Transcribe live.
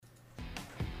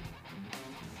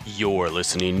You're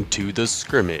listening to The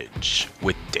Scrimmage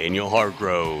with Daniel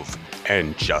Hargrove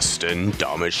and Justin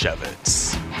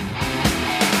Domashevitz.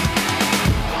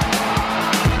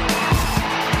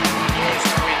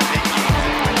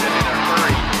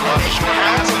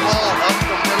 Has a ball up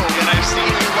the middle, and I've seen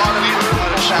a lot of these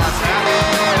shots.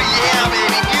 Oh, yeah,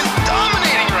 baby. He's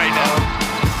dominating right now.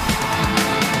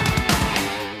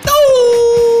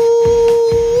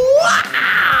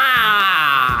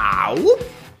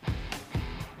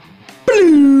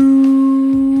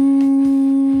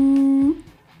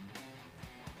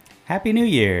 Happy New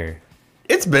Year.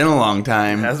 It's been a long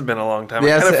time. It has been a long time.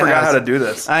 Yes, I kind of it forgot has. how to do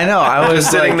this. I know. I was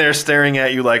Sitting there staring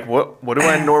at you like, what do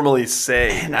I normally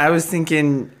say? And I was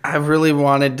thinking, I really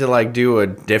wanted to do a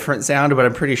different sound, but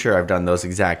I'm pretty sure I've done those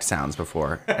exact sounds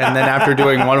before. And then after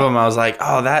doing one of them, I was like,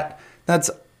 oh, that's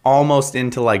almost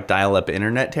into dial-up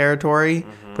internet territory.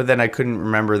 Mm-hmm. But then I couldn't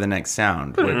remember the next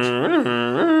sound, which.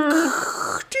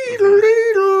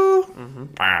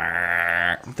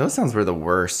 Those sounds were the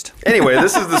worst. Anyway,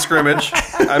 this is The Scrimmage.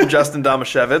 I'm Justin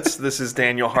Domashevitz. This is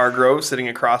Daniel Hargrove sitting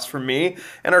across from me.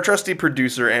 And our trusty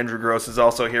producer, Andrew Gross, is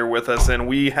also here with us. And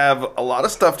we have a lot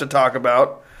of stuff to talk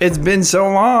about. It's been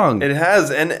so long. It has.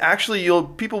 And actually,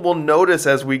 people will notice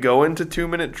as we go into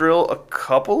 2-Minute Drill, a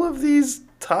couple of these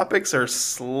topics are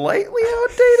slightly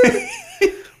outdated.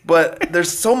 But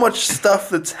there's so much stuff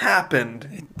that's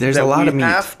happened. There's that a lot of meat. we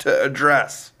have to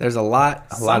address. There's a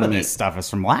lot Some of of meat. this stuff is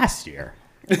from last year.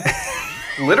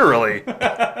 Literally.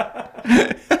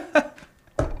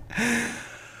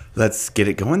 Let's get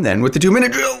it going then with the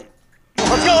 2-minute drill.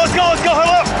 Let's go,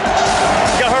 huddle up.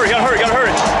 Gotta hurry.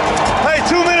 Hey,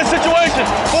 2-minute situation.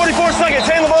 44 seconds,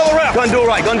 hand the ball to ref. Gonna do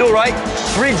it right.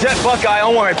 3 jet Buckeye,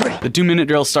 don't worry. The 2-minute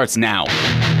drill starts now.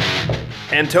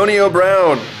 Antonio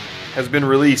Brown has been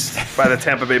released by the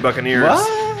Tampa Bay Buccaneers.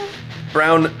 What?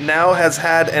 Brown now has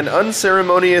had an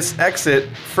unceremonious exit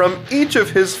from each of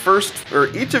his four.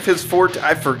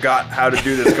 I forgot how to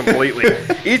do this completely.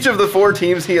 Each of the 4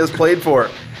 teams he has played for.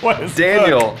 What is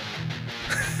Daniel.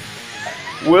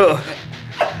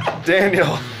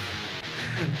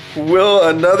 Will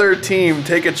another team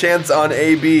take a chance on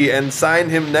AB and sign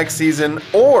him next season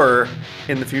or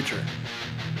in the future?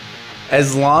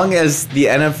 As long as the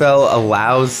NFL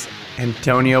allows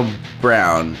Antonio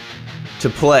Brown to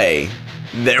play,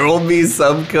 there will be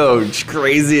some coach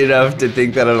crazy enough to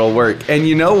think that it'll work. And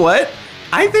you know what?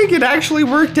 I think it actually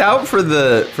worked out for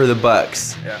the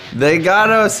Bucks. Yeah. They got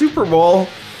a Super Bowl.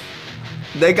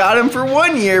 They got him for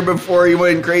 1 year before he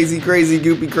went crazy,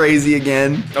 goopy crazy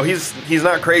again. Oh, he's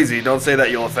not crazy. Don't say that,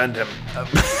 you'll offend him.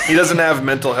 He doesn't have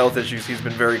mental health issues. He's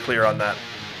been very clear on that.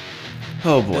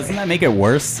 Oh boy. Doesn't that make it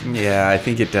worse? Yeah, I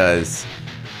think it does.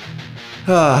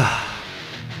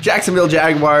 Jacksonville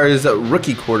Jaguars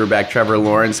rookie quarterback Trevor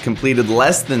Lawrence completed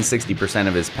less than 60%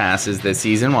 of his passes this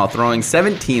season while throwing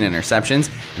 17 interceptions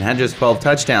and had just 12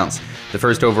 touchdowns. The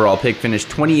first overall pick finished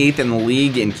 28th in the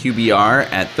league in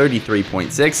QBR at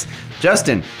 33.6.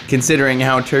 Justin, considering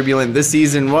how turbulent this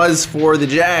season was for the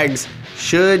Jags,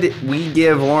 should we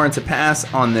give Lawrence a pass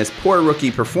on this poor rookie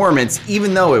performance,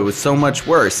 even though it was so much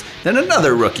worse than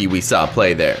another rookie we saw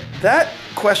play there? That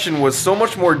question was so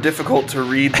much more difficult to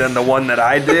read than the one that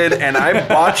I did, and I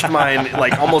botched mine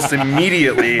almost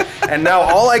immediately. And now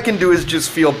all I can do is just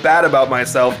feel bad about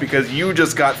myself because you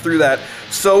just got through that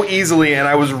so easily, and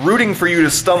I was rooting for you to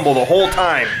stumble the whole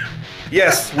time.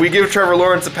 Yes, we give Trevor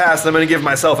Lawrence a pass, and I'm going to give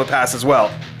myself a pass as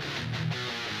well.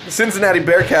 The Cincinnati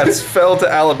Bearcats fell to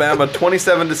Alabama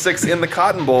 27-6 in the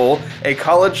Cotton Bowl, a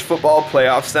college football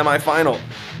playoff semifinal.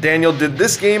 Daniel, did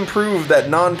this game prove that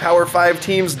non-Power 5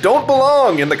 teams don't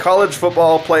belong in the college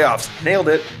football playoffs? Nailed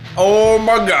it. Oh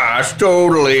my gosh,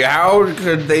 totally. How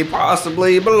could they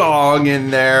possibly belong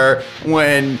in there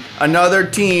when another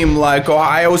team like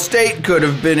Ohio State could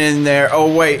have been in there?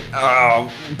 Oh wait,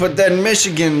 but then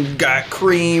Michigan got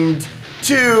creamed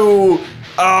too.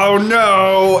 Oh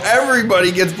no,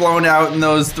 everybody gets blown out in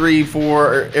those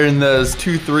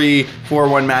 2-3-4-1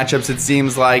 matchups, it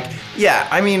seems like. Yeah,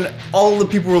 I mean, all the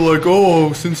people were like,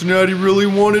 oh, Cincinnati really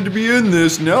wanted to be in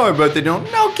this. No, I bet they don't.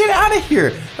 No, get out of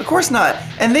here. Of course not.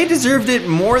 And they deserved it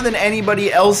more than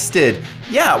anybody else did.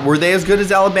 Yeah, were they as good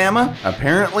as Alabama?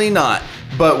 Apparently not.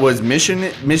 But was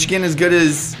Michigan as good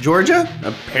as Georgia?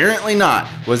 Apparently not.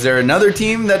 Was there another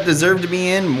team that deserved to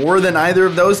be in more than either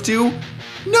of those two?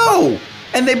 No.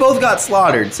 And they both got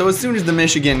slaughtered. So as soon as the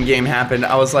Michigan game happened,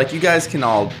 I was like, you guys can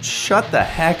all shut the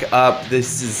heck up.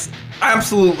 This is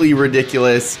absolutely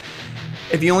ridiculous.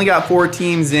 If you only got 4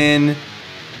 teams in,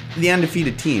 the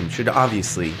undefeated team should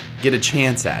obviously get a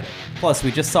chance at it. Plus,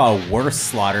 we just saw a worse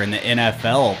slaughter in the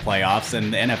NFL playoffs,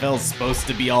 and the NFL is supposed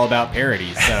to be all about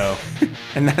parity, so...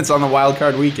 And that's on the wild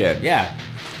card weekend. Yeah.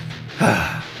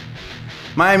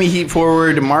 Miami Heat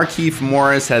forward Markieff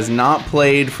Morris has not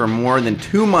played for more than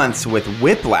 2 months with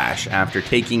whiplash after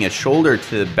taking a shoulder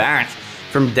to the back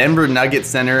from Denver Nuggets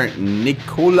center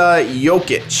Nikola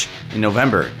Jokic in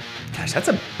November. Gosh, that's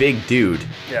a big dude.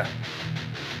 Yeah.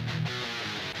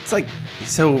 It's like,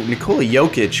 so Nikola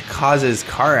Jokic causes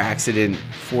car accident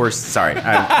sorry,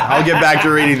 I'll get back to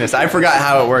reading this. I forgot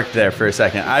how it worked there for a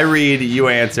second. I read, you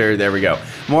answer, there we go.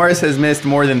 Morris has missed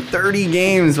more than 30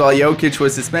 games while Jokic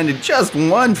was suspended just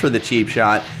 1 for the cheap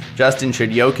shot. Justin,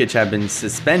 should Jokic have been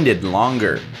suspended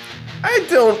longer? I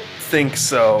don't think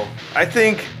so. I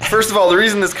think, first of all, the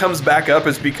reason this comes back up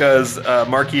is because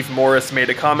Markieff Morris made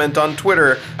a comment on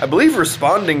Twitter, I believe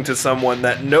responding to someone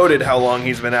that noted how long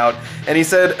he's been out, and he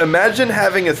said, imagine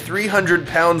having a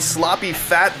 300-pound sloppy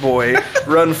fat boy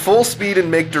run full speed and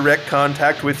make direct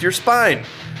contact with your spine.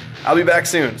 I'll be back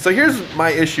soon. So here's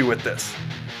my issue with this.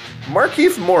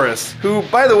 Markieff Morris, who,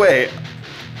 by the way,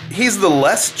 he's the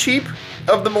less cheap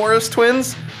of the Morris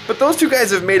twins, but those two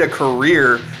guys have made a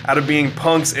career out of being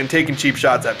punks and taking cheap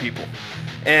shots at people.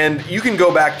 And you can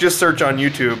go back, just search on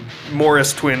YouTube,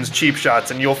 Morris twins cheap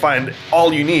shots, and you'll find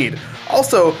all you need.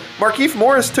 Also, Markieff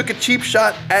Morris took a cheap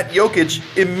shot at Jokic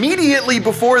immediately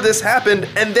before this happened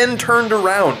and then turned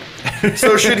around.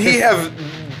 So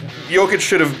Jokic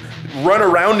should have run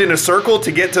around in a circle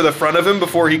to get to the front of him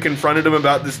before he confronted him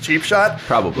about this cheap shot?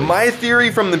 Probably. My theory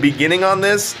from the beginning on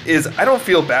this is I don't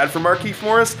feel bad for Markieff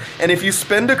Morris, and if you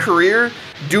spend a career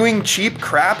doing cheap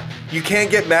crap, you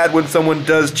can't get mad when someone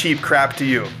does cheap crap to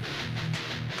you.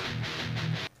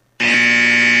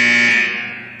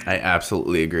 I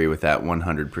absolutely agree with that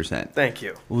 100%. Thank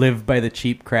you. Live by the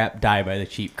cheap crap, die by the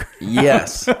cheap crap.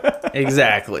 Yes,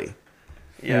 exactly.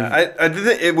 Yeah, I did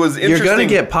it was interesting. You're going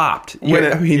to get popped.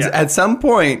 At some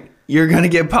point, you're going to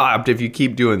get popped if you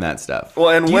keep doing that stuff. Well,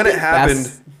 and when it happened...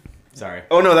 Sorry.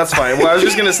 Oh, no, that's fine. Well, I was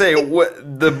just going to say,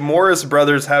 the Morris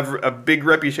brothers have a big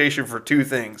reputation for 2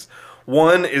 things.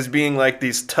 One is being like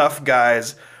these tough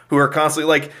guys who are constantly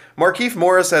like Markieff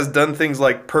Morris has done things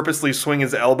like purposely swing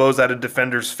his elbows at a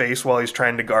defender's face while he's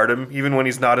trying to guard him, even when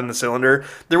he's not in the cylinder.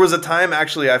 There was a time,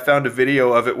 actually, I found a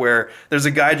video of it where there's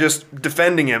a guy just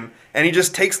defending him, and he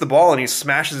just takes the ball and he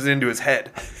smashes it into his head.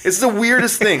 It's the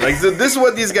weirdest thing. Like, this is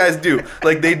what these guys do.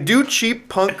 Like, they do cheap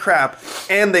punk crap,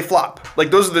 and they flop.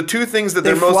 Like, those are the 2 things that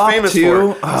they're most famous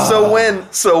for.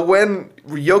 So when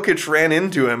Jokic ran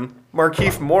into him,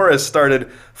 Markieff Morris started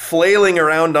flailing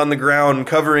around on the ground,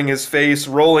 covering his face,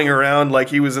 rolling around like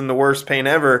he was in the worst pain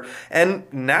ever. And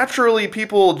naturally,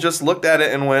 people just looked at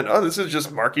it and went, oh, this is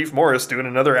just Markieff Morris doing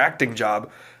another acting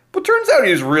job. But turns out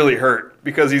he was really hurt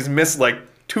because he's missed like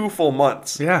 2 full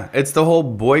months. Yeah, it's the whole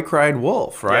boy cried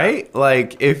wolf, right? Yeah.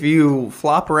 Like, if you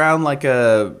flop around like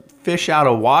a fish out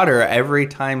of water every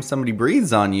time somebody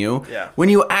breathes on you, when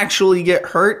you actually get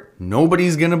hurt,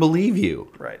 nobody's going to believe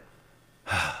you. Right.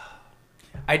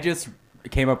 I just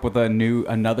came up with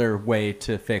another way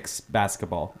to fix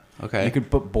basketball. Okay. You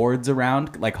could put boards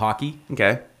around like hockey.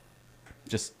 Okay.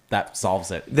 Just that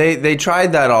solves it. They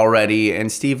tried that already,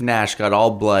 and Steve Nash got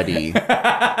all bloody.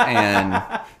 And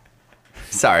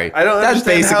sorry, I don't that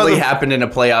understand basically happened in a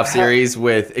playoff series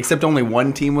with, except only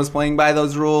one team was playing by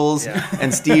those rules,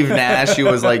 and Steve Nash, who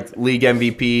was like league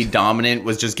MVP, dominant,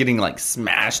 was just getting like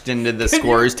smashed into the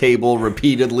scorers table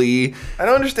repeatedly. I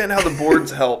don't understand how the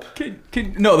boards help.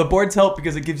 No, the boards help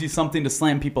because it gives you something to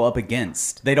slam people up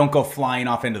against. They don't go flying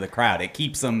off into the crowd. It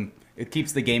keeps them. It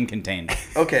keeps the game contained.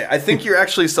 Okay, I think you're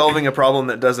actually solving a problem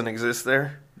that doesn't exist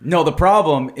there. No, the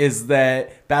problem is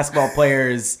that basketball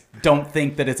players don't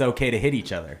think that it's okay to hit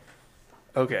each other.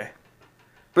 Okay.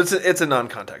 But it's a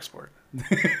non-contact sport.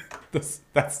 That's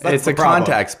it's a problem.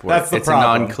 Contact sport. That's the it's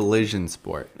problem. a non-collision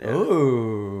sport. Yeah.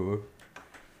 Ooh.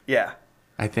 Yeah.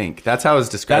 I think that's how it was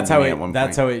described to me at one point.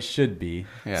 That's how it should be.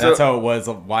 Yeah. That's how it was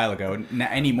a while ago.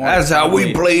 Anymore, that's how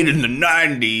we played in the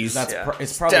 90s.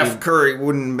 It's probably Steph Curry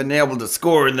wouldn't have been able to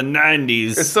score in the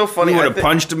 90s. It's so funny. We would have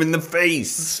punched him in the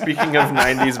face. Speaking of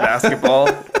 90s basketball,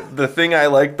 the thing I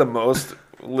liked the most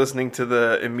listening to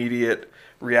the immediate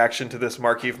reaction to this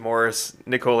Markieff Morris,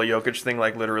 Nikola Jokic thing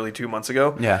like literally 2 months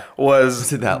ago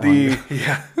was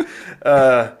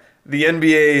the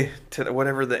NBA,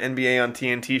 whatever the NBA on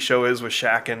TNT show is with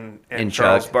Shaq and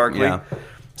Charles Barkley. Yeah.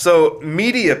 So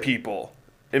media people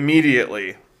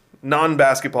immediately,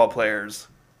 non-basketball players,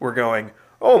 were going,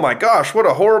 oh my gosh, what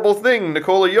a horrible thing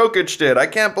Nikola Jokic did. I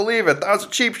can't believe it. That was a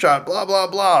cheap shot, blah, blah,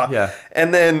 blah. Yeah.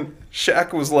 And then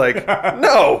Shaq was like,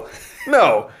 no.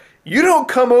 You don't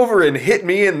come over and hit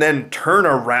me and then turn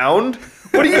around.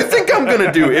 What do you think I'm going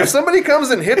to do? If somebody comes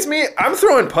and hits me, I'm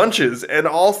throwing punches. And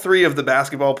all three of the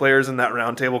basketball players in that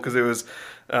round table, because it was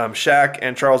Shaq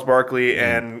and Charles Barkley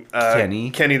and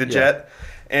Kenny the Jet.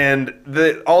 And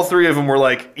all three of them were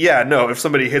like, yeah, no, if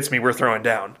somebody hits me, we're throwing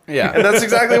down. Yeah. And that's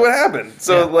exactly what happened.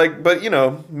 So, but,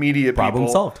 media Problem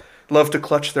people solved. love to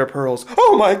clutch their pearls.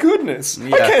 Oh, my goodness. I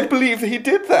can't believe he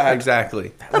did that.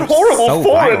 Exactly. That horrible so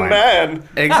foreign violent. man.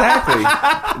 Exactly.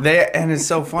 And it's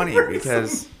so funny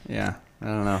because, I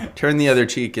don't know. Turn the other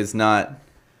cheek is not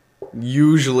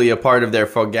usually a part of their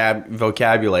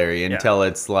vocabulary until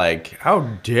it's like, how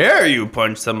dare you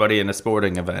punch somebody in a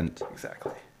sporting event?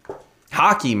 Exactly.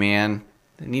 Hockey, man.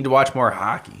 They need to watch more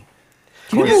hockey.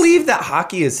 Can you believe that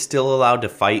hockey is still allowed to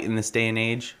fight in this day and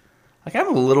age? Like,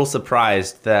 I'm a little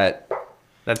surprised that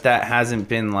hasn't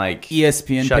been, like,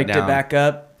 ESPN shut picked down. it back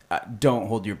up. Don't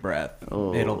hold your breath.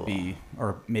 It'll be,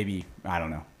 or maybe, I don't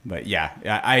know. But yeah,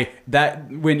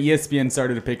 when ESPN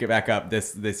started to pick it back up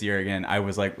this year again, I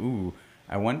was like, ooh,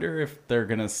 I wonder if they're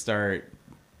going to start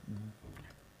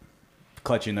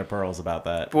clutching their pearls about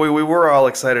that. Boy, we were all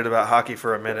excited about hockey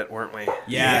for a minute, weren't we?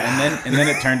 Yeah. And then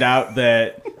it turned out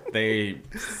that they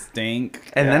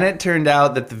stink. And then it turned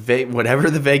out that whatever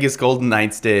the Vegas Golden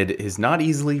Knights did is not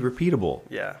easily repeatable.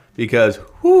 Yeah. Because,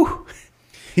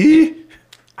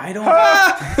 I don't.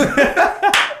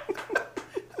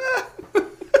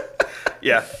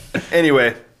 Yeah.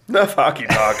 Anyway, enough hockey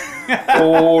talk.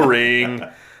 Boring.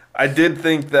 I did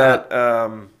think that.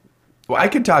 Well, I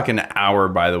could talk an hour,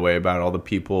 by the way, about all the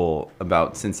people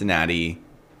about Cincinnati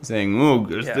saying, "Oh,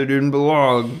 guess they didn't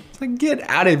belong." It's like, get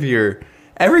out of here!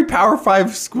 Every Power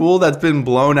 5 school that's been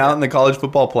blown out in the college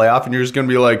football playoff, and you're just gonna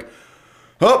be like,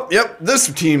 "Oh, yep, this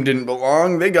team didn't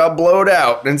belong. They got blowed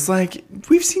out." And it's like,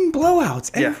 we've seen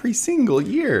blowouts every single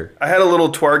year. I had a little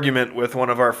twargument with one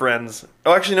of our friends.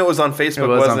 Oh, actually, no, it was on Facebook,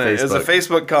 wasn't it? It was a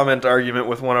Facebook comment argument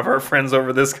with one of our friends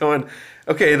over this going,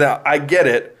 okay, now I get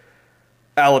it.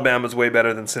 Alabama's way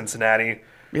better than Cincinnati.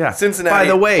 Yeah. Cincinnati, by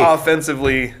the way,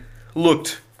 offensively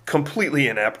looked completely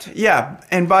inept. Yeah,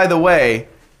 and by the way,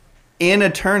 in a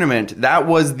tournament, that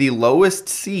was the lowest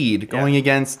seed going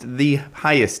against the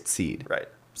highest seed. Right.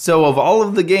 So of all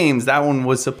of the games, that one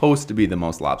was supposed to be the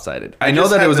most lopsided. I know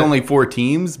that it was only 4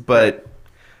 teams, but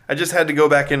I just had to go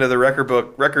back into the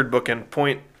record book and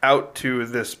point out to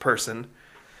this person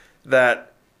that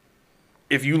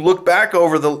if you look back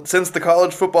since the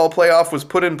college football playoff was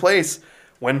put in place,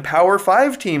 when Power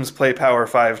 5 teams play Power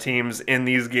 5 teams in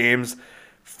these games,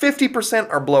 50%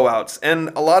 are blowouts, and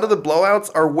a lot of the blowouts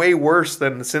are way worse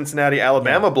than the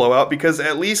Cincinnati-Alabama blowout because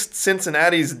at least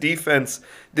Cincinnati's defense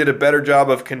did a better job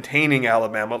of containing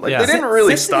Alabama. They didn't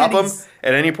really stop them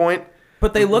at any point.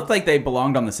 But they looked like they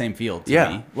belonged on the same field to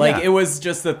me. It was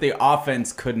just that the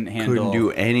offense couldn't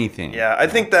do anything. Yeah, I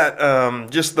think that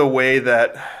just the way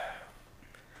that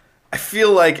I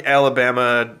feel like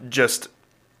Alabama just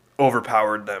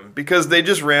overpowered them because they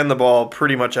just ran the ball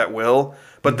pretty much at will.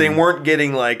 But they weren't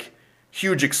getting,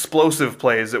 huge explosive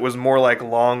plays. It was more like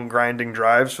long, grinding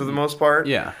drives for the most part.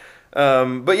 Yeah.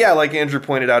 But yeah, like Andrew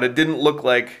pointed out, it didn't look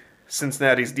like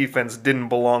Cincinnati's defense didn't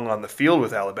belong on the field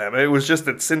with Alabama. It was just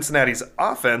that Cincinnati's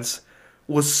offense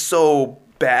was so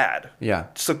bad. Yeah.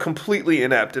 So completely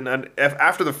inept. And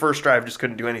after the first drive, just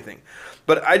couldn't do anything.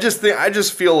 But I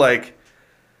just feel like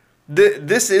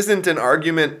this isn't an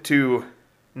argument to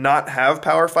not have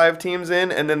Power 5 teams in.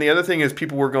 And then the other thing is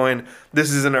people were going,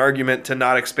 this is an argument to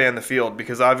not expand the field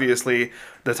because obviously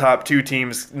the top 2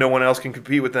 teams, no one else can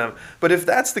compete with them. But if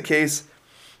that's the case,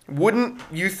 wouldn't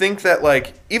you think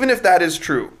that, even if that is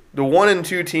true, the 1 and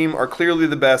 2 team are clearly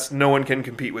the best, no one can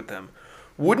compete with them,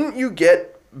 wouldn't you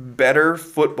get better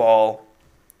football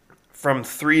from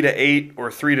 3 to 8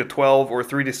 or 3 to 12 or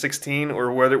 3 to 16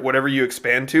 or whatever you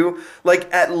expand to?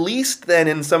 At least then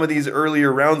in some of these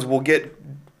earlier rounds we'll get,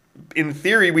 in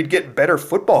theory, we'd get better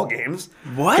football games.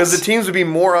 What? Because the teams would be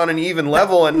more on an even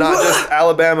level and not just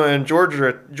Alabama and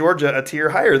Georgia a tier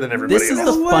higher than everybody This is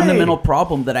else. the fundamental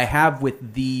problem that I have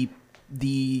with the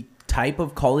type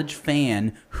of college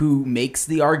fan who makes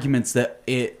the arguments that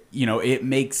it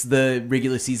makes the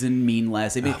regular season mean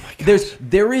less. They don't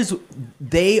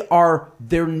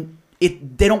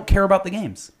care about the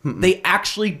games. They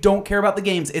actually don't care about the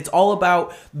games. It's all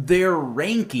about their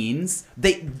rankings.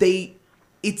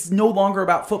 It's no longer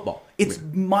about football. It's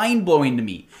mind-blowing to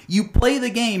me. You play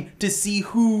the game to see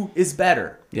who is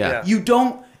better. Yeah. You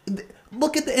don't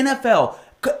look at the NFL.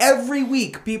 Every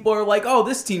week people are like, "Oh,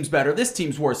 this team's better. This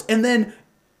team's worse." And then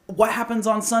what happens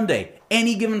on Sunday?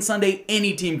 Any given Sunday,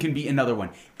 any team can beat another one.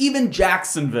 Even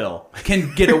Jacksonville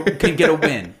can get a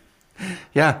win.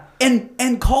 Yeah.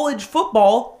 And college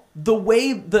football, the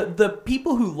way the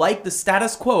people who like the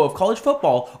status quo of college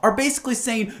football are basically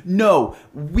saying, no,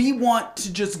 we want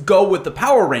to just go with the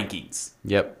power rankings.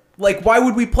 Yep. Like, why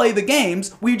would we play the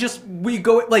games? We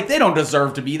go, like, they don't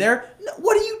deserve to be there. No,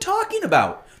 what are you talking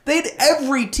about?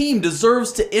 Every team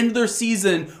deserves to end their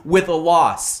season with a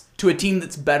loss to a team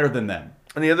that's better than them.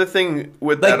 And the other thing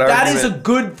with Like, that that argument, is a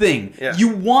good thing. Yeah.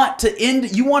 You want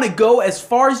to go as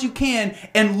far as you can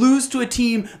and lose to a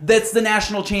team that's the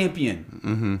national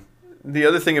champion. the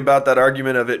other thing about that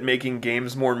argument of it making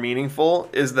games more meaningful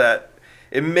is that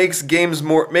it makes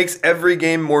every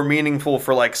game more meaningful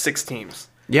for like 6 teams.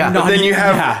 Yeah. But then you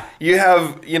have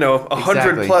Exactly.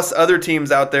 100 plus other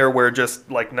teams out there where just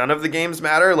like none of the games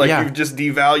matter. Like Yeah. you've just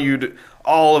devalued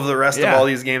all of the rest of Yeah. all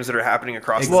these games that are happening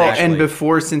across the Well, nation. and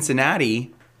before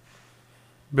Cincinnati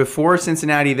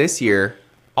this year,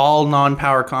 all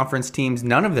non-power conference teams,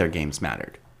 none of their games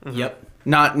mattered. Yep.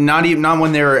 Not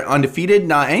when they were undefeated,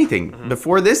 not anything.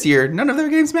 Before this year, none of their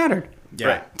games mattered. Yeah.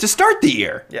 Right. To start the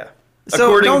year. Yeah.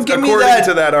 So don't give me according that-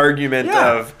 to that argument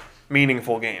Yeah. of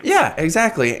meaningful games. Yeah,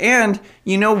 exactly. And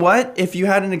you know what? If you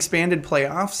had an expanded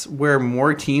playoffs where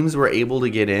more teams were able to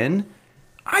get in,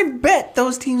 I bet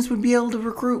those teams would be able to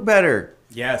recruit better.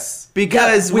 Yes.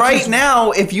 Because Yeah, which right is-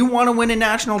 now, if you want to win a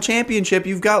national championship,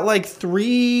 you've got like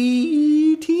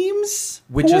 3 teams.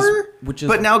 Which is- 4?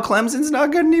 But now Clemson's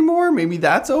not good anymore. Maybe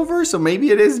that's over. So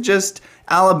maybe it is just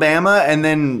Alabama and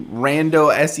then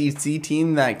rando SEC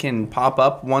team that can pop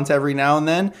up once every now and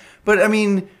then. But I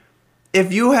mean,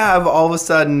 if you have all of a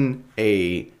sudden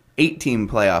a 8-team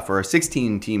playoff or a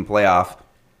 16-team playoff,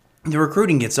 the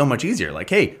recruiting gets so much easier. Like,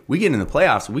 hey, we get in the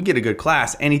playoffs, we get a good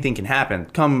class, anything can happen.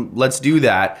 Come, let's do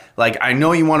that. Like, I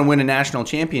know you want to win a national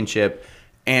championship,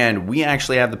 and we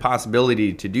actually have the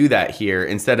possibility to do that here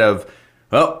instead of,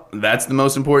 well, that's the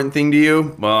most important thing to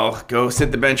you. Well, go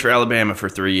sit the bench for Alabama for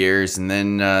 3 years, and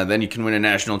then you can win a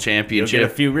national championship. You'll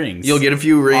get a few rings. You'll get a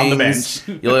few rings On the bench.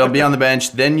 You'll be on the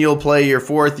bench. Then you'll play your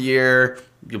 4th year.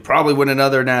 You'll probably win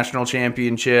another national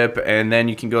championship, and then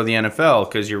you can go to the NFL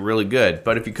because you're really good.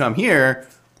 But if you come here,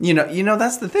 you know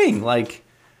that's the thing. Like,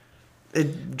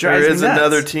 it drives There is me nuts.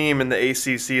 another team in the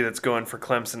ACC that's going for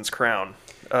Clemson's crown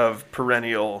of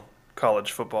perennial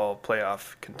college football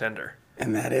playoff contender.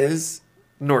 and that is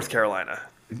North Carolina.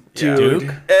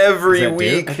 Duke. Every Is that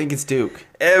week, Duke? I think it's Duke.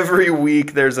 every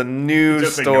week there's a new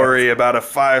Just story about a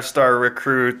 5-star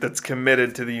recruit that's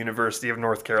committed to the University of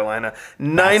North Carolina.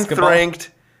 9th Basketball?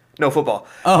 ranked. No, football.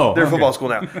 Oh, they're a okay. football school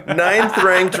now. 9th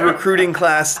ranked recruiting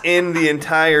class in the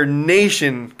entire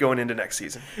nation going into next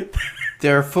season.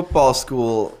 They're a football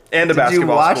school. And a Did basketball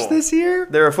you watch school. this year?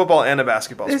 They're a football and a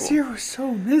basketball This school. year was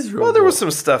so miserable. Well, there was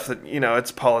some stuff that,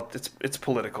 it's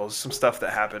political. Some stuff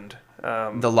that happened.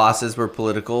 The losses were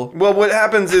political. Well, what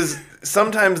happens is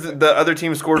sometimes the other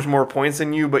team scores more points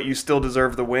than you, but you still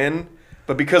deserve the win.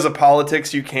 But because of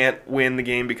politics, you can't win the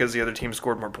game because the other team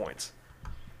scored more points.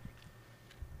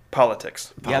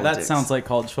 Politics. Yeah, that Politics. sounds like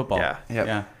college football. Yeah. Yep.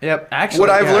 Yeah. Yep. Actually, What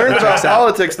I've Yeah, learned that about checks out.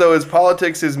 politics, though, is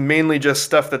politics is mainly just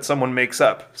stuff that someone makes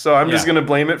up. So I'm just Yeah. going to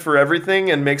blame it for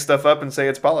everything and make stuff up and say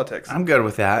it's politics. I'm good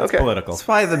with that. Okay. political. That's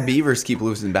why the Beavers keep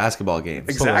losing basketball games.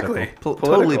 Exactly.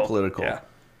 Totally political. Yeah.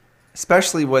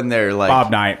 Especially when they're like, Bob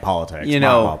Knight politics. blah,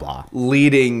 blah, blah.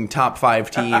 leading top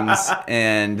 5 teams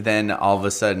and then all of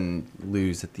a sudden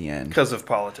lose at the end. Because of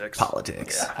politics.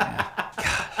 Politics. Yeah.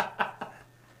 God.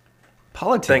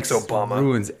 Politics Thanks, Obama.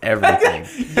 ruins everything.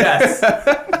 Yes.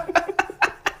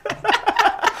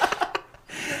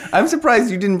 I'm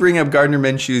surprised you didn't bring up Gardner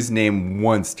Minshew's name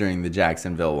once during the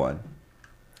Jacksonville one.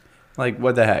 Like,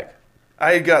 what the heck?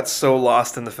 I got so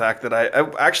lost in the fact that I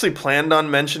actually planned on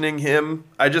mentioning him.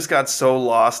 I just got so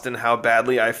lost in how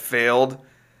badly I failed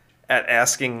at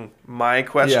asking my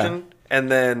question. And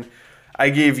then I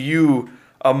gave you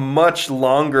a much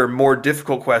longer, more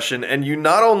difficult question. And you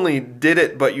not only did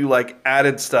it, but you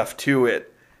added stuff to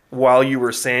it while you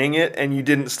were saying it. And you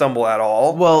didn't stumble at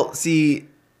all. Well, see,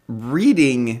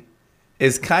 reading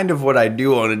is kind of what I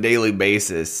do on a daily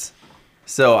basis.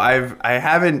 So I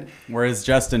haven't. Whereas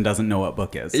Justin doesn't know what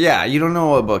book is. Yeah, you don't know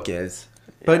what a book is.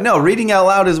 But no, reading out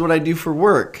loud is what I do for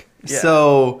work. Yeah.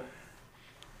 So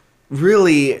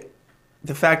really,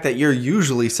 the fact that you're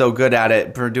usually so good at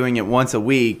it for doing it once a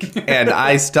week, and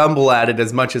I stumble at it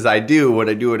as much as I do when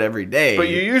I do it every day. But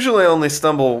you usually only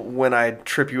stumble when I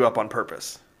trip you up on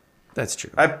purpose. That's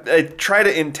true. I try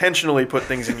to intentionally put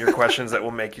things in your questions that will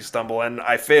make you stumble, and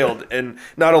I failed in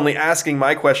not only asking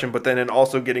my question, but then in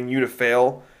also getting you to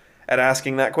fail at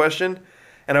asking that question.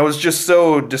 And I was just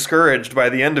so discouraged by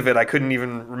the end of it, I couldn't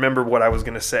even remember what I was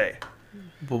going to say.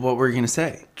 But what were you going to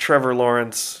say? Trevor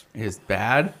Lawrence Is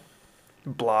bad?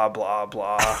 Blah, blah,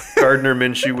 blah. Gardner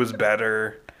Minshew was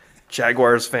better.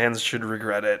 Jaguars fans should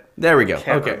regret it. There we go.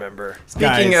 Can't Okay. remember.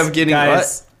 Speaking of getting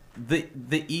guys, the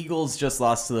Eagles just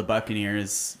lost to the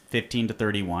Buccaneers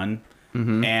 15-31,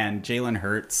 and Jalen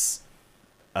Hurts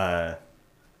had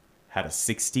a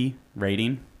 60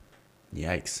 rating,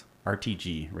 Yikes.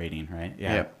 RTG rating, right?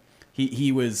 Yeah. Yep.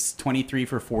 He was 23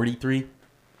 for 43.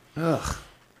 Ugh.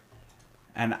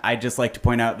 And I'd just like to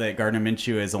point out that Gardner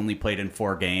Minshew has only played in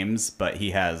 4 games, but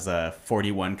he has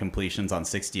 41 completions on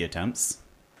 60 attempts.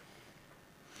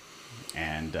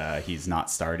 And he's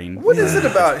not starting. What is it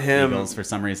about him? Eagles for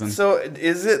some reason. So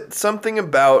is it something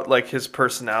about like his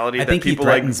personality I that think he people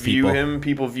like threatens view people. him?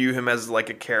 People view him as like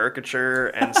a caricature,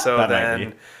 and so That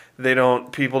might then be.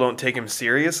 people don't take him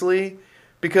seriously.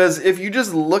 Because if you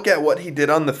just look at what he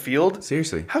did on the field,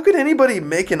 Seriously. how could anybody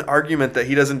make an argument that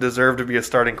he doesn't deserve to be a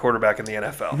starting quarterback in the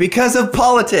NFL? Because of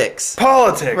politics.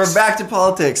 Politics. We're back to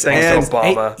politics. Thanks, And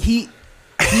Obama. He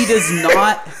does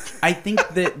not. I think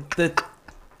that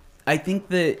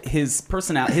his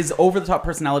his over the top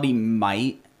personality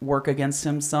might work against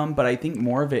him some, but I think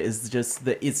more of it is just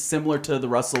that it's similar to the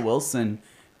Russell Wilson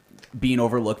being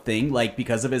overlooked thing. Like,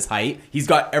 because of his height, he's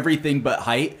got everything but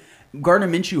height. Gardner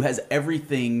Minshew has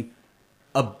everything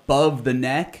above the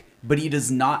neck, but he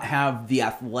does not have the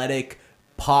athletic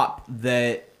pop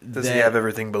that. Does he have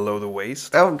everything below the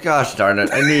waist? Oh, gosh darn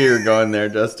it. I knew you were going there,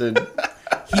 Justin.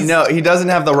 No, he doesn't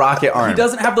have the rocket arm. He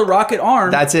doesn't have the rocket arm.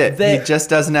 That's it. He just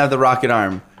doesn't have the rocket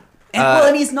arm.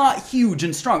 And he's not huge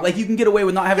and strong. Like, you can get away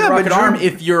with not having a Yeah, but rocket arm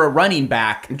if you're a running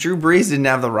back. Drew Brees didn't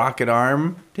have the rocket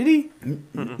arm, did he?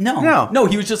 No,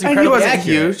 he was just And incredibly he wasn't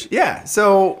accurate. huge. Yeah,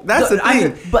 so that's So, the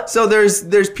thing. but so there's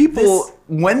people this-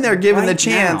 when they're given the right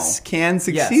chance now- can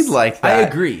succeed Yes, like I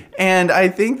that. agree. And I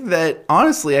think that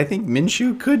honestly, I think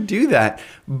Minshew could do that.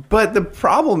 But the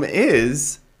problem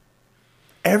is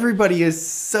everybody is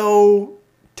so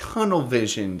tunnel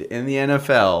visioned in the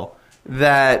NFL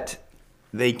that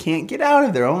they can't get out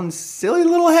of their own silly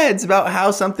little heads about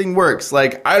how something works.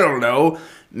 Like, I don't know,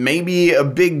 maybe a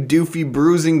big doofy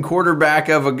bruising quarterback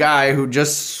of a guy who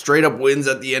just straight up wins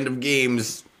at the end of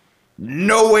games.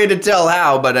 No way to tell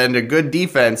how, but in a good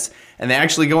defense, and they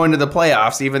actually go into the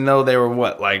playoffs, even though they were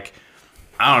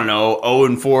I don't know,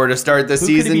 0-4 to start the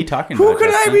season. Could he be talking Who about, could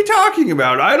I Justin? be talking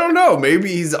about? I don't know. Maybe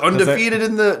he's undefeated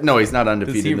in the. No, he's not Does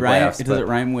undefeated he in the rhyme? playoffs. Does it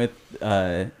rhyme with?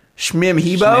 Schmim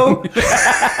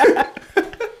Hebo?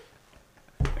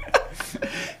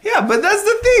 Yeah, but that's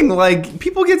the thing. Like,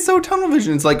 people get so tunnel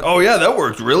vision. It's like, oh yeah, that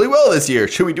worked really well this year.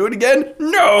 Should we do it again?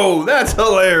 No, that's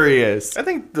hilarious. I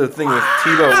think the thing with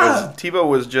Tebow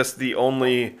was just the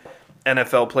only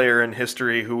NFL player in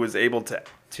history who was able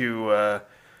to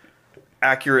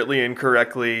accurately and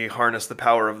correctly harness the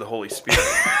power of the Holy Spirit.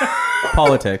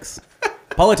 Politics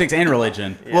and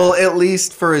religion. Well, at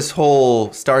least for his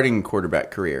whole starting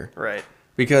quarterback career. Right.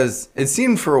 Because it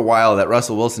seemed for a while that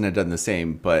Russell Wilson had done the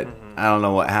same, but I don't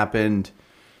know what happened.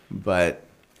 But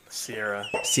Sierra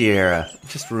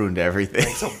just ruined everything.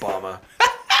 Thanks, Obama.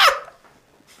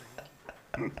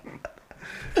 You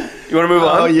want to move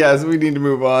on? Oh, yes, we need to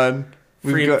move on.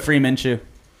 Free Minshew.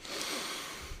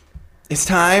 It's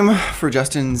time for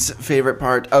Justin's favorite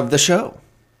part of the show.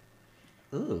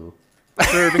 Ooh.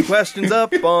 Serving questions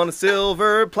up on a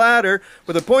silver platter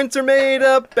where the points are made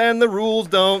up and the rules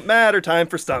don't matter. Time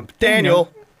for Stump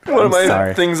Daniel. One of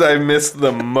my things I missed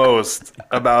the most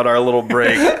about our little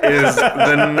break is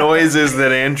the noises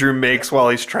that Andrew makes while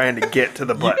he's trying to get to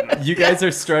the button. You guys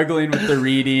are struggling with the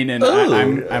reading, and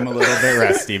I'm a little bit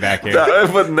rusty back here.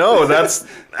 But no,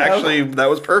 that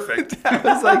was perfect. That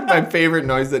was like my favorite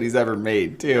noise that he's ever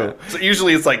made, too. So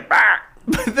usually it's like, bah!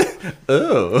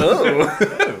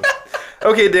 Oh.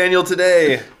 Okay, Daniel,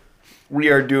 today we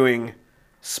are doing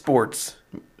sports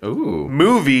Ooh.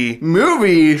 movie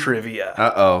trivia.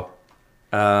 Uh-oh.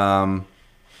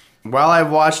 While I've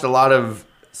watched a lot of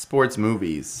sports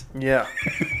movies, Yeah.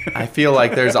 I feel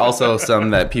like there's also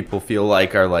some that people feel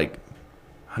like are like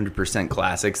 100%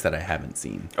 classics that I haven't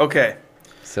seen. Okay.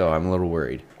 So I'm a little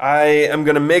worried. I am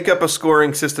going to make up a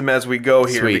scoring system as we go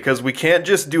here Sweet. because we can't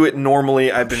just do it normally.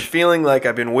 I've been feeling like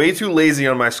I've been way too lazy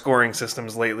on my scoring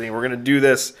systems lately. We're going to do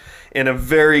this in a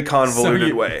very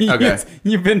convoluted way. Okay.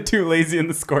 You've been too lazy in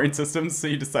the scoring system, so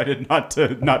you decided not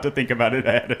to think about it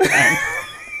ahead of time.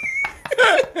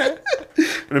 I'm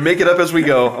going to make it up as we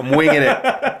go. I'm winging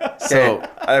it. So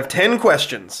I have 10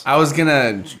 questions.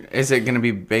 is it gonna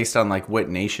be based on like what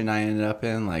nation I ended up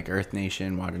in? Like Earth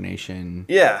Nation, Water Nation,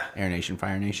 Yeah. Air Nation,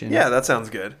 Fire Nation? Yeah, that sounds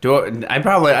good. I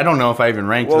don't know if I even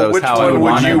ranked Well, those which how I one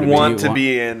would would you want it. want to You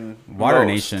be in? Water most?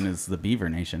 Nation is the Beaver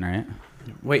Nation, right?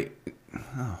 Wait.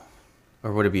 Oh.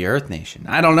 Or would it be Earth Nation?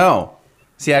 I don't know.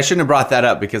 See, I shouldn't have brought that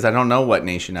up because I don't know what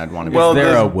nation I'd want to be. Well,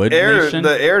 there a wood nation?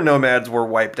 The air nomads were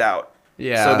wiped out.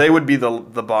 Yeah. So they would be the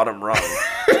bottom rung.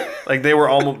 Like they were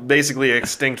almost basically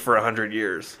extinct for 100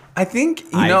 years. I think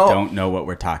I don't know what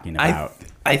we're talking about.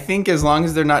 I think as long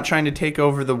as they're not trying to take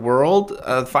over the world,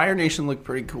 Fire Nation looked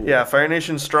pretty cool. Yeah, Fire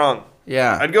Nation's strong.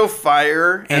 Yeah. I'd go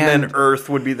fire, and And- then earth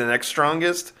would be the next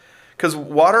strongest. Because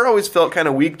water always felt kind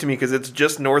of weak to me because it's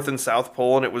just North and South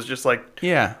Pole, and it was just like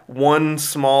Yeah. one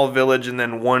small village and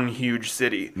then one huge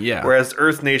city. Yeah. Whereas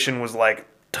Earth Nation was like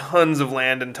tons of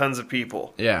land and tons of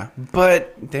people. Yeah.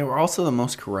 But they were also the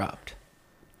most corrupt.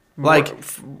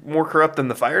 More corrupt than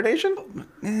the Fire Nation?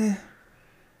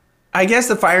 I guess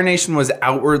the Fire Nation was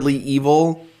outwardly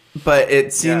evil, but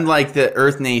it seemed Yeah. like the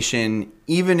Earth Nation,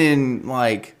 even in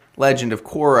like Legend of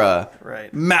Korra,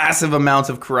 Right. massive amounts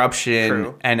of corruption,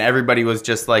 True. and everybody was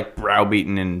just like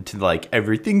browbeaten into like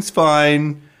everything's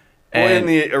fine. Well, in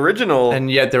the original,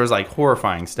 And yet there was like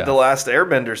horrifying stuff. the last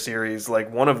Airbender series,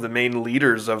 like one of the main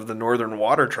leaders of the Northern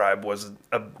Water Tribe was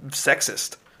a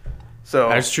sexist. So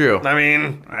That's true. I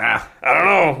mean, I don't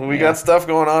know. We got stuff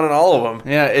going on in all of them.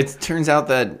 Yeah, it turns out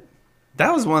that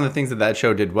was one of the things that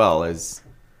show did well is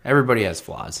everybody has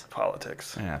flaws.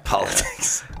 Politics. Yeah,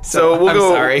 politics. So I'm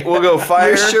sorry. We'll go fire.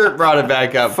 Your shirt brought it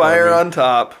back up. for Fire me. on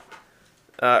top.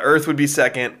 Earth would be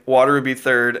second. Water would be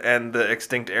third, and the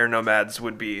extinct air nomads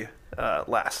would be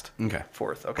last. Okay.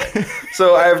 Fourth. Okay.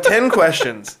 So I have 10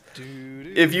 questions.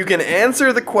 If you can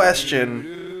answer the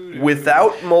question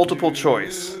without multiple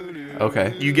choice,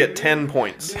 Okay. you get 10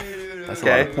 points. That's a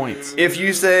lot of points. If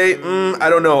you say, I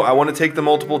don't know, I want to take the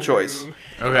multiple choice,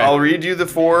 Okay. I'll read you the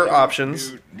 4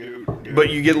 options, but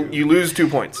you lose 2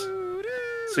 points.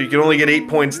 So you can only get 8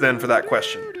 points then for that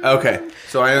question. Okay.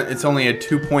 So it's only a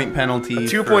 2-point penalty.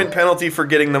 2-point penalty for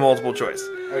getting the multiple choice.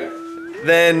 Okay.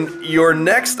 Then your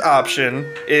next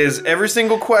option is every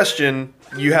single question,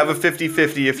 you have a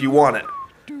 50-50 if you want it.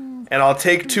 And I'll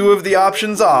take 2 of the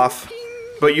options off,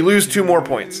 but you lose 2 more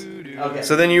points. Okay.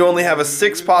 So then you only have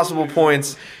 6 possible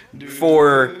points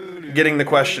for getting the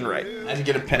question right. I had to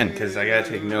get a pen because I gotta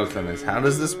take notes on this. How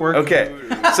does this work? Okay.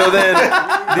 So then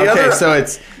the Okay. other So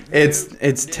it's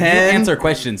You 10. answer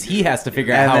questions. He has to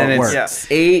figure out and how then it it's works.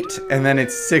 8, and then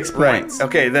it's 6 points.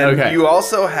 Okay, then Okay. you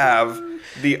also have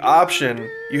the option,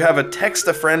 you have a text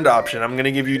a friend option. I'm going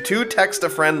to give you 2 text a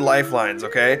friend lifelines,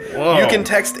 okay? Whoa. You can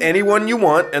text anyone you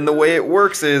want, and the way it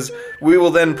works is we will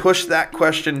then push that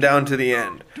question down to the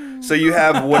end. So you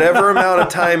have whatever amount of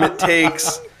time it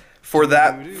takes for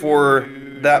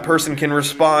that person can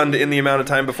respond in the amount of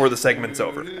time before the segment's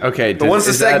over. Okay. But once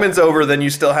the segment's over, then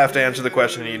you still have to answer the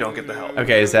question and you don't get the help.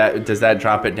 Okay. Does that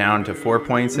drop it down to 4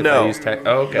 points if No. I use text?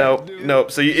 Oh, okay.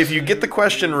 Nope. So if you get the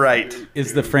question right,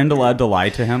 Is the friend allowed to lie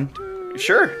to him?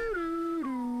 sure.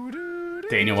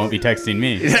 Daniel won't be texting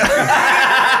me.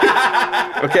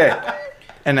 Okay,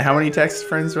 And how many text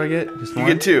friends do I get? Just you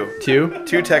one? get 2. 2?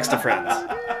 2 text a friends.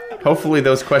 Hopefully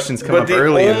those questions come But up the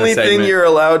early in the only segment. thing you're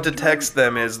allowed to text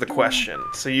them is the question.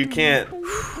 So you can't.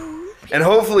 And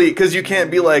hopefully, because you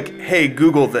can't be like, hey,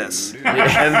 Google this,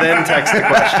 and then text the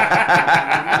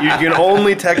question. You can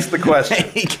only text the question.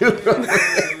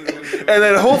 And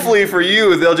then hopefully for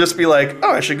you, they'll just be like,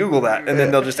 oh, I should Google that. And then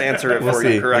they'll just answer it We'll for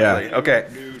see, you correctly. yeah. Okay.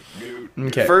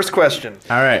 Okay. First question.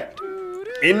 All right.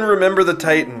 In Remember the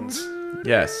Titans,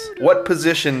 Yes. what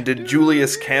position did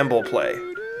Julius Campbell play?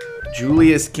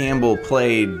 Julius Campbell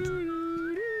played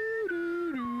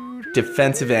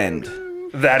defensive end.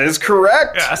 That is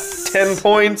correct. Yes. 10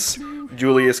 points.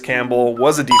 Julius Campbell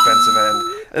was a defensive end.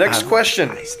 The next question.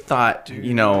 I thought,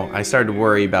 I started to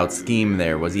worry about scheme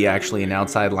there. Was he actually an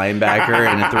outside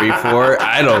linebacker in a 3-4?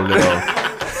 I don't know.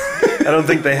 I don't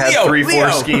think they had Leo, 3-4 Leo.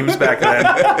 schemes back then.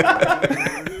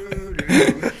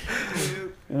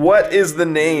 What is the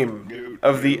name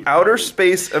of the outer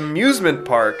space amusement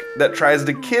park that tries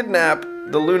to kidnap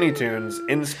the Looney Tunes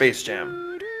in Space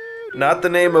Jam? Not the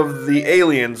name of the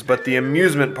aliens, but the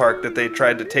amusement park that they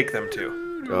tried to take them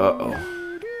to. Uh-oh.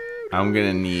 I'm going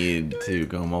to need to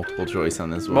go multiple choice on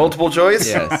this one. Multiple choice?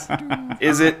 Yes.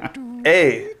 Is it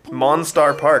A,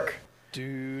 Monstar Park,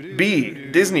 B,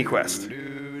 Disney Quest,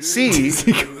 C,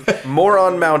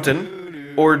 Moron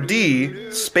Mountain, or D,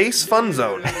 Space Fun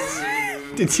Zone?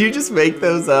 Did you just make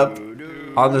those up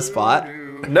on the spot?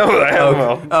 No, I have them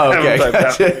all. Oh, I have okay. them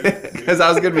typed out. Because I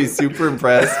was going to be super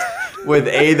impressed with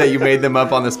A, that you made them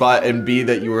up on the spot, and B,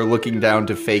 that you were looking down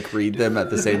to fake read them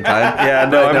at the same time. Yeah,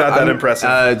 no, I'm not that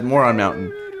impressive. Moron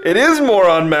Mountain. It is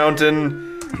Moron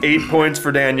Mountain. 8 points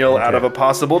for Daniel out of a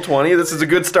possible 20. This is a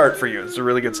good start for you. It's a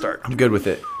really good start. I'm good with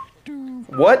it.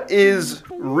 What is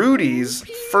Rudy's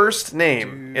first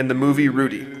name in the movie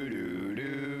Rudy?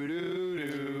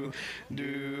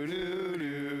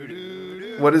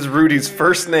 What is Rudy's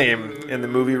first name in the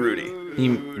movie Rudy?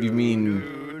 You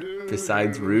mean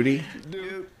besides Rudy?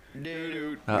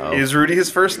 Uh-oh. Is Rudy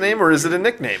his first name, or is it a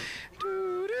nickname?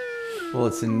 Well,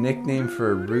 it's a nickname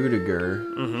for Rudiger.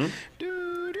 Mm-hmm.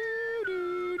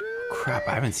 Crap,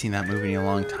 I haven't seen that movie in a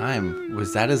long time.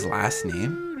 Was that his last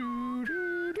name?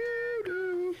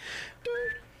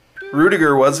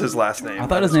 Rudiger was his last name. I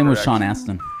thought his name was Sean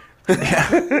Astin.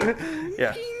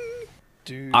 Yeah.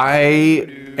 I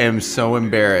am so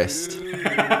embarrassed.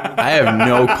 I have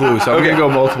no clue, so I'm going to go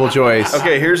multiple choice.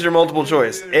 Okay, here's your multiple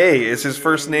choice. A, is his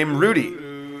first name Rudy?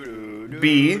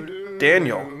 B,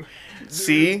 Daniel?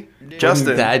 C, Justin?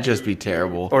 Wouldn't that just be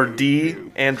terrible? Or D,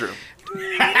 Andrew?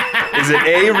 Is it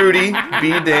A, Rudy,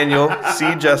 B, Daniel,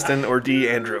 C, Justin, or D,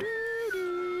 Andrew?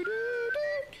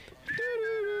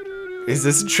 Is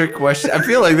this a trick question? I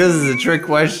feel like this is a trick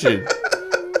question.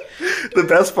 The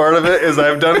best part of it is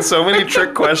I've done so many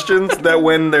trick questions that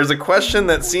when there's a question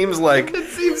that seems like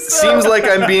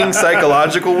I'm being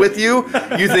psychological with you,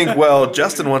 you think, well,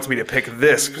 Justin wants me to pick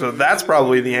this, so that's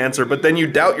probably the answer. But then you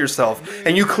doubt yourself,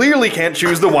 and you clearly can't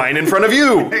choose the wine in front of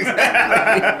you.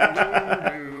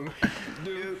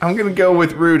 I'm going to go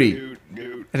with Rudy.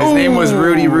 And his name was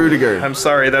Rudy Rudiger. I'm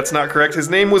sorry, that's not correct. His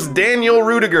name was Daniel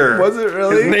Rudiger. Was it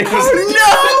really? His name was...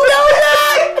 No!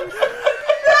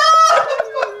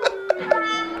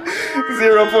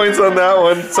 0 points on that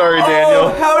one. Sorry, Daniel.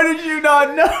 How did you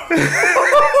not know?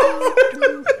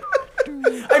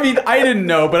 I mean, I didn't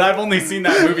know, but I've only seen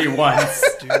that movie once.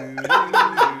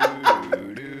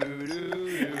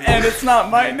 And it's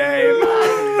not my name.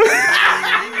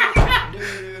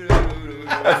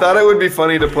 I thought it would be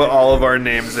funny to put all of our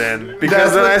names in.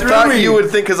 Because then I thought you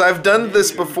would think, because I've done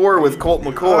this before with Colt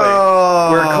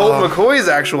McCoy, where Colt McCoy's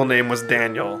actual name was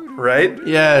Daniel, right?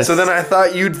 Yes. So then I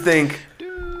thought you'd think,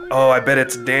 oh, I bet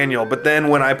it's Daniel. But then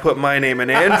when I put my name and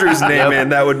Andrew's name in,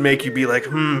 that would make you be like,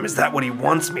 is that what he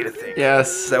wants me to think? Yes.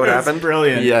 Is that what happened?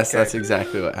 Brilliant. Yes, that's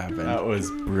exactly what happened. That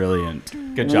was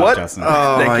brilliant. Good job, Justin.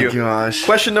 Oh Thank my you. gosh.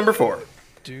 Question number 4.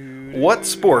 What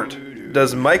sport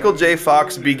does Michael J.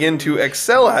 Fox begin to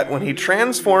excel at when he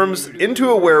transforms into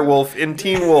a werewolf in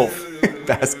Teen Wolf?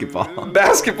 Basketball.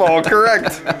 Basketball,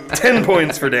 correct. 10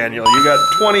 points for Daniel. You got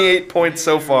 28 points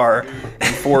so far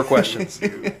in 4 questions.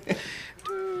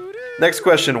 Next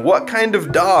question. What kind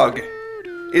of dog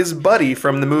is Buddy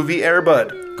from the movie Air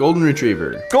Bud? Golden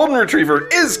Retriever. Golden Retriever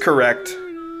is correct.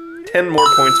 10 more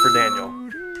points for Daniel.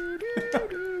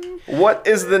 What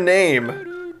is the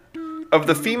name of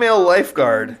the female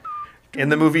lifeguard in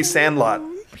the movie Sandlot?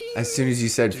 As soon as you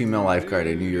said female lifeguard,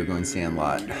 I knew you were going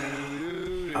Sandlot.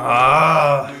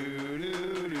 I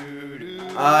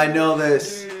know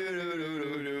this.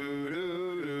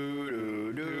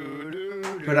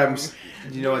 But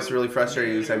you know what's really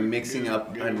frustrating is I'm mixing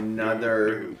up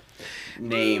another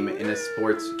name in a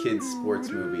kids sports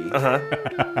movie.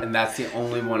 And that's the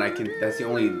only that's the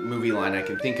only movie line I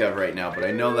can think of right now, but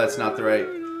I know that's not the right.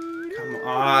 Come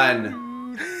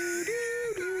on.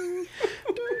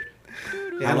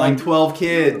 They had like 12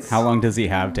 kids. How long does he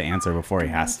have to answer before he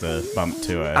has to bump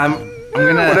to a... I'm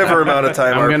gonna Whatever amount of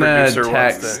time I'm our gonna producer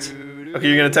text. wants to. Okay,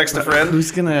 you're gonna text a friend?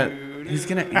 Who's gonna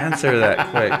answer that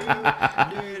quick?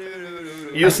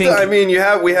 We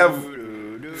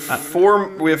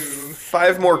have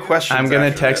 5 more questions. I'm gonna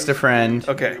after text this. a friend.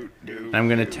 Okay. I'm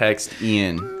gonna text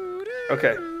Ian.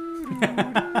 Okay.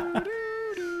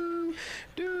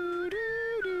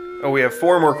 Oh, we have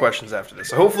 4 more questions after this.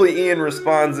 So hopefully Ian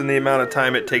responds in the amount of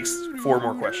time it takes 4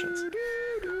 more questions.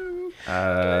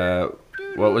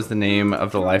 What was the name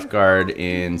of the lifeguard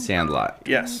in Sandlot?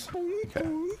 Yes. Okay.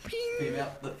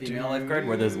 The female lifeguard?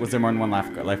 Was there more than one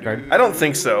lifeguard? I don't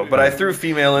think so, but I threw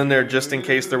female in there just in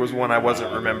case there was one I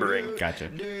wasn't remembering. Gotcha.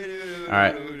 All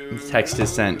right. Text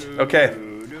is sent. Okay.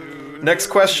 Next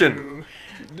question.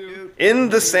 In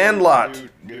the Sandlot,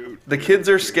 the kids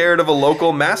are scared of a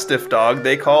local mastiff dog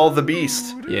they call the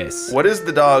Beast. Yes. What is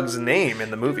the dog's name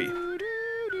in the movie?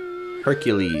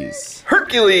 Hercules.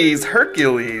 Hercules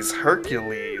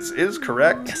is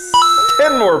correct. Yes.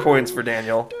 10 more points for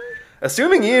Daniel.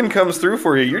 Assuming Ian comes through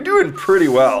for you, you're doing pretty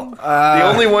well. The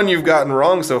only one you've gotten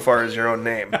wrong so far is your own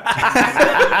name.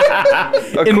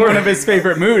 In one of his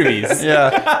favorite movies.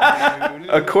 Yeah.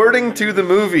 According to the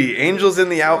movie Angels in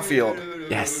the Outfield,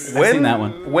 Yes. I've seen that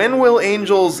one. When will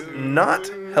Angels not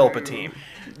help a team?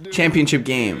 Championship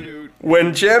game.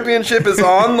 When championship is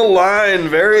on the line.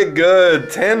 Very good.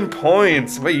 10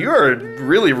 points. Wait, you are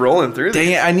really rolling through this.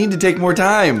 Dang it, I need to take more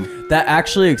time. That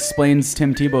actually explains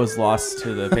Tim Tebow's loss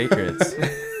to the Patriots.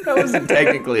 That wasn't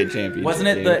technically a championship. Wasn't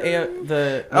it game.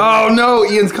 the Oh no,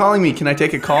 Ian's calling me. Can I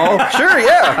take a call? Sure,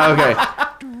 yeah. Okay.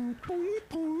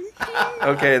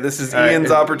 Okay, this is right,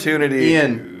 Ian's opportunity.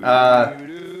 Ian,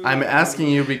 I'm asking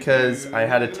you because I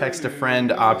had a text a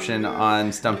friend option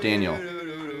on Stump Daniel.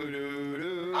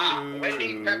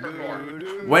 Wendy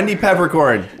Peppercorn. Wendy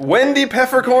Peppercorn. Wendy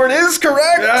Peppercorn is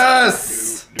correct.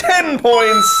 Yes. 10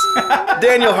 points.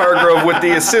 Daniel Hargrove with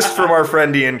the assist from our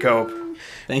friend Ian Cope.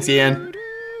 Thanks, Ian.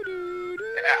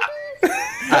 Yeah.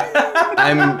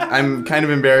 I'm kind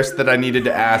of embarrassed that I needed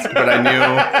to ask, but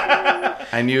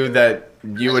I knew that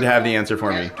you would have the answer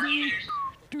for me.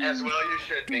 As well you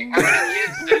should be. How many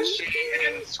kids did she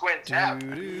and Squint have?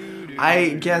 I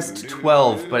guessed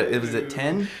 12, but it was at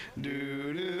 10?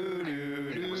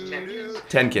 It was 10 kids.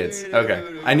 10 kids. Okay.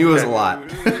 I knew it was a lot.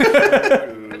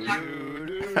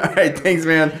 All right, thanks,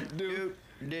 man.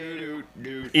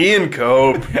 Ian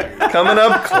Cope coming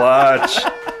up clutch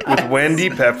with Wendy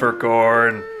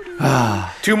Peppercorn.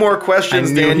 2 more questions,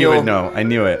 I knew Daniel. you would know. I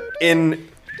knew it. In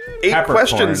 8 Peppercorn.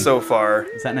 questions so far,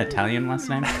 Is that an Italian last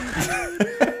name?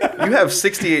 you have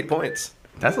 68 points.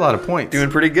 That's a lot of points. Doing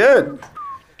pretty good.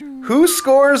 Who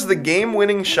scores the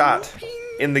game-winning shot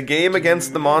in the game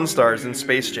against the Monstars in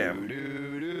Space Jam?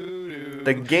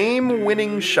 The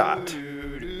game-winning shot.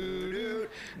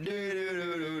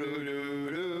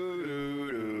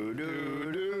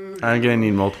 I'm going to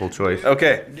need multiple choice.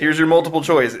 Okay, here's your multiple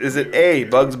choice. Is it A,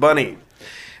 Bugs Bunny,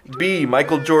 B,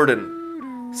 Michael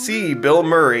Jordan, C, Bill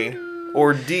Murray,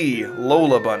 or D,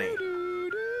 Lola Bunny?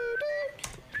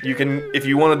 You can, if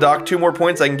you want to dock 2 more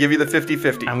points, I can give you the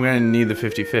 50-50. I'm going to need the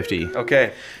 50-50.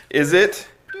 Okay, is it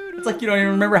It's like you don't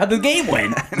even remember how the game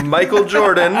went. Michael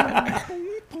Jordan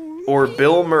or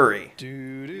Bill Murray?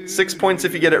 6 points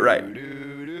if you get it right.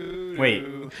 Wait,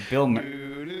 Bill.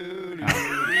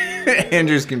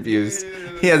 Andrew's confused.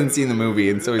 He hasn't seen the movie,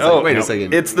 and so he's like, wait a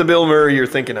second. It's the Bill Murray you're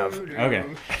thinking of. Okay.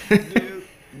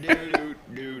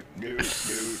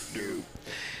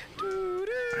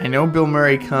 I know Bill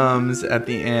Murray comes at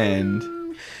the end.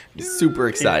 He's super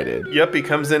excited. Yep, he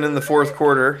comes in the 4th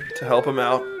quarter to help him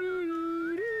out.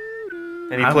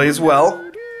 And he plays well.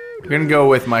 We're going to go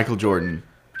with Michael Jordan.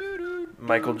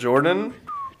 Michael Jordan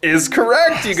is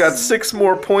correct. You got 6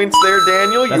 more points there,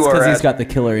 Daniel. That's You are because he's at got the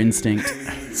killer instinct.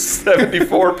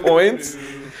 74 points.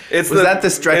 Was that the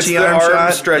stretchy it's the arm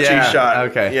shot? stretchy Yeah, shot.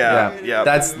 Okay. Yeah.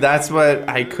 That's what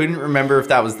I couldn't remember if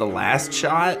that was the last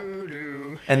shot.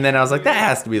 And then I was like, that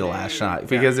has to be the last shot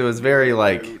because it was very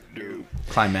like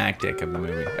climactic of the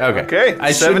movie. Okay.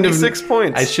 Okay, 76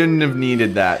 points. I shouldn't have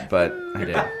needed that, but I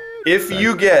did. If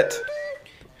you get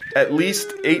at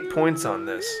least 8 points on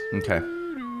this, Okay.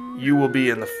 you will be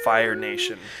in the Fire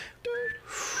Nation.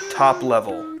 Top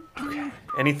level. Okay.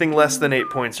 Anything less than 8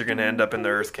 points, you're going to end up in the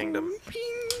Earth Kingdom.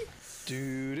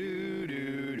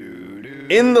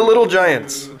 In The Little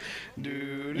Giants,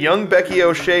 young Becky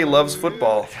O'Shea loves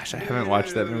football. Gosh, I haven't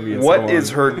watched that movie in so What long. is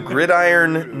her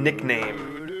gridiron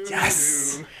nickname?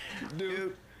 Yes.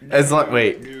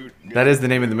 Wait, that is the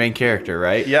name of the main character,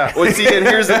 right? Yeah. Well, see, and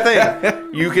here's the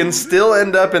thing. You can still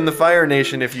end up in the Fire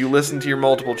Nation if you listen to your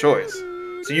multiple choice.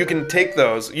 So you can take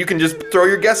those. You can just throw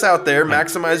your guess out there,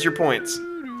 maximize your points.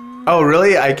 Oh,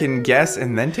 really? I can guess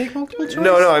and then take multiple choice?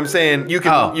 No, I'm saying you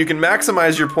can Oh. you can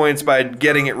maximize your points by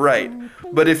getting it right.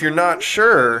 But if you're not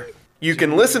sure, you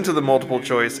can listen to the multiple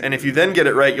choice, and if you then get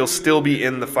it right, you'll still be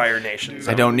in the Fire Nation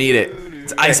zone. I don't need it.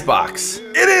 It's Icebox.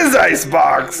 It is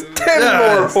Icebox!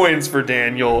 10 more points for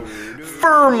Daniel.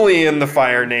 Firmly in the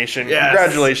Fire Nation. Yes.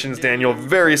 Congratulations, Daniel.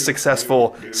 Very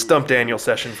successful Stump Daniel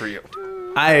session for you.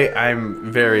 I'm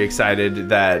very excited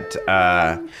that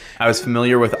I was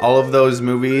familiar with all of those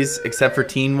movies except for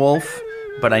Teen Wolf,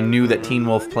 but I knew that Teen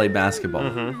Wolf played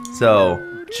basketball.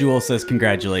 So Jewel says,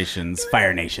 "Congratulations,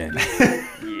 Fire Nation."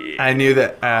 I knew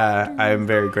that I'm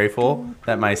very grateful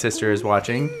that my sister is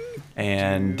watching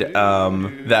and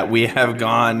that we have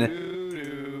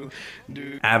gone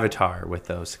Avatar with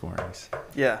those scorings.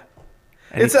 Yeah.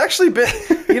 It's actually been,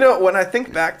 when I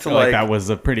think back to Like that was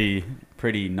a pretty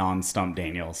non-stump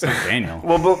Daniel. Stump Daniel.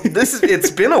 Well, but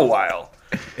it's been a while.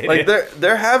 Like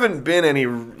there haven't been any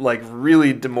like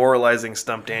really demoralizing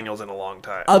Stump Daniels in a long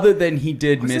time. Other than he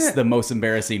did miss the most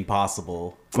embarrassing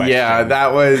possible question. Yeah,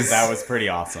 that was pretty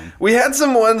awesome. We had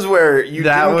some ones where you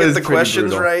That didn't get was the pretty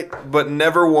questions brutal. right, but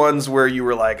never ones where you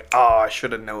were like, "Oh, I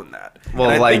should have known that." Well,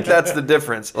 and I like- think that's the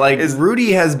difference. like is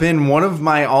Rudy has been one of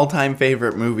my all-time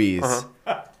favorite movies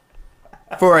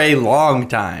for a long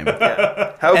time.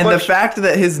 how And much the fact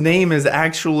that his name is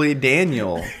actually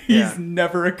Daniel, He's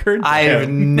never occurred to I've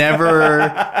him.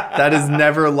 that has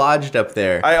never lodged up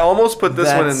there. I almost put this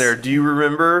one in That's- there. Do you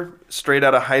remember straight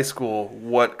out of high school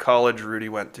what college Rudy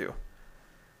went to?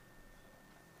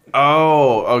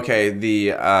 Oh, okay.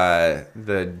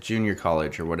 The junior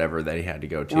college or whatever that he had to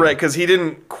go to. Right, because he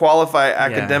didn't qualify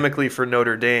academically for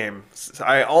Notre Dame.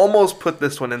 I almost put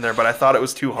this one in there, but I thought it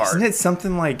was too hard. Isn't it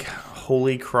something like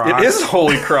Holy Cross? It is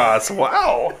Holy Cross.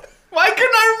 Wow. Why couldn't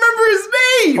I remember his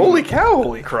name? Holy cow,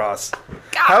 Holy Cross.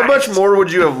 How much more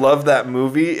would you have loved that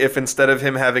movie if instead of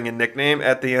him having a nickname,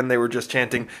 at the end they were just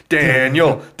chanting,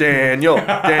 Daniel, Daniel,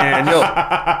 Daniel?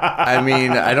 I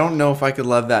mean, I don't know if I could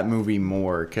love that movie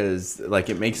more because, like,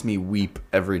 it makes me weep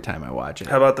every time I watch it.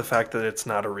 How about the fact that it's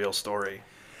not a real story?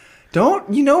 You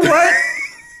know what?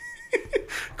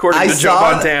 According to Joe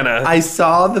Montana. I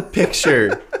saw the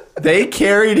picture. They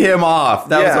carried him off.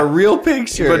 That was a real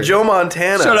picture. But Joe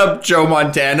Montana. Shut up, Joe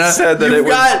Montana. Said that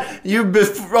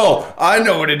I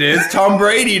know what it is. Tom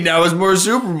Brady now has more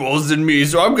Super Bowls than me,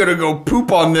 so I'm going to go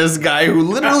poop on this guy who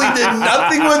literally did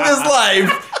nothing with his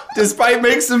life, despite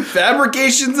making some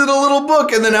fabrications in a little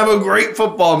book and then have a great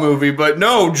football movie. But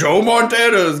no, Joe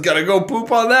Montana's got to go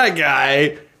poop on that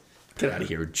guy. Get out of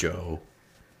here, Joe.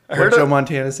 What did Joe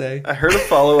Montana say? I heard a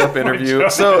follow-up interview.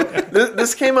 So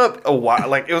this came up a while,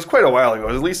 like it was quite a while ago,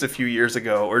 at least a few years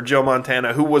ago, where Joe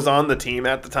Montana, who was on the team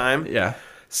at the time,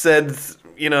 said,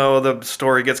 the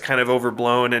story gets kind of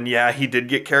overblown, and he did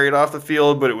get carried off the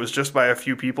field, but it was just by a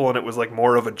few people, and it was like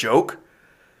more of a joke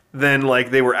than like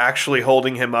they were actually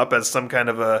holding him up as some kind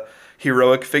of a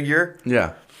heroic figure.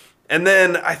 Yeah. And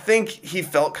then I think he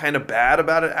felt kind of bad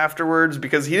about it afterwards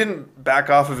because he didn't back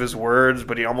off of his words,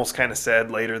 but he almost kind of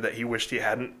said later that he wished he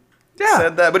hadn't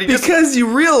said that. But because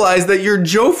you realize that you're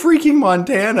Joe freaking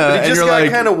Montana. But he just got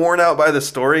kind of worn out by the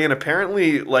story, and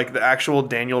apparently, like, the actual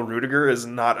Daniel Rudiger is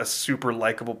not a super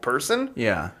likable person.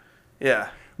 Yeah. Yeah.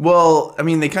 Well, I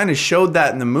mean, they kind of showed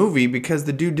that in the movie because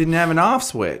the dude didn't have an off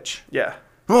switch. Yeah.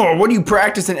 Oh, what are you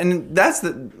practicing? And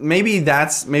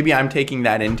maybe I'm taking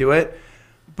that into it.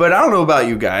 But I don't know about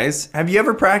you guys. Have you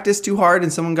ever practiced too hard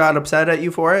and someone got upset at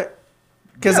you for it?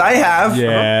 Because I have.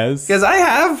 Yes. Because I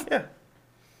have. Yeah.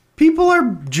 People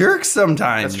are jerks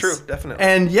sometimes. That's true, definitely.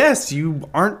 And yes, you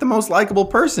aren't the most likable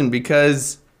person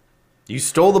because you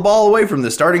stole the ball away from the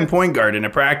starting point guard in a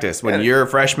practice when you're a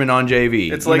freshman on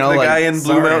JV. It's like the guy in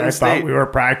Blue Mountain State. I thought we were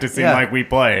practicing like we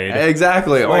played.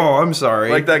 Exactly. I'm sorry.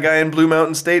 Like that guy in Blue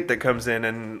Mountain State that comes in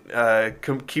and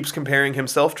keeps comparing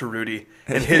himself to Rudy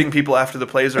and hitting people after the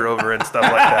plays are over and stuff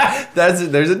like that.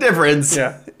 There's a difference.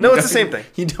 Yeah. No, it's the same thing.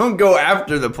 You don't go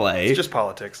after the play. It's just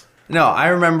politics. No, I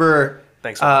remember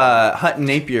Thanks. Hutton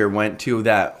Napier went to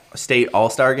that state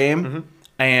all-star game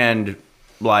and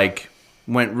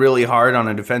went really hard on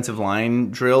a defensive line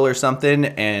drill or something,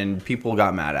 and people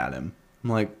got mad at him. I'm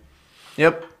like,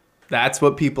 yep, that's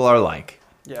what people are like.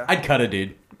 Yeah. I'd cut a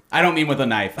dude. I don't mean with a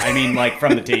knife. I mean like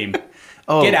from the team.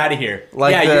 Oh, get out of here.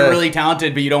 You're really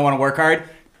talented, but you don't want to work hard.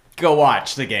 Go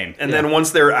watch the game. And then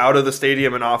once they're out of the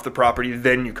stadium and off the property,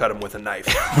 then you cut them with a knife.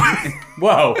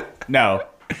 Whoa. No.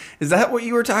 Is that what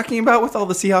you were talking about with all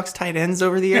the Seahawks tight ends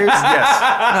over the years?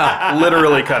 Yes.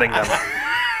 Literally cutting them.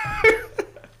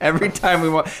 Every time we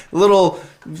want little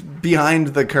behind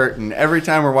the curtain, every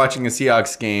time we're watching a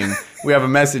Seahawks game, we have a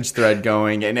message thread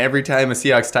going, and every time a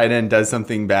Seahawks tight end does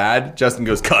something bad, Justin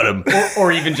goes, cut him.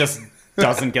 Or even just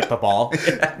doesn't get the ball.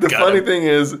 The funny thing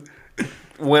is,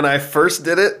 when I first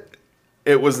did it,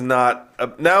 it was not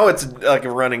now it's like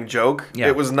a running joke. Yeah.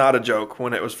 It was not a joke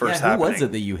when it was first happening. Who was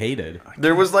it that you hated?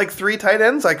 There was like 3 tight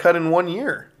ends I cut in 1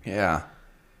 year. Yeah.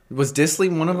 Was Disley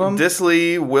one of them?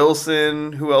 Disley,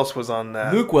 Wilson, who else was on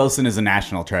that? Luke Wilson is a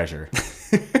national treasure.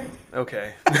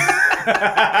 Okay.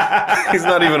 He's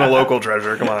not even a local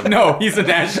treasure. Come on. No, he's a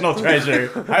national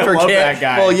treasure. I love that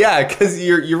guy. Well, yeah, because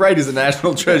you're right. He's a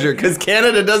national treasure because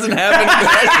Canada doesn't have any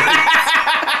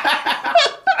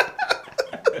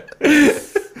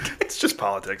treasures. It's just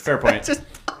politics. Fair point.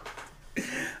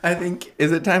 I think,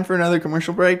 is it time for another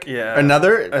commercial break? Yeah.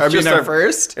 Another? I mean, our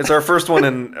first? It's our first one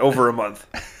in over a month.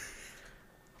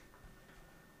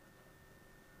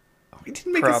 We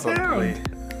didn't make a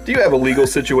sound. Do you have a legal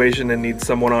situation and need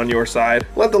someone on your side?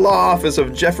 Let the law office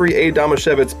of Jeffrey A.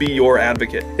 Damashevitz be your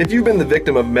advocate. If you've been the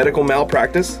victim of medical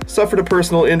malpractice, suffered a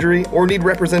personal injury, or need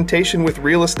representation with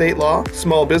real estate law,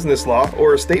 small business law,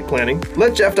 or estate planning,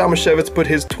 let Jeff Damashevitz put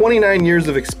his 29 years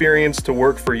of experience to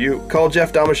work for you. Call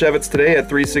Jeff Damashevitz today at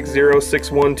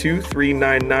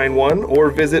 360-612-3991 or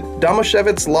visit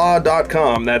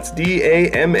damashevitzlaw.com. That's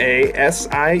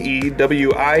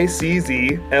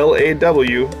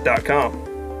DAMASIEWICZLAW.com.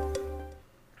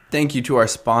 Thank you to our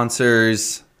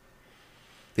sponsors,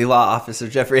 the law office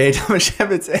of Jeffrey A.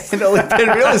 Damashevitz and Only Pin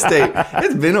Real Estate.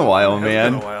 It's been a while,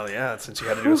 man. It's been a while, yeah, since you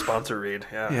had to do a sponsor read.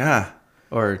 Yeah. Yeah.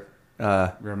 Or,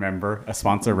 remember. A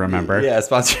sponsor, remember. Yeah, a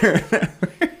sponsor.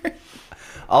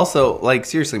 Also, like,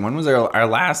 seriously, when was our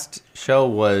last show?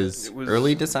 Was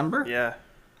early December? Yeah.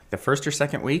 The first or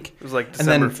second week? It was like And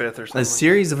December then 5th or something. a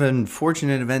series of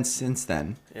unfortunate events since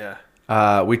then. Yeah.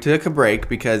 We took a break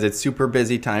because it's super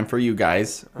busy time for you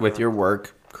guys with your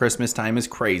work. Christmas time is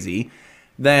crazy.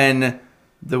 Then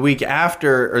the week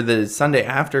after, or the Sunday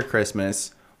after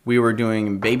Christmas, we were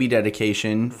doing baby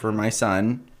dedication for my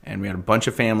son, and we had a bunch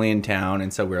of family in town,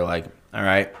 and so we were like, all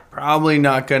right, probably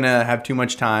not going to have too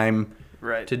much time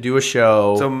to do a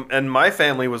show. So, and my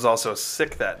family was also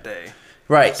sick that day.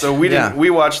 Right. So we didn't. We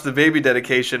watched the baby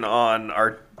dedication on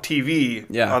our TV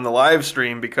on the live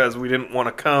stream because we didn't want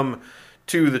to come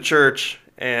to the church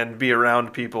and be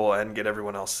around people and get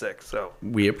everyone else sick. So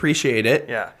we appreciate it.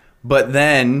 Yeah. But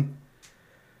then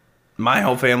my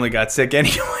whole family got sick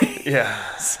anyway.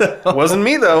 Yeah. So, wasn't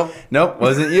me though. Nope,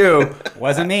 wasn't you.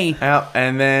 Wasn't me. Yeah,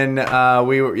 and then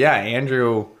we were. Yeah,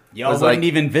 Andrew. Y'all wouldn't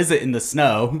even visit in the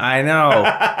snow. I know.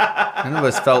 None of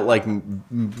us felt like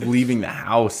leaving the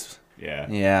house. Yeah.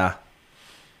 Yeah.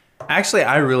 Actually,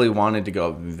 I really wanted to go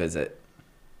up and visit,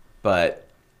 but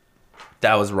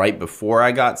that was right before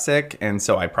I got sick, and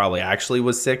so I probably actually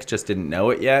was sick, just didn't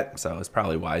know it yet, so it was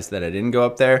probably wise that I didn't go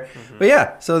up there. Mm-hmm. But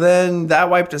yeah, so then that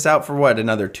wiped us out for what,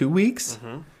 another 2 weeks?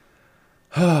 Mm-hmm.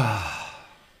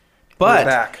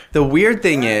 But the weird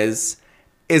thing is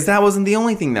that wasn't the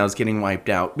only thing that was getting wiped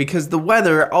out, because the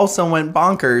weather also went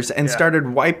bonkers and started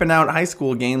wiping out high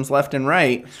school games left and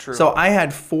right. So I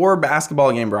had 4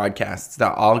 basketball game broadcasts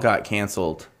that all got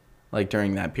canceled, like,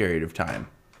 during that period of time.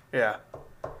 Yeah.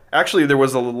 Actually, there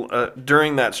was a little,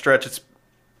 during that stretch, it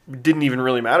didn't even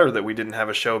really matter that we didn't have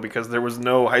a show because there was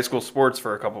no high school sports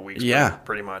for a couple weeks. Yeah.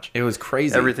 Pretty much. It was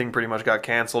crazy. Everything pretty much got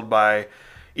canceled by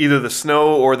either the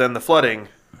snow or then the flooding.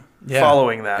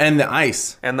 Following that. And the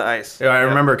ice. Yeah, I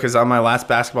remember because on my last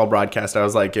basketball broadcast, I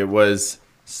was like, it was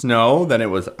snow, then it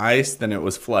was ice, then it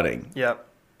was flooding. Yep.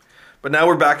 But now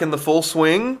we're back in the full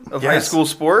swing of high school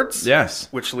sports. Yes.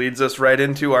 Which leads us right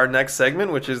into our next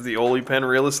segment, which is the Ole Penn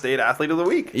Real Estate Athlete of the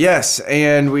Week. Yes,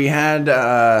 and we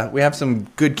have some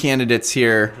good candidates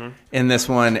here in this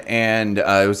one, and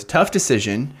it was a tough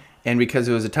decision. And because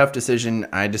it was a tough decision,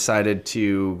 I decided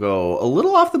to go a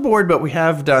little off the board, but we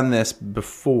have done this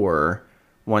before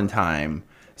one time.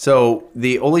 So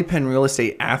the Ole Penn Real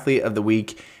Estate Athlete of the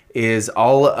Week is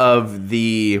all of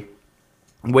the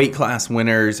weight class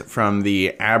winners from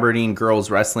the Aberdeen girls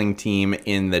wrestling team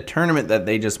in the tournament that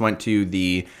they just went to,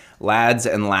 the Lads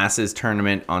and Lasses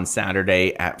tournament on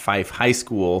Saturday at Fife High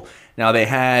School. Now, they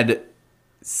had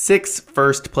 6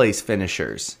 first place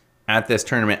finishers at this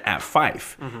tournament at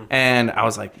Fife. And I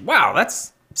was like, wow, that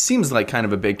seems like kind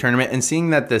of a big tournament. And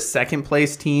seeing that the second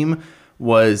place team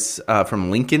was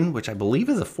from Lincoln, which I believe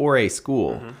is a 4A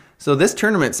school. So this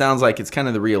tournament sounds like it's kind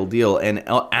of the real deal. And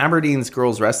Aberdeen's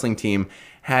girls wrestling team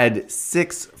had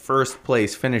 6 first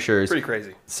place finishers. Pretty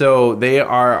crazy. So they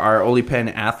are our Ole Penn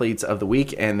Athletes of the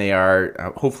Week, and they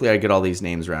are, hopefully I get all these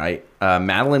names right,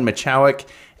 Madeline Machowick,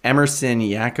 Emerson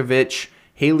Yakovich,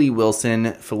 Haley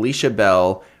Wilson, Felicia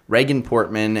Bell, Reagan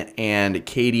Portman, and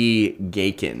Katie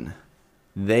Gakin.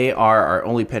 They are our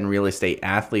Ole Penn Real Estate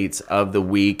Athletes of the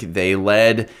Week. They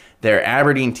led their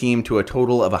Aberdeen team to a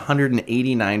total of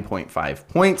 189.5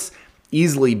 points,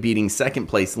 easily beating second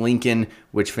place Lincoln,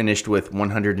 which finished with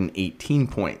 118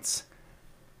 points.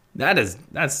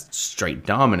 That's straight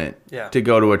dominant to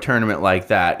go to a tournament like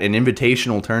that, an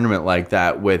invitational tournament like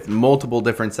that with multiple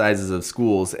different sizes of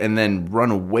schools, and then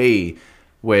run away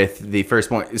with the first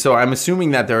point. So I'm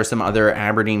assuming that there are some other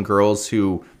Aberdeen girls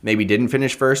who maybe didn't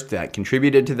finish first that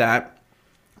contributed to that.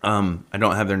 I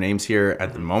don't have their names here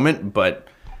at the moment, but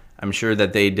I'm sure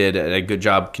that they did a good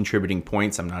job contributing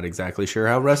points. I'm not exactly sure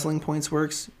how wrestling points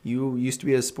works. You used to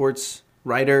be a sports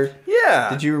writer.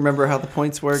 Yeah. Did you remember how the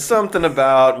points work? Something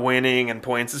about winning and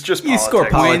points. It's just politics. You score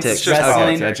points. It's just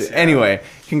Wrestling. politics. Yeah. Anyway,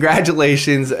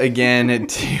 congratulations again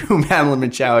to Madeline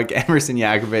Machowick, Emerson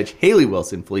Yakovich, Haley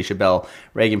Wilson, Felicia Bell,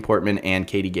 Reagan Portman, and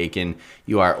Katie Gakin.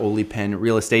 You are Ole Penn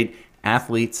Real Estate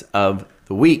Athletes of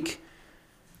the Week.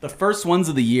 The first ones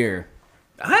of the year.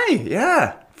 Hi,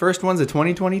 yeah. First ones of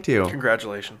 2022.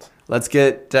 Congratulations. Let's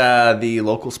get the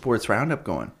local sports roundup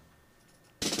going.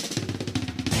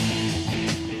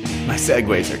 My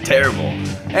segues are terrible.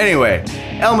 Anyway,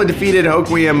 Elma defeated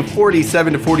Hoquiam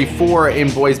 47-44 in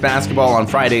boys basketball on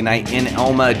Friday night in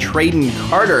Elma. Traden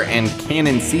Carter and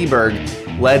Cannon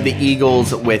Seaberg led the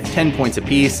Eagles with 10 points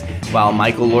apiece, while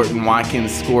Michael Lorton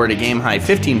Watkins scored a game-high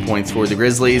 15 points for the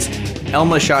Grizzlies.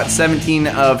 Elma shot 17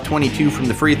 of 22 from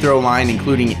the free throw line,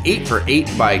 including 8 for 8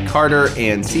 by Carter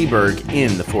and Seaberg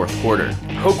in the fourth quarter.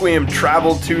 Hoquiam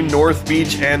traveled to North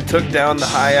Beach and took down the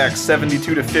Hayaks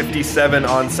 72-57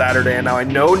 on Saturday. And now I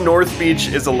know North Beach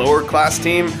is a lower class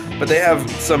team, but they have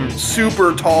some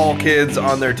super tall kids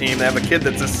on their team. They have a kid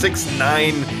that's a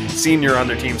 6'9" senior on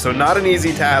their team, so not an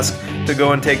easy task to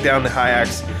go and take down the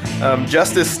Hayaks.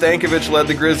 Justice Stankovic led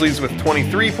the Grizzlies with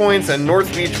 23 points, and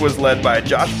North Beach was led by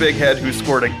Josh Bighead, who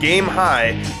scored a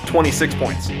game-high 26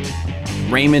 points.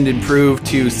 Raymond improved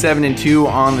to 7-2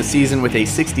 on the season with a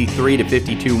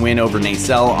 63-52 win over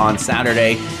Nacelle on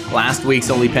Saturday. Last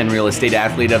week's Only Penn Real Estate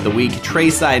Athlete of the Week,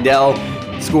 Trey Seidel,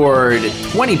 scored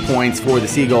 20 points for the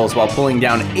Seagulls while pulling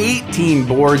down 18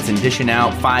 boards and dishing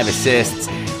out 5 assists.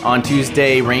 On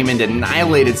Tuesday, Raymond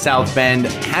annihilated South Bend.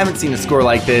 Haven't seen a score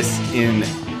like this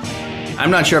I'm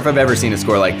not sure if I've ever seen a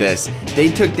score like this. They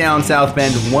took down South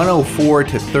Bend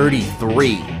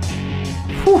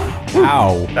 104-33.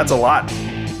 Wow. That's a lot.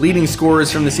 Leading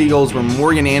scorers from the Seagulls were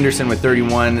Morgan Anderson with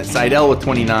 31, Seidel with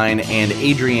 29, and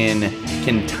Adrian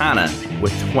Quintana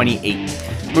with 28.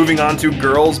 Moving on to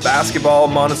girls basketball,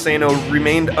 Montesano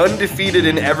remained undefeated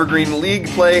in Evergreen League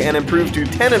play and improved to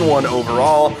 10-1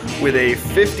 overall with a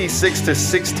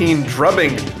 56-16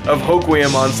 drubbing of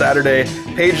Hoquiam on Saturday.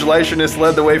 Paige Leisherness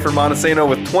led the way for Montesano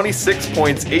with 26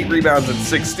 points, 8 rebounds, and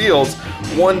 6 steals.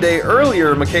 One day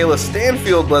earlier, Michaela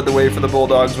Stanfield led the way for the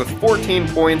Bulldogs with 14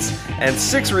 points and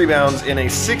 6 rebounds in a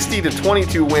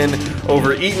 60-22 win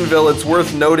over Eatonville. It's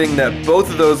worth noting that both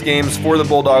of those games for the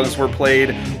Bulldogs were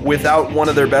played without one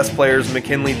of their best players,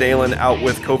 McKinley Dalen, out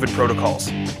with COVID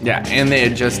protocols. Yeah, and they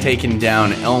had just taken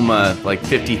down Elma like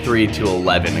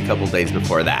 53-11 a couple days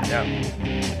before that. Yeah.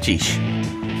 Sheesh.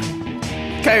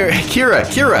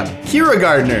 Kira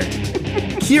Gardner.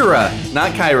 Kira,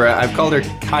 not Kyra. I've called her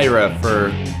Kyra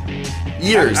for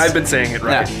years. I've been saying it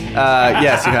right.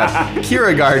 Yes, you have.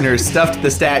 Kira Gardner stuffed the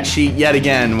stat sheet yet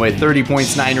again with 30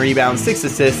 points, 9 rebounds, 6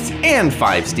 assists, and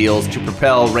 5 steals to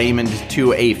propel Raymond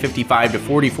to a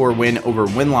 55-44 win over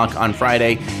Winlock on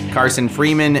Friday. Carson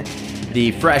Freeman,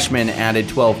 the freshman, added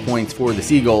 12 points for the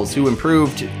Seagulls, who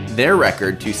improved their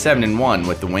record to 7-1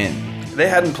 with the win. They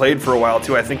hadn't played for a while,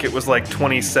 too. I think it was like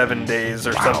 27 days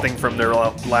or something from their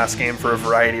last game for a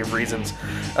variety of reasons.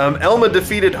 Elma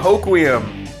defeated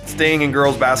Hoquiam, staying in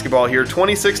girls basketball here,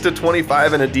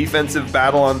 26-25 in a defensive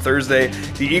battle on Thursday.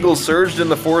 The Eagles surged in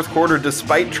the fourth quarter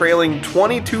despite trailing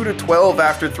 22-12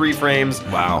 after 3 frames.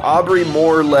 Wow. Aubrey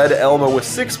Moore led Elma with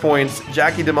 6 points.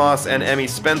 Jackie DeMoss and Emmy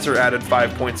Spencer added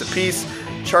 5 points apiece.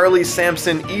 Charlie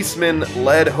Sampson Eastman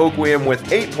led Hoquiam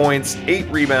with 8 points, 8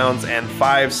 rebounds, and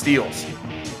 5 steals.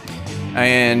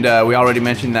 And we already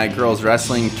mentioned that girls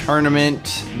wrestling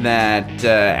tournament that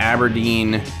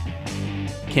Aberdeen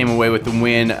came away with the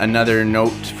win. Another note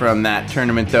from that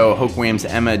tournament, though, Hoquiam's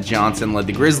Emma Johnson led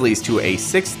the Grizzlies to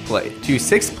sixth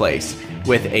place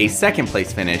with a second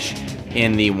place finish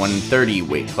in the 130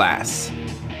 weight class.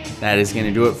 That is going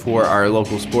to do it for our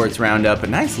local sports roundup. A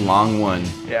nice long one.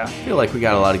 Yeah. I feel like we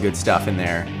got a lot of good stuff in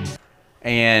there.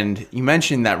 And you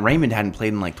mentioned that Raymond hadn't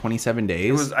played in like 27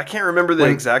 days. I can't remember the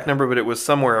exact number, but it was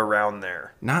somewhere around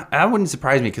there. That wouldn't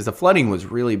surprise me because the flooding was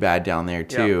really bad down there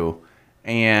too.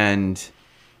 Yeah. And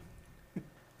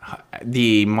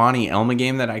the Monty Elma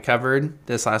game that I covered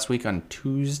this last week on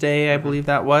Tuesday, I believe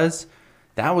that was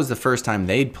the first time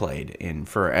they'd played in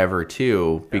forever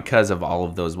too, because of all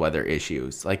of those weather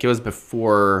issues. Like it was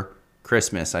before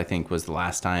Christmas, I think, was the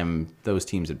last time those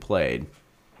teams had played.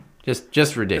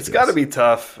 Just ridiculous. It's got to be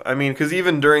tough. I mean, because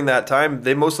even during that time,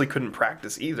 they mostly couldn't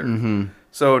practice either. Mm-hmm.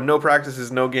 So no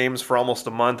practices, no games for almost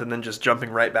a month, and then just jumping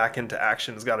right back into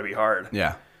action has got to be hard.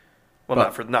 Yeah. Well,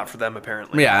 not for them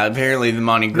apparently. Yeah, apparently the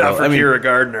Monty girls. Not for Kira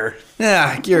Gardner.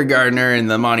 Yeah, Kira Gardner and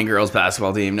the Monty girls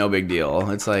basketball team, no big deal.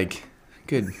 It's like,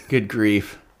 good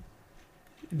grief.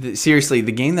 Seriously,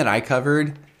 the game that I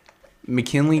covered,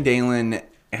 McKinley Dalen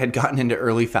had gotten into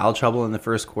early foul trouble in the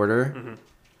first quarter. Mm-hmm.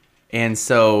 And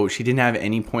so she didn't have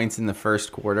any points in the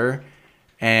first quarter.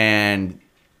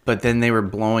 But then they were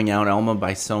blowing out Elma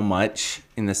by so much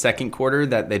in the second quarter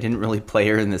that they didn't really play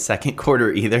her in the second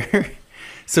quarter either.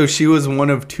 So she was one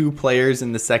of 2 players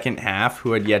in the second half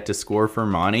who had yet to score for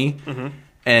Monty. Mm-hmm.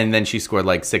 And then she scored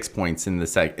like 6 points in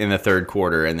the third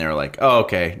quarter. And they were like, oh,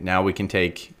 okay, now we can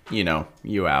take,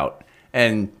 you out.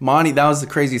 And Monty, that was the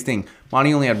craziest thing.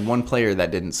 Monty only had 1 player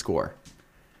that didn't score.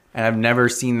 And I've never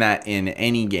seen that in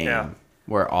any game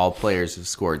where all players have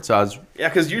scored. So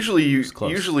because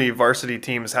usually varsity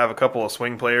teams have a couple of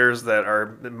swing players that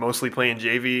are mostly playing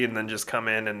JV and then just come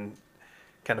in and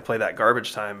kind of play that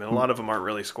garbage time. And a lot of them aren't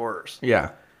really scorers.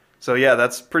 Yeah. So yeah,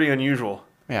 that's pretty unusual.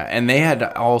 Yeah, and they had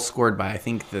all scored by, I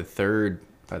think, the third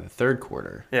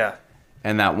quarter. Yeah.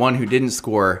 And that one who didn't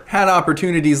score had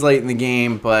opportunities late in the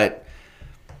game, but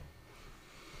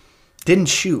didn't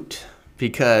shoot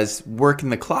because working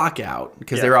the clock out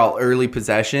because they're all early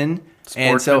possession.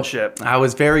 And so I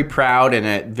was very proud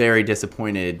and very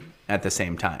disappointed at the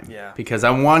same time. Yeah. Because I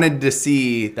wanted to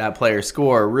see that player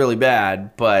score really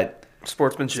bad, but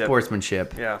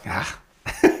sportsmanship. Yeah. Ah.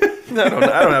 I don't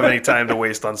have any time to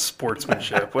waste on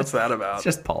sportsmanship. What's that about? It's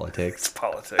just politics. It's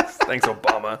politics. Thanks,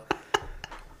 Obama.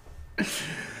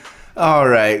 All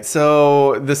right,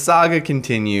 so the saga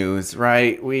continues,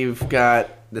 right? We've got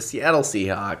the Seattle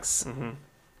Seahawks,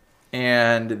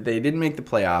 and they didn't make the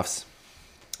playoffs,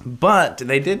 but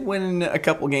they did win a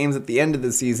couple games at the end of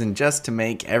the season just to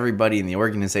make everybody in the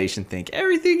organization think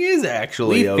everything is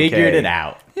actually okay. We figured it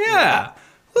out. Yeah.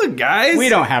 Look, guys. We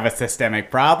don't have a systemic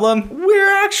problem.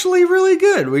 We're actually really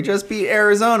good. We just beat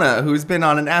Arizona, who's been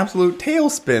on an absolute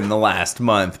tailspin the last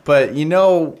month. But,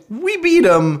 we beat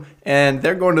them, and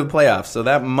they're going to the playoffs. So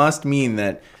that must mean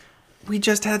that we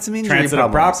just had some injury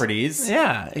Transitive problems. properties.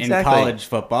 Yeah, exactly. In college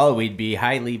football, we'd be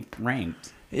highly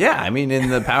ranked. Yeah, I mean, in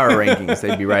the power rankings,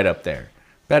 they'd be right up there.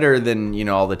 Better than,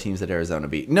 all the teams that Arizona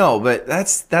beat. No, but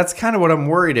that's kind of what I'm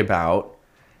worried about.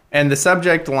 And the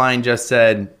subject line just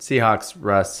said, Seahawks,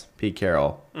 Russ, Pete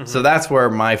Carroll. So that's where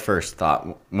my first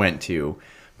thought went to.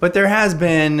 But there has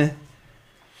been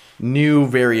new,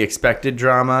 very expected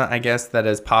drama, I guess, that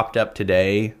has popped up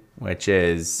today, which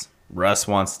is Russ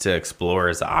wants to explore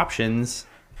his options.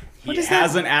 He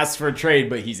hasn't asked for a trade,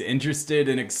 but he's interested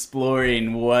in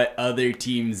exploring what other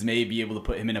teams may be able to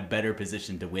put him in a better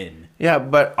position to win. Yeah,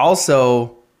 but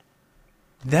also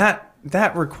that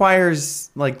requires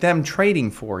them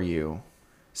trading for you.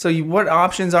 So what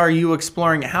options are you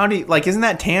exploring? How do you, isn't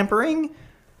that tampering?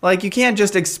 You can't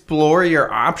just explore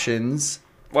your options.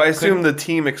 Well, I assume the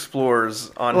team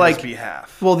explores on his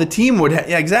behalf. Well, the team would,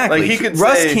 yeah, exactly. He could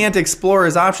Russ say, can't explore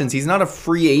his options. He's not a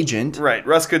free agent. Right.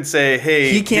 Russ could say,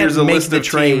 hey, he can't here's a make list the of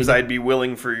trade. teams I'd be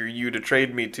willing for you to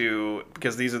trade me to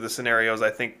because these are the scenarios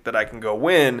I think that I can go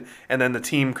win, and then the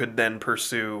team could then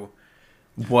pursue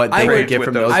what they would get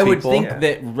from those people. I would think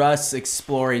that Russ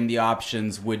exploring the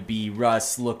options would be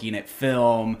Russ looking at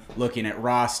film, looking at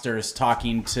rosters,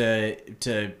 talking to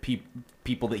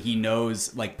people that he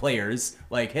knows, players,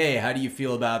 hey, how do you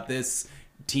feel about this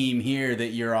team here that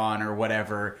you're on or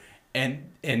whatever, and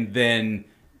then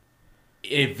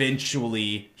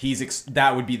eventually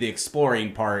that would be the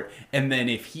exploring part, and then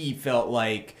if he felt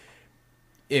like,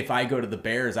 if I go to the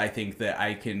Bears, I think that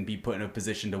I can be put in a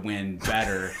position to win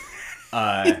better.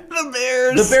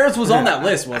 The Bears was on that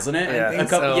list, wasn't it? Yeah, I think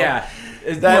so. Yeah.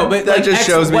 That just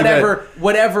shows me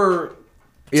whatever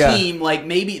team,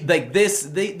 maybe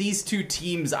these two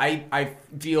teams, I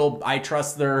feel I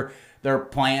trust their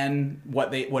plan,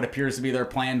 what appears to be their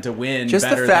plan to win, just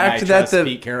better the fact than I that trust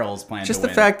Pete Carroll's plan. Just to the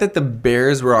win. fact that the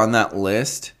Bears were on that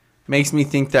list makes me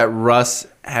think that Russ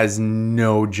has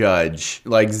no judge,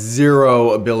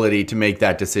 zero ability to make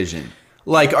that decision.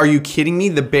 Are you kidding me?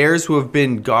 The Bears, who have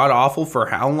been god-awful for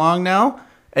how long now?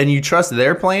 And you trust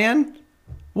their plan?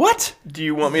 What? Do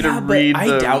you want me to read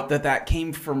I doubt that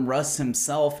came from Russ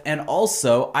himself. And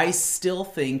also, I still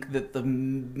think that the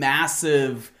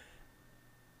massive...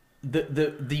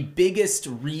 The biggest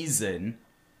reason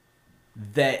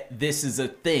that this is a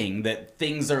thing, that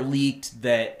things are leaked,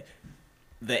 that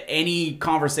any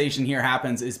conversation here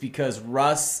happens is because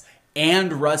Russ...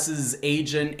 and Russ's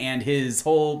agent and his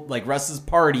whole, Russ's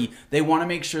party, they want to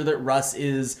make sure that Russ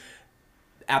is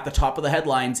at the top of the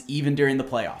headlines even during the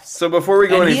playoffs. So before we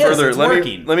go any further, let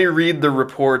me read the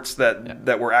reports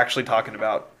that we're actually talking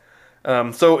about.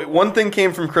 So one thing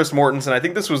came from Chris Mortensen. I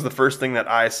think this was the first thing that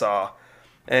I saw.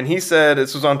 And he said,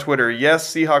 this was on Twitter,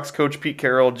 yes, Seahawks coach Pete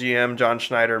Carroll, GM John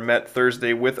Schneider met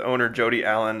Thursday with owner Jody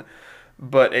Allen,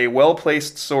 but a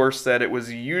well-placed source said it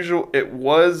was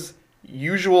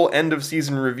usual end of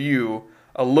season review,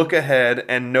 a look ahead,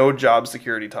 and no job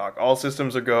security talk. All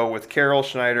systems are go with Carroll,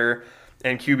 Schneider,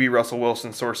 and QB Russell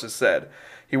Wilson, sources said.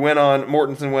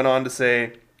 Mortensen went on to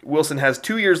say, Wilson has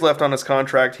 2 years left on his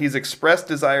contract. He's expressed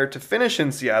desire to finish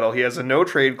in Seattle. He has a no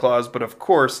trade clause, but of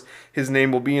course, his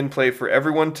name will be in play for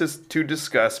everyone to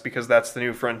discuss because that's the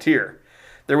new frontier.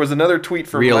 There was another tweet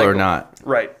from Real Michael. or not.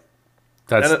 Right.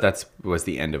 That was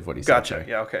the end of what he said. Gotcha.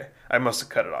 Yeah, okay. I must have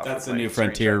cut it off. That's the new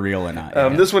frontier, real or not.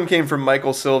 This one came from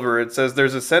Michael Silver. It says,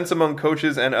 there's a sense among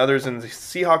coaches and others in the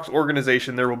Seahawks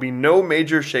organization there will be no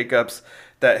major shakeups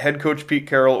that head coach Pete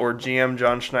Carroll or GM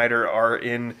John Schneider are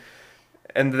in,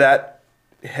 and that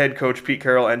head coach Pete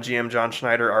Carroll and GM John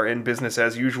Schneider are in business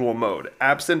as usual mode.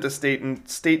 Absent a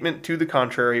statement to the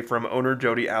contrary from owner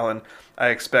Jody Allen, I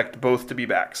expect both to be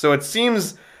back. So it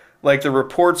seems like the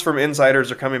reports from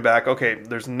insiders are coming back. Okay,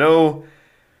 there's nothing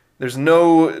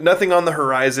on the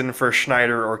horizon for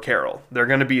Schneider or Carroll. They're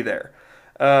going to be there.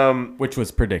 Which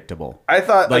was predictable. I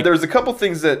thought there was a couple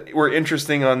things that were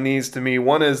interesting on these to me.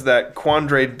 One is that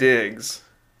Quandre Diggs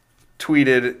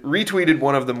retweeted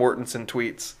one of the Mortensen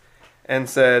tweets and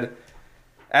said,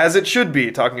 "As it should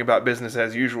be," talking about business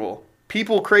as usual.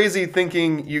 "People crazy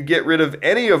thinking you get rid of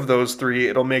any of those three,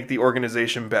 it'll make the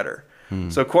organization better."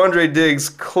 So Quandre Diggs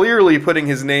clearly putting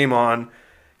his name on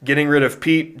getting rid of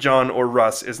Pete, John, or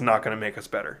Russ is not going to make us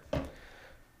better.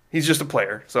 He's just a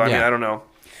player. So, I mean, I don't know.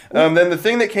 Then the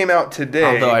thing that came out today...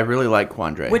 Although I really like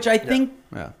Quandre. Which I think...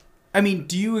 Yeah. I mean,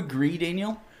 do you agree,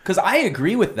 Daniel? Because I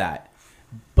agree with that.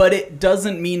 But it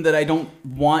doesn't mean that I don't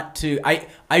want to...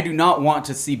 I do not want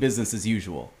to see business as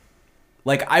usual.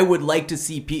 Like, I would like to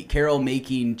see Pete Carroll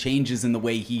making changes in the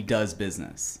way he does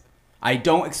business. I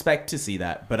don't expect to see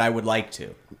that, but I would like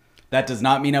to. That does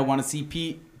not mean I want to see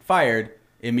Pete fired.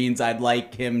 It means I'd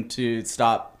like him to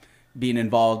stop being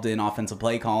involved in offensive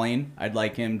play calling. I'd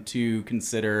like him to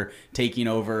consider taking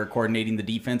over coordinating the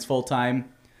defense full time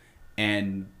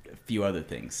and a few other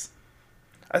things.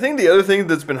 I think the other thing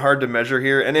that's been hard to measure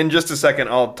here, and in just a second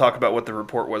I'll talk about what the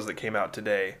report was that came out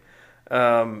today.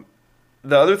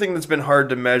 The other thing that's been hard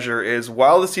to measure is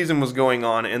while the season was going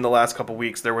on in the last couple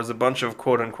weeks, there was a bunch of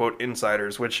quote-unquote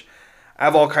insiders, which I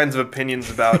have all kinds of opinions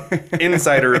about,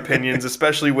 insider opinions,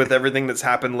 especially with everything that's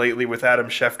happened lately with Adam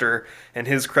Schefter and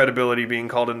his credibility being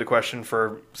called into question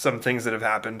for some things that have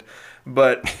happened.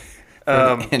 But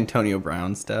the Antonio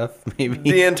Brown stuff,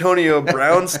 maybe? The Antonio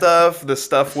Brown stuff, the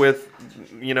stuff with,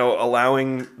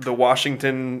 allowing the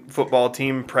Washington football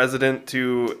team president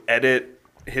to edit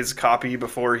his copy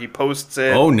before he posts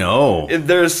it. Oh, no.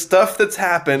 There's stuff that's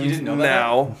happened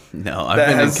now. No,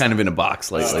 I've been kind of in a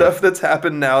box lately. Stuff that's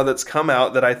happened now that's come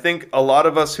out that I think a lot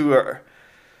of us who are...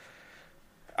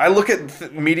 I look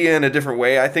at media in a different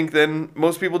way, I think, than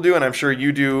most people do, and I'm sure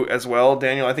you do as well,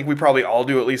 Daniel. I think we probably all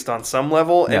do, at least on some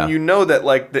level. Yeah. And you know that,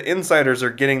 the insiders are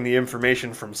getting the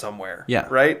information from somewhere. Yeah.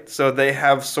 Right? So they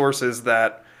have sources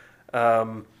that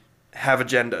have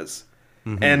agendas.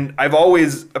 Mm-hmm. And I've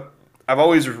always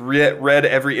read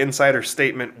every insider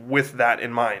statement with that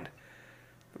in mind.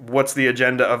 What's the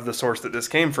agenda of the source that this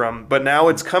came from? But now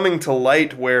it's coming to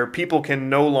light where people can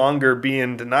no longer be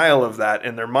in denial of that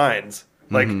in their minds.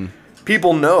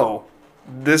 People know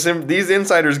these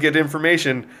insiders get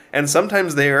information, and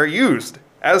sometimes they are used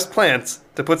as plants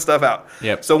to put stuff out.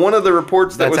 Yep. So one of the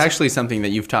reports that's actually something that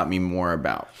you've taught me more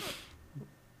about,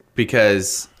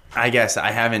 because I guess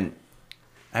I haven't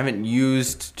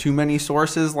used too many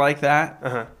sources like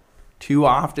that too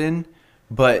often,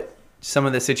 but some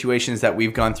of the situations that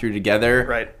we've gone through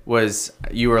together was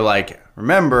you were like,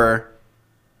 remember,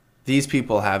 these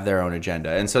people have their own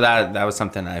agenda. And so that was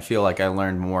something I feel like I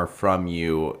learned more from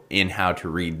you in how to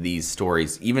read these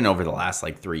stories, even over the last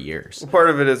 3 years. Well, part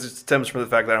of it stems from the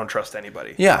fact that I don't trust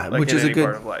anybody. Yeah, which is a good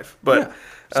part of life. But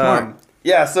smart.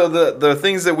 So the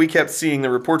things that we kept seeing,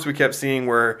 the reports we kept seeing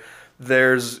were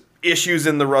there's issues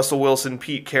in the Russell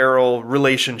Wilson-Pete Carroll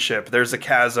relationship. There's a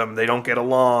chasm. They don't get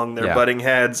along. They're butting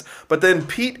heads. But then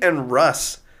Pete and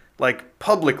Russ,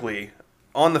 publicly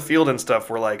on the field and stuff,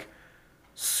 were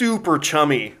super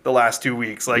chummy the last 2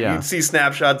 weeks. You'd see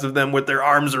snapshots of them with their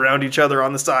arms around each other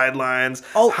on the sidelines,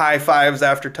 high fives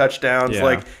after touchdowns.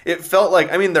 Yeah. It felt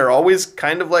they're always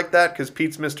kind of like that because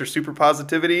Pete's Mr. Super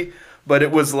Positivity, but it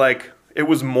was it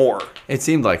was more. It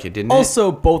seemed like it, didn't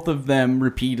Also, both of them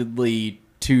repeatedly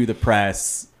to the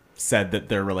press said that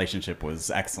their relationship was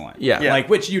excellent. Yeah.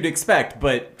 Which you'd expect,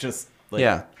 but just...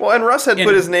 Yeah. Well, and Russ had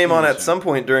put his name on at some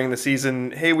point during the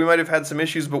season, hey, we might have had some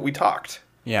issues, but we talked.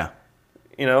 Yeah.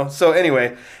 So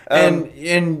anyway,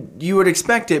 and you would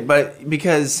expect it, but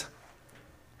because,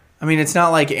 it's not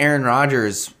like Aaron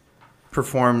Rodgers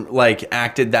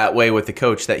acted that way with the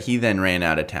coach that he then ran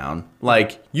out of town.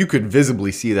 You could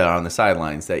visibly see that on the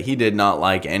sidelines, that he did not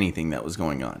like anything that was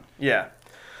going on. Yeah.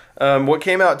 What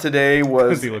came out today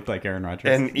was he looked like Aaron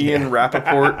Rodgers. An Ian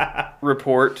Rappaport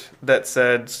report that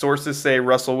said sources say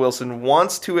Russell Wilson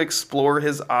wants to explore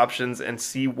his options and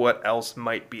see what else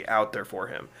might be out there for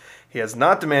him. He has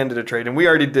not demanded a trade, and we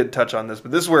already did touch on this,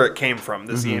 but this is where it came from,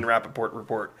 this Ian Rappaport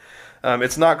report.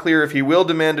 It's not clear if he will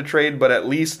demand a trade, but at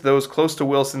least those close to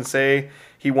Wilson say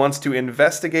he wants to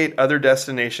investigate other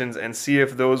destinations and see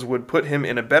if those would put him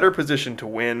in a better position to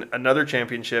win another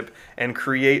championship and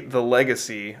create the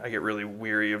legacy. I get really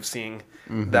weary of seeing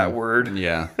that word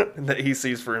that he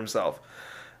sees for himself.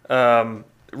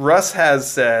 Russ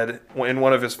has said in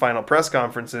one of his final press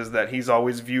conferences that he's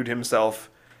always viewed himself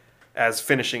as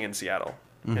finishing in Seattle.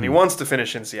 And he wants to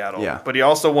finish in Seattle, but he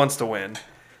also wants to win.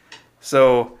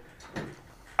 So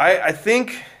I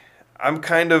think I'm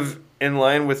kind of in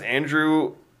line with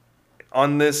Andrew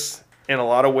on this in a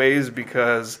lot of ways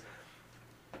because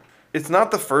it's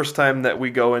not the first time that we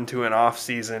go into an off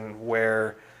season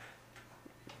where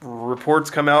reports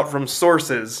come out from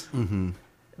sources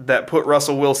that put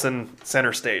Russell Wilson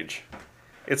center stage.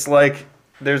 It's like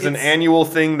there's an annual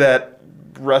thing that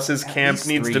Russ's camp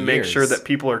needs to make sure that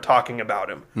people are talking about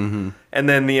him. And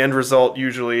then the end result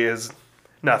usually is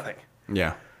nothing.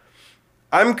 Yeah.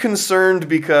 I'm concerned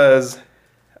because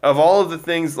of all of the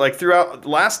things, like throughout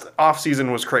last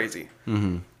offseason was crazy.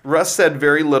 Russ said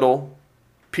very little.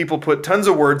 People put tons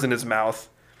of words in his mouth,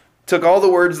 took all the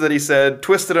words that he said,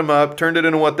 twisted them up, turned it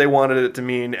into what they wanted it to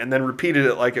mean, and then repeated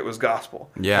it like it was gospel.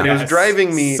 Yeah. And it was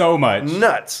driving me so much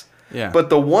nuts. Yeah. But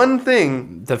the one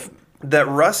thing that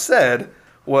Russ said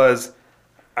was,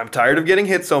 I'm tired of getting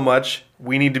hit so much.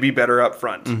 We need to be better up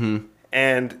front.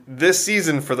 And this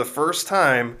season, for the first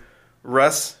time,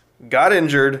 Russ got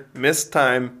injured, missed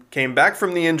time, came back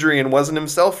from the injury and wasn't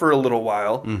himself for a little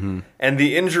while. And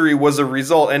the injury was a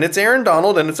result. And it's Aaron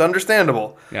Donald, and it's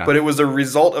understandable. Yeah. But it was a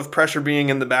result of pressure being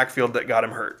in the backfield that got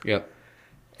him hurt. Yep.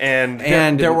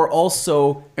 And There were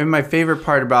also... And my favorite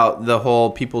part about the whole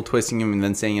people twisting him and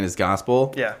then saying it as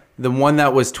gospel, the one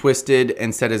that was twisted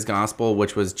and said as gospel,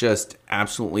 which was just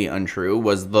absolutely untrue,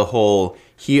 was the whole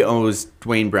he owes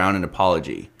Dwayne Brown an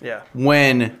apology. Yeah.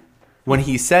 When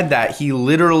he said that, he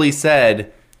literally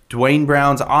said, Dwayne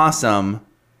Brown's awesome.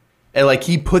 And like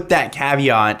he put that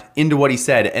caveat into what he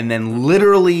said, and then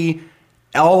literally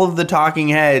all of the talking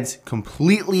heads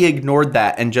completely ignored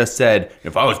that and just said,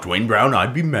 if I was Dwayne Brown,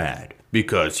 I'd be mad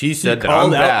because he said that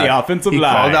I'm bad. the offensive He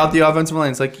line. called out the offensive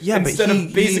line. It's like, yeah, Instead but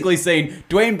of basically saying,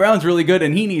 Dwayne Brown's really good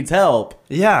and he needs help.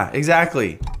 yeah,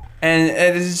 exactly. And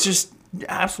it's just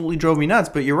absolutely drove me nuts.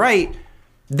 But you're right.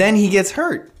 Then he gets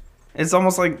hurt. It's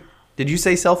almost like, did you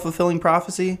say self-fulfilling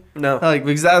prophecy? No. Like,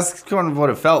 because that's kind of what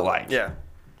it felt like. yeah.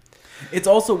 It's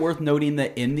also worth noting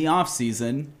that in the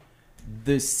offseason,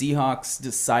 the Seahawks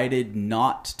decided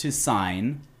not to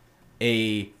sign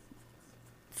a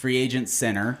free agent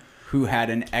center who had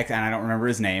and I don't remember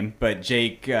his name, but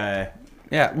Jake...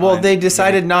 Yeah, well, they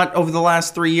decided not, over the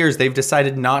last 3 years, they've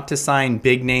decided not to sign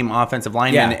big-name offensive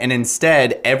linemen, and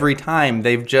instead, every time,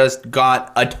 they've just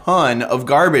got a ton of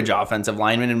garbage offensive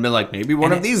linemen and been like, maybe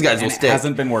one of these guys will stick. It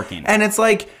hasn't been working. And it's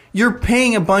like, you're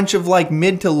paying a bunch of, like,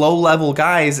 mid to low-level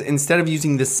guys instead of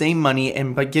using the same money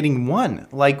and but getting one.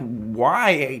 Like,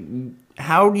 why?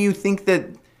 How do you think that...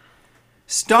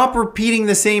 Stop repeating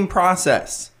the same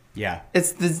process. Yeah.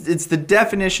 It's the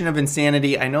definition of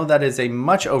insanity. I know that is a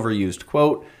much overused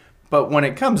quote, but when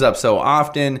it comes up so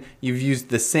often, you've used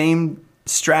the same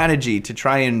strategy to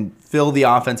try and fill the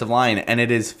offensive line, and it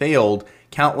has failed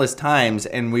countless times,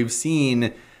 and we've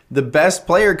seen the best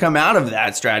player come out of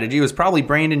that strategy was probably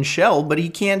Brandon Shell, but he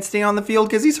can't stay on the field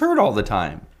because he's hurt all the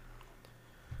time.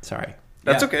 Sorry.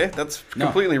 That's Yeah. okay. That's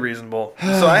completely reasonable.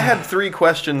 So I had 3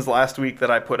 questions last week that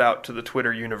I put out to the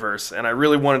Twitter universe, and I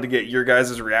really wanted to get your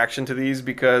guys' reaction to these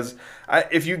because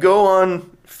if you go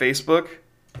on Facebook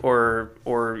or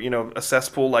a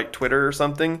cesspool like Twitter or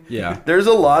something, there's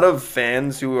a lot of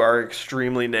fans who are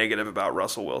extremely negative about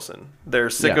Russell Wilson.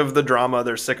 They're sick of the drama.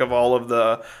 They're sick of all of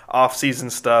the off-season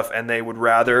stuff, and they would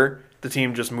rather the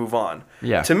team just move on.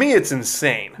 Yeah. To me, it's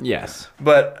insane. Yes.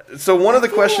 But so one of the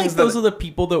questions those are the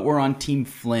people that were on Team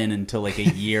Flynn until like a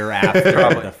year after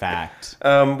the fact.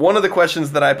 One of the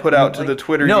questions that I put out to the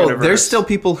Twitter universe. There's still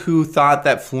people who thought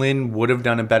that Flynn would have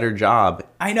done a better job.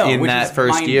 I know, in which that is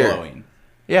first year. mind-blowing.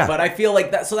 Yeah. But I feel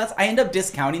like that. So I end up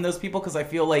discounting those people because I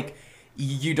feel like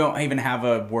you don't even have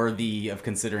a worthy of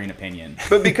considering opinion.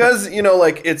 But because you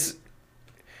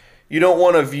don't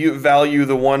want to value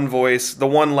the one voice, the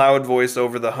one loud voice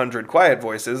over the 100 quiet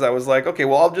voices. I was like, okay,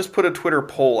 well, I'll just put a Twitter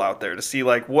poll out there to see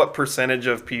like what percentage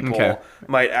of people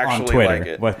might actually like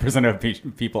it. What percent of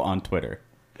people on Twitter?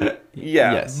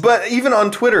 Yeah, Yes. but even on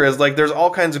Twitter, is like there's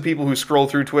all kinds of people who scroll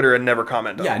through Twitter and never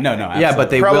comment on it. No. Yeah, but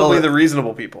they Probably will. the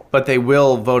reasonable people. But they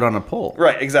will vote on a poll.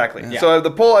 Right, exactly. Yeah. So the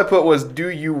poll I put was, do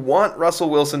you want Russell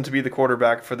Wilson to be the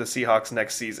quarterback for the Seahawks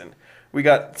next season? We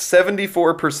got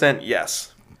 74%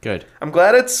 yes. Good. I'm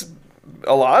glad it's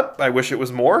a lot. I wish it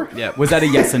was more. Yeah. Was that a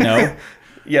yes and no?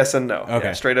 Yes and no. Okay.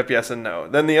 Yeah, straight up yes and no.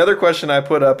 Then the other question I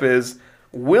put up is,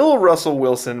 will Russell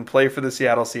Wilson play for the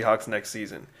Seattle Seahawks next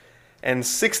season? And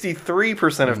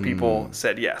 63% of people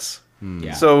said yes.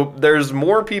 Yeah. So there's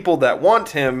more people that want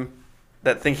him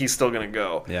that think he's still going to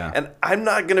go. Yeah. And I'm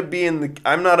not going to be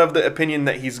I'm not of the opinion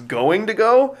that he's going to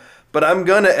go, but I'm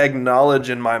going to acknowledge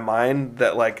in my mind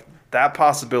that like that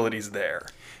possibility's there.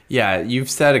 Yeah, you've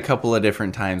said a couple of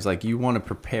different times, like, you want to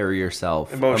prepare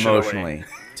yourself emotionally.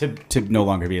 to no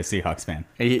longer be a Seahawks fan.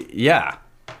 Yeah.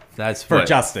 That's For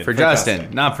Justin. For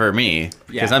Justin, not for me,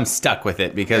 because I'm stuck with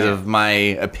it because of my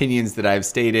opinions that I've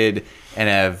stated and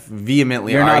have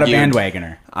vehemently argued. You're not a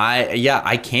bandwagoner.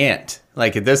 I can't.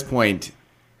 Like, at this point,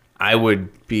 I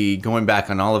would be going back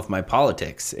on all of my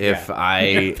politics if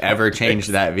I ever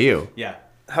changed that view. Yeah.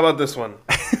 How about this one?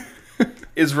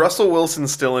 Is Russell Wilson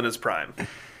still in his prime?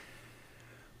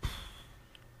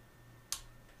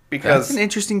 Because that's an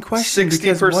interesting question.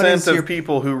 60% of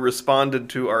people who responded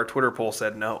to our Twitter poll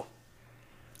said no.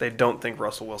 They don't think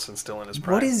Russell Wilson's still in his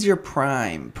prime. What is your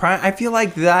prime? I feel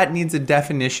like that needs a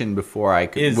definition before I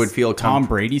would feel Tom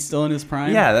Brady still in his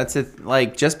prime? Yeah, that's it.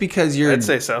 Like, just because you're... I'd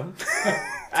say so.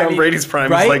 Tom Brady's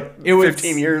prime is like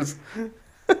 15 years.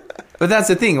 But that's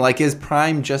the thing. Like, is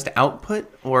prime just output,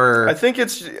 or I think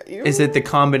it's... Is it the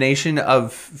combination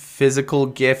of physical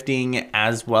gifting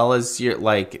as well as your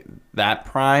like that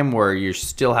prime, where you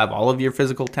still have all of your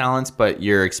physical talents, but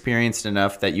you're experienced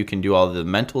enough that you can do all the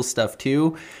mental stuff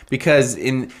too? Because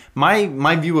in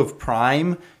my view of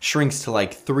prime shrinks to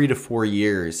like 3 to 4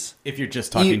 years. If you're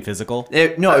just talking physical?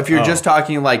 If you're just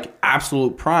talking like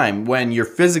absolute prime, when you're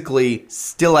physically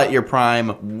still at your prime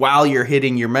while you're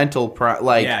hitting your mental prime.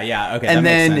 Like, yeah, okay, and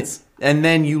that makes sense. And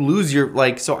then you lose your,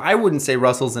 like, so I wouldn't say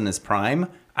Russell's in his prime.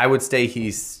 I would say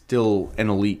he's still an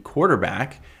elite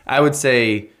quarterback. I would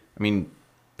say, I mean,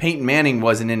 Peyton Manning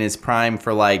wasn't in his prime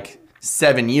for like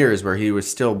 7 years where he was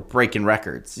still breaking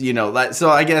records, you know.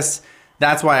 So I guess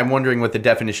that's why I'm wondering what the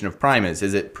definition of prime is.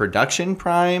 Is it production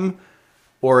prime,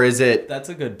 or is it... That's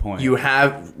a good point. You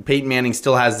have, Peyton Manning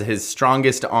still has his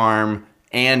strongest arm,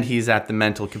 and he's at the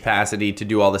mental capacity to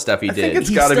do all the stuff he did. I think it's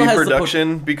got to be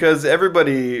production because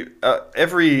every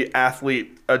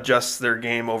athlete adjusts their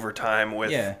game over time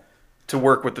to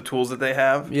work with the tools that they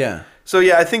have. Yeah. So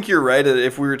yeah, I think you're right.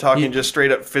 If we were talking just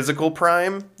straight up physical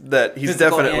prime, that he's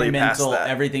definitely and past mental, that.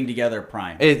 Everything together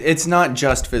prime. It's not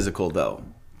just physical though.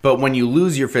 But when you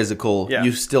lose your physical,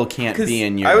 you still can't be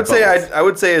in your. I would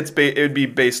say it would be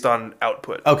based on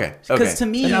output. Okay. Because to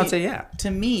me, then I would say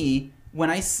To me, when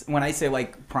I say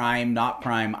like prime, not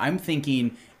prime, I'm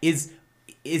thinking is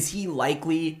he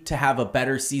likely to have a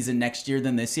better season next year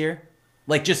than this year?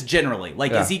 Like, just generally,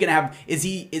 like, is he gonna have? Is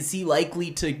he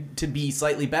likely to be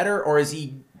slightly better, or is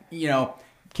he,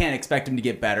 can't expect him to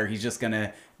get better? He's just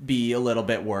gonna be a little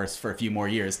bit worse for a few more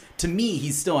years. To me,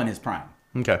 he's still in his prime.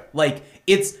 Okay. Like,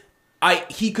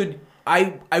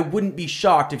 I wouldn't be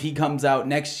shocked if he comes out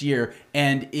next year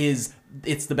and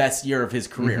it's the best year of his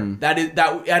career. Mm-hmm. That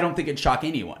I don't think it'd shock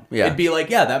anyone. Yeah. It'd be like,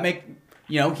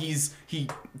 he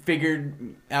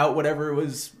figured out whatever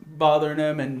was bothering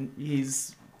him, and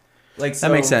he's like, so.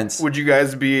 That makes sense. Would you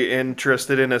guys be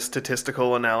interested in a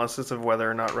statistical analysis of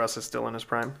whether or not Russ is still in his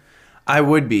prime? I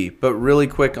would be, but really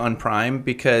quick on prime,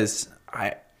 because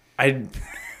I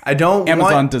don't.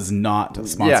 Amazon does not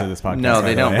sponsor this podcast. No,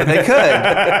 they don't, but they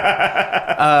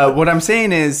could. What I'm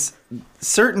saying is,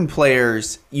 certain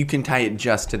players, you can tie it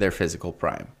just to their physical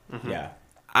prime. Mm-hmm. Yeah.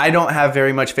 I don't have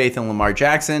very much faith in Lamar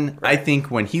Jackson. Right. I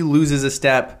think when he loses a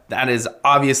step, that is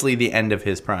obviously the end of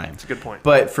his prime. That's a good point.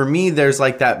 But for me, there's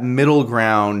like that middle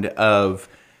ground of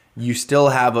you still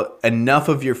have enough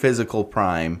of your physical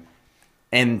prime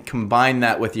and combine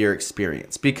that with your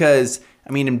experience. Because,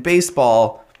 I mean, in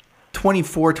baseball,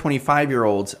 24,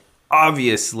 25-year-olds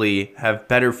obviously have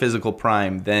better physical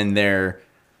prime than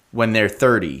when they're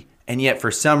 30. And yet, for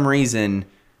some reason,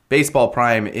 baseball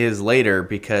prime is later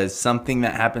because something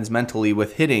that happens mentally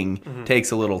with hitting takes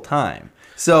a little time.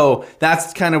 So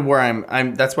that's kind of where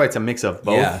I'm that's why it's a mix of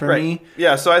both for me.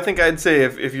 Yeah, so I think I'd say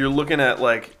if you're looking at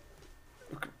like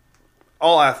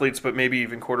all athletes, but maybe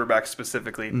even quarterbacks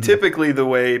specifically, typically the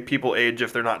way people age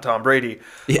if they're not Tom Brady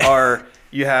are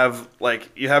you have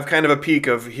kind of a peak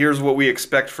of here's what we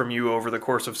expect from you over the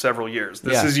course of several years.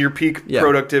 This is your peak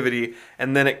productivity,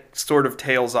 and then it sort of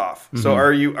tails off. So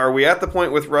are we at the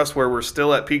point with Russ where we're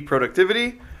still at peak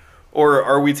productivity, or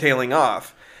are we tailing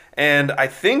off? And I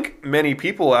think many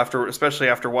people, especially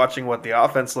after watching what the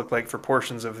offense looked like for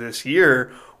portions of this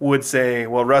year, would say,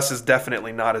 well, Russ is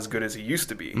definitely not as good as he used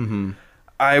to be.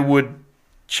 I would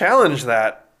challenge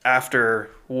that after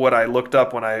what I looked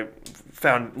up when I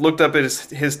looked up at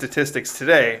his statistics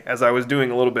today as I was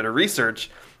doing a little bit of research.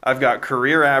 I've got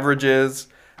career averages.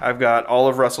 I've got all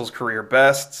of Russell's career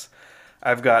bests.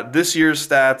 I've got this year's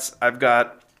stats. I've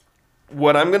got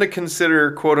what I'm going to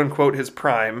consider, quote unquote, his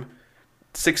prime,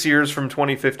 6 years from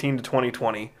 2015 to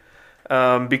 2020.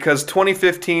 Because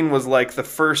 2015 was like the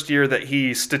first year that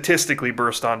he statistically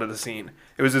burst onto the scene.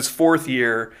 It was his 4th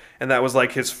year, and that was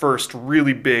like his first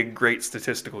really big, great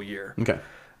statistical year. Okay.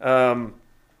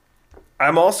 I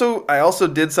also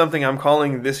did something I'm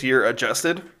calling this year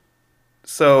adjusted.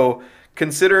 So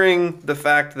considering the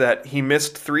fact that he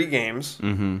missed 3 games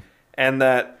and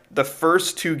that the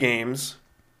first 2 games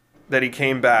that he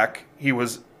came back, he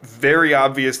was very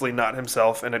obviously not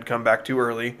himself and had come back too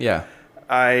early. Yeah.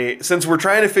 Since we're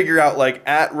trying to figure out like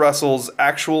at Russell's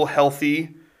actual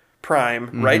healthy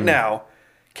prime right now,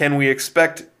 can we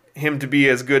expect him to be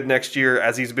as good next year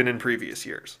as he's been in previous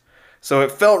years? So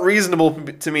it felt reasonable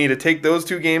to me to take those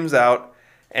 2 games out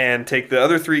and take the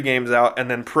other 3 games out and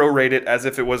then prorate it as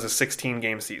if it was a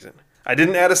 16-game season. I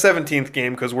didn't add a 17th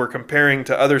game because we're comparing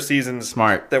to other seasons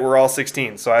that were all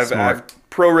 16. So I've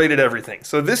prorated everything.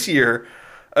 So this year,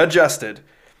 adjusted,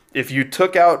 if you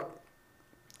took out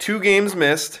 2 games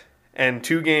missed and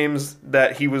 2 games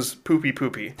that he was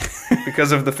poopy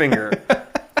because of the finger,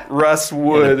 Russ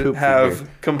would have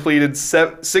completed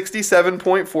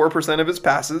 67.4% of his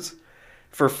passes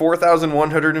for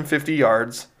 4,150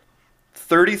 yards,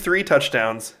 33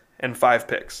 touchdowns, and 5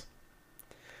 picks.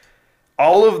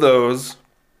 All of those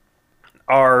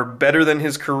are better than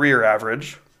his career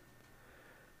average.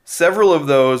 Several of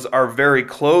those are very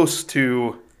close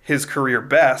to his career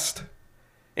best,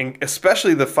 and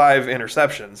especially the 5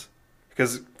 interceptions,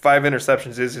 because 5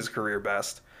 interceptions is his career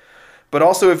best. But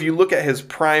also, if you look at his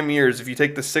prime years, if you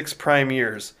take the 6 prime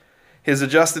years, his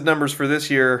adjusted numbers for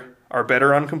this year are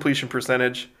better on completion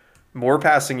percentage, more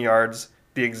passing yards,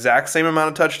 the exact same amount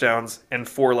of touchdowns, and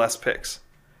 4 less picks.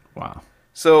 Wow.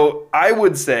 So I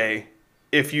would say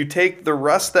if you take the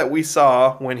Russ that we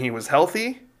saw when he was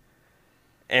healthy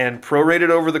and prorate it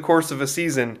over the course of a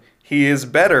season, he is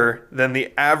better than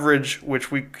the average,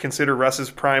 which we consider Russ's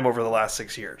prime over the last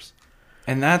 6 years.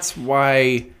 And that's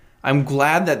why I'm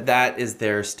glad that is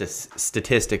there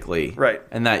statistically. Right.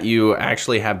 And that you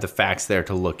actually have the facts there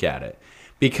to look at it.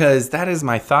 Because that is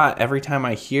my thought every time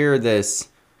I hear this,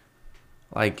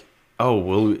 like, oh,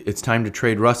 well, it's time to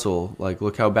trade Russell. Like,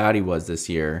 look how bad he was this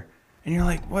year. And you're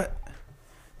like, what?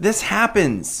 This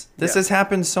happens. This has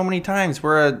happened so many times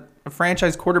where a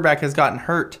franchise quarterback has gotten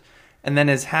hurt and then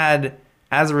has had,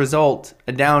 as a result,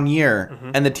 a down year.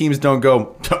 And the teams don't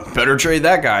go, better trade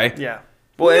that guy. Yeah.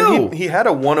 Well, and he had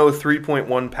a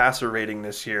 103.1 passer rating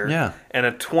this year. Yeah. And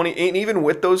and even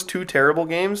with those 2 terrible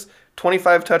games,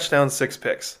 25 touchdowns, 6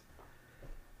 picks.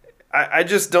 I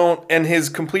just don't, and his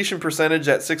completion percentage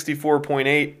at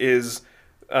 64.8 is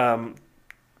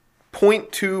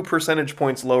 0.2 percentage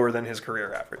points lower than his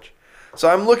career average. So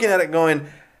I'm looking at it going,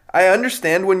 I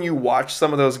understand when you watch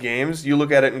some of those games, you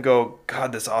look at it and go,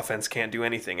 God, this offense can't do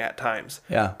anything at times.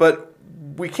 Yeah. But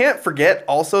we can't forget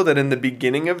also that in the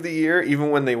beginning of the year,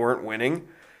 even when they weren't winning,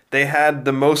 they had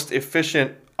the most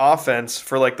efficient offense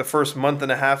for like the first month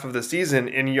and a half of the season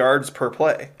in yards per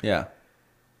play. Yeah.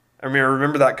 I mean, I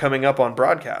remember that coming up on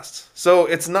broadcasts. So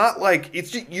it's not like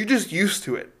you're just used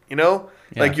to it, you know?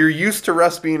 Yeah. Like you're used to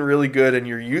Russ being really good and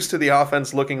you're used to the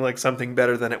offense looking like something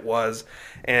better than it was.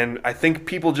 And I think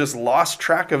people just lost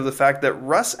track of the fact that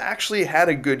Russ actually had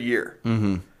a good year.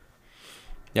 Mm-hmm.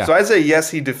 Yeah. So I'd say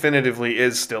yes, he definitively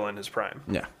is still in his prime.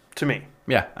 Yeah. To me.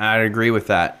 Yeah, I'd agree with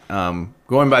that.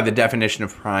 Going by the definition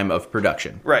of prime of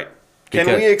production. Right. Can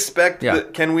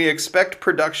we expect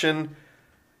production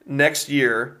next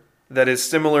year that is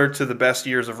similar to the best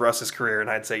years of Russ's career? And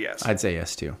I'd say yes. I'd say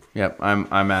yes too. Yep,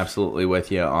 I'm absolutely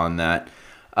with you on that.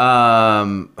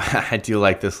 I do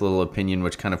like this little opinion,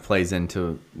 which kind of plays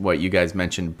into what you guys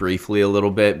mentioned briefly a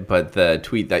little bit, but the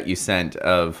tweet that you sent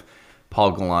of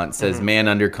Paul Gallant says, man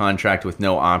under contract with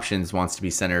no options wants to be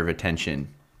center of attention,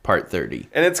 part 30.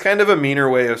 And it's kind of a meaner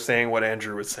way of saying what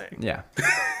Andrew was saying. Yeah.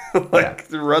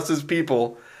 Russ's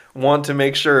people want to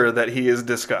make sure that he is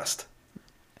discussed.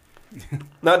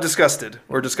 Not disgusted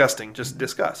or disgusting, just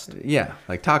discussed. Yeah,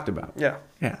 like talked about. Yeah.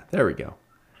 Yeah, there we go.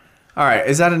 All right,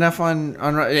 is that enough on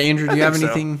Andrew? Do you have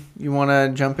anything you want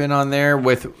to jump in on there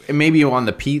with maybe on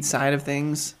the Pete side of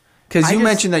things? Because you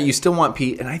mentioned that you still want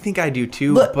Pete, and I think I do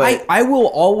too. Look, but I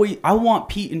want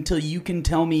Pete until you can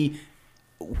tell me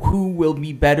who will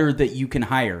be better that you can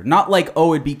hire. Not like,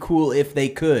 oh, it'd be cool if they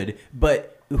could,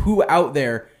 but who out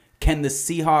there can the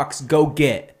Seahawks go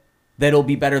get that'll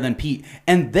be better than Pete?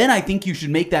 And then I think you should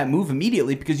make that move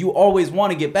immediately because you always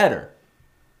want to get better.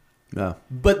 No.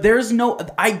 But there is no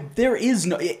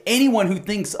anyone who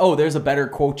thinks, oh, there's a better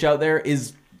coach out there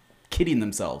is kidding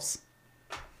themselves.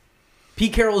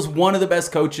 Pete Carroll is one of the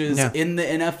best coaches in the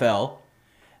NFL.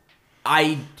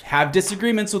 I have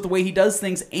disagreements with the way he does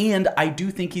things, and I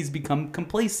do think he's become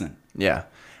complacent. Yeah.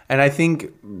 And I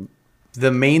think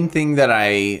the main thing that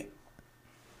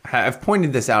I've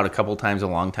pointed this out a couple times a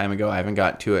long time ago. I haven't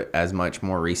got to it as much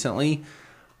more recently.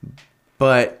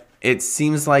 But it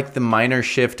seems like the minor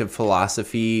shift of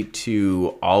philosophy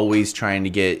to always trying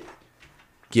to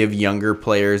give younger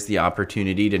players the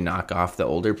opportunity to knock off the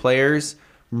older players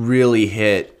really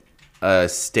hit a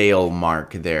stale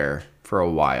mark there for a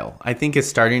while. I think it's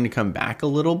starting to come back a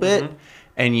little bit,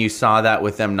 and you saw that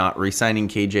with them not re-signing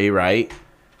KJ Wright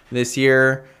this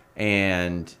year,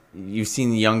 and you've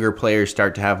seen the younger players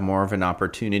start to have more of an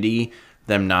opportunity,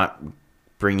 them not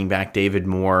bringing back David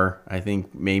Moore. I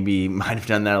think maybe might have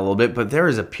done that a little bit, but there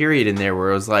was a period in there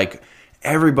where it was like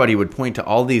everybody would point to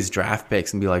all these draft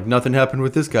picks and be like, nothing happened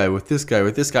with this guy, with this guy,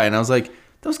 with this guy. And I was like,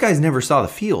 those guys never saw the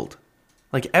field,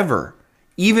 like ever,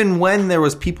 even when there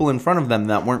was people in front of them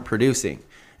that weren't producing.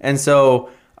 And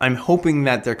so I'm hoping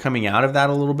that they're coming out of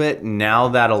that a little bit now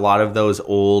that a lot of those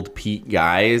old Pete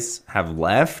guys have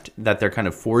left, that they're kind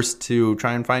of forced to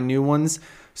try and find new ones.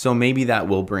 So maybe that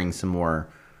will bring some more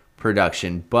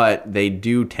production, but they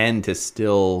do tend to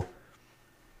still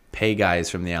pay guys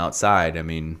from the outside. I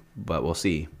mean, but we'll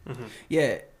see.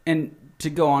 Yeah, and to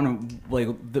go on, like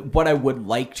what I would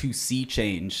like to see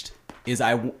changed is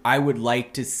I would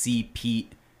like to see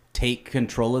Pete take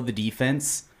control of the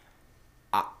defense.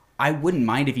 I wouldn't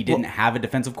mind if he didn't have a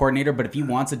defensive coordinator, but if he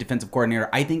wants a defensive coordinator,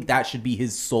 I think that should be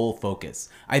his sole focus.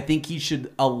 I think he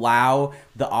should allow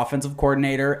the offensive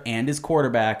coordinator and his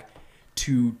quarterback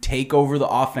to take over the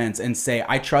offense and say,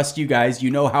 I trust you guys.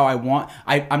 You know how I want.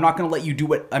 I'm not going to let you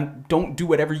do don't do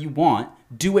whatever you want.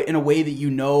 Do it in a way that you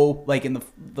know, like in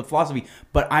the philosophy.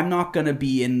 But I'm not going to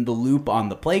be in the loop on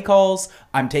the play calls.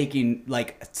 I'm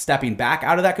stepping back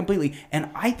out of that completely. And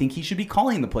I think he should be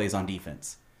calling the plays on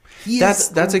defense.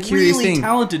 That's a curious really thing.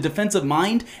 Talented defensive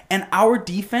mind, and our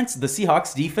defense, the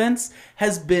Seahawks defense,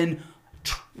 has been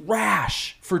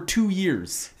trash for 2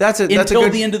 years. Until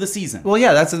the end of the season. Well,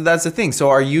 yeah, that's the thing. So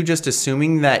are you just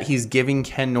assuming that he's giving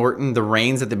Ken Norton the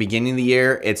reins at the beginning of the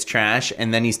year, it's trash,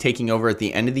 and then he's taking over at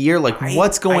the end of the year? Like,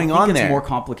 what's going on there? It's more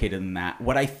complicated than that.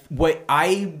 What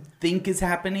I think is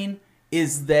happening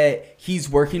is that he's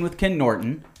working with Ken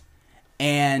Norton,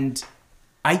 and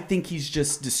I think he's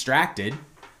just distracted.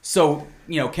 So,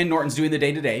 Ken Norton's doing the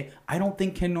day-to-day. I don't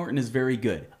think Ken Norton is very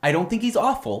good. I don't think he's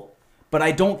awful, but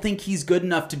I don't think he's good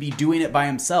enough to be doing it by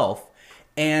himself.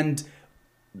 And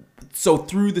so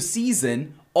through the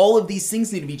season, all of these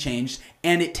things need to be changed,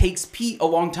 and it takes Pete a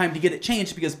long time to get it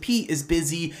changed because Pete is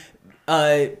busy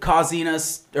causing the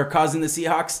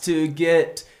Seahawks to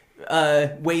get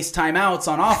waste timeouts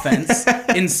on offense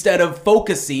instead of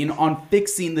focusing on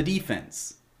fixing the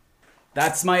defense.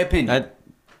 That's my opinion.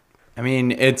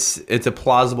 It's a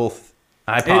plausible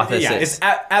hypothesis. It's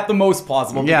at the most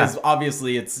plausible because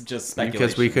obviously it's just speculation.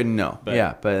 Because we couldn't know.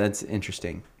 But that's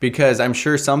interesting. Because I'm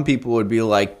sure some people would be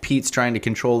like, Pete's trying to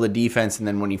control the defense, and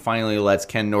then when he finally lets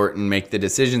Ken Norton make the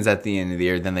decisions at the end of the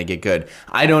year, then they get good.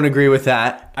 I don't agree with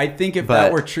that. I think if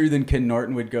that were true, then Ken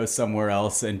Norton would go somewhere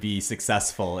else and be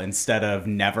successful instead of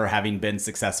never having been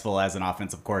successful as an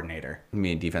offensive coordinator. I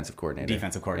mean, defensive coordinator.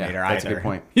 Yeah, that's a good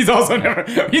point. He's also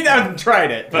he hasn't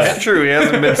tried it. But. That's true. He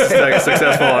hasn't been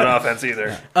successful on offense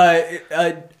either.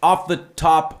 Off the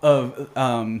top of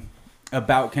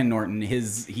about Ken Norton,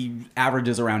 he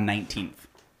averages around 19th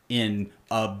in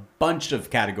a bunch of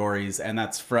categories, and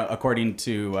that's according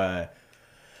to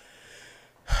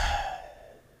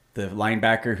the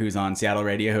linebacker who's on Seattle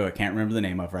radio, who I can't remember the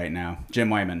name of right now, Jim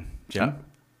Wyman.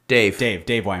 Dave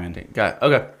Wyman. Got it.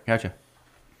 Okay, gotcha.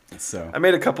 So I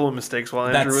made a couple of mistakes while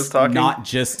Andrew was talking. Not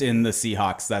just in the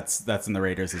Seahawks. That's in the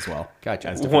Raiders as well.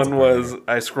 Gotcha. One was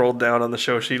I scrolled down on the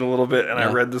show sheet a little bit and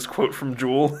I read this quote from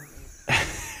Jewel.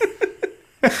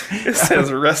 It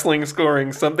says wrestling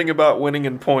scoring, something about winning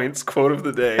in points, quote of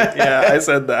the day. Yeah, I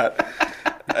said that.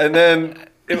 And then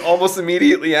almost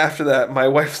immediately after that, my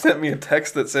wife sent me a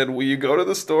text that said, will you go to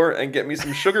the store and get me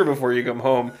some sugar before you come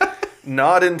home?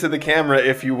 Nod into the camera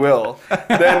if you will.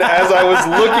 Then as I was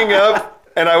looking up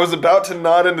and I was about to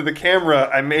nod into the camera,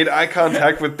 I made eye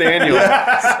contact with Daniel.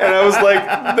 And I was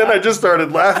like, then I just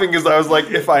started laughing because I was like,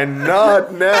 if I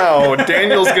nod now,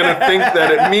 Daniel's going to think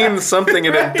that it means something,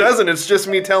 and it doesn't. It's just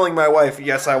me telling my wife,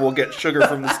 yes, I will get sugar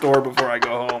from the store before I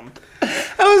go home.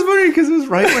 I was wondering because it was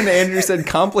right when Andrew said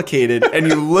complicated, and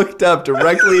you looked up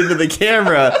directly into the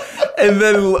camera and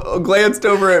then glanced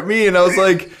over at me, and I was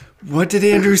like, What did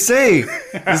Andrew say?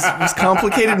 Was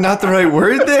complicated not the right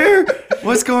word there?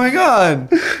 What's going on?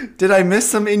 Did I miss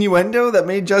some innuendo that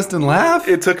made Justin laugh?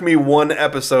 It took me one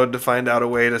episode to find out a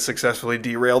way to successfully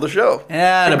derail the show.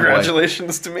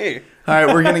 Congratulations to me. All right,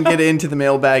 we're going to get into the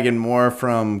mailbag and more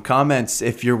from comments.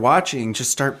 If you're watching, just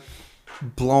start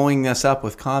blowing us up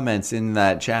with comments in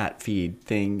that chat feed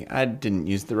thing. I didn't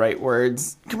use the right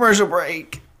words. Commercial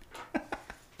break.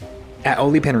 At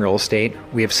Olipen Real Estate,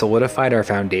 we have solidified our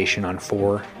foundation on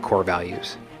 4 core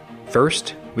values.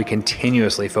 First, we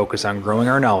continuously focus on growing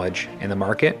our knowledge in the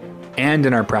market and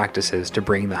in our practices to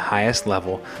bring the highest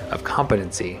level of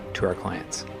competency to our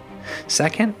clients.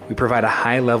 Second, we provide a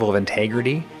high level of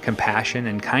integrity, compassion,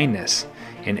 and kindness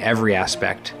in every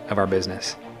aspect of our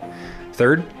business.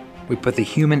 Third, we put the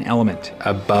human element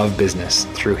above business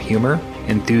through humor,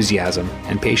 enthusiasm,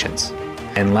 and patience.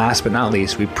 And last but not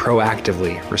least, we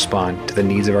proactively respond to the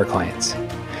needs of our clients.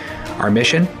 Our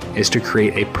mission is to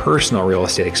create a personal real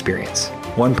estate experience,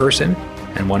 one person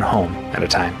and one home at a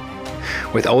time.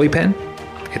 With Olipen,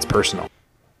 it's personal.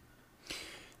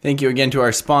 Thank you again to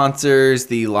our sponsors,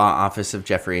 the Law Office of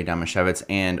Jeffrey A. Damashevitz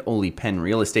and Olipen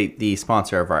Real Estate, the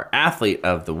sponsor of our Athlete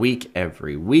of the Week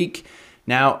every week.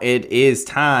 Now it is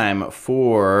time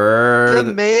for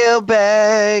the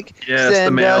mailbag. Yes, Send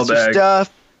the mailbag. us your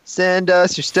stuff. Send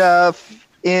us your stuff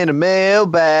in a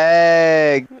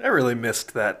mailbag. I really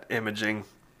missed that imaging.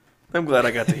 I'm glad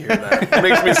I got to hear that. It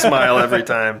makes me smile every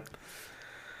time.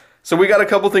 So we got a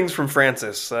couple things from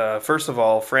Francis. First of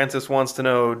all, Francis wants to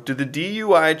know, do the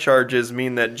DUI charges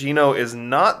mean that Geno is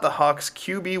not the Hawks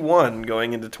QB1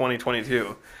 going into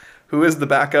 2022? Who is the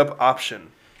backup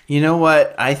option? You know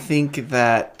what? I think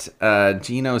that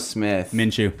Geno Smith...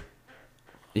 Minshew.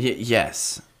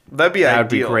 Yes. That'd be That would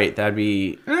ideal. be great. That'd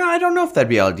be... I don't know if that'd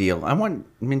be ideal. I want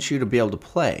Minshew to be able to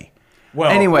play. Well,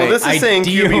 anyway, Well, this is saying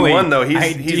ideally- QB1, though.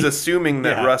 He's assuming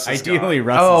that Yeah, Russ is ideally gone.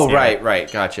 Russ Oh, is here. right.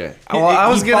 Gotcha. He, Well, I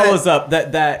was he gonna... follows up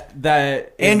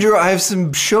that Andrew, I have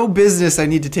some show business I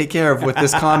need to take care of with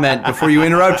this comment before you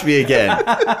interrupt me again.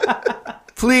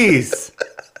 Please.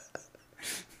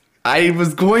 I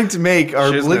was going to make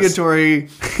our Shizness. obligatory...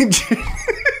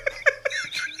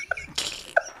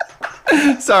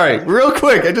 Sorry, real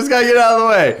quick. I just got to get out of the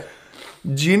way.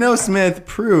 Geno Smith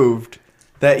proved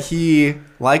that he,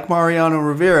 like Mariano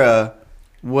Rivera,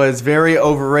 was very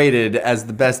overrated as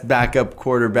the best backup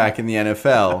quarterback in the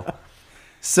NFL.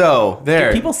 So,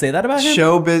 there. Did people say that about him?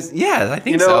 Showbiz. Yeah, I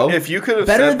think You know, so. if you could have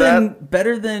better said than that...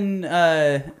 better than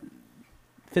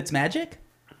Fitzmagic?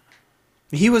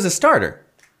 He was a starter.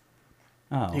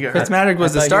 Oh, You got- Fitzmagic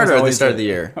was I the thought he starter at the always start of the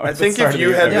year. I think if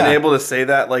you had been Yeah. able to say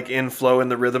that like in flow in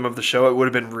the rhythm of the show, it would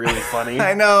have been really funny.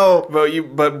 I know.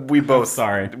 But we both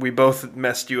sorry. We both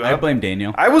messed you up. I blame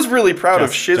Daniel. I was really proud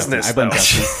of Justin, shizness. I blame though.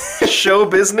 Justin. Show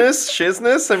business,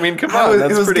 shizness. I mean, come on,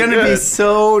 that's It was pretty going to good. be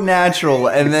so natural.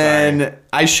 And then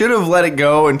I should have let it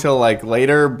go until like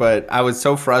later, but I was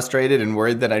so frustrated and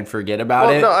worried that I'd forget about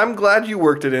Well, it. no, I'm glad you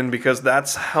worked it in because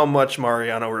that's how much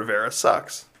Mariano Rivera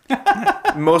sucks.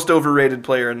 Most overrated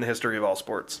player in the history of all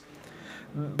sports.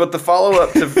 But the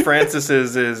follow-up to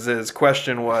Francis's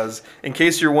question was, in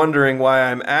case you're wondering why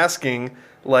I'm asking,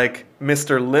 like,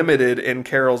 Mr. Limited in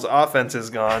Carroll's offense is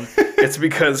gone, it's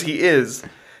because he is.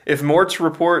 If Mort's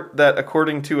report that,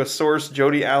 according to a source,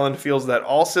 Jody Allen feels that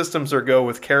all systems are go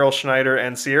with Carroll Schneider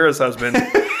and Sierra's husband,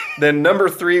 then number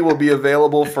 3 will be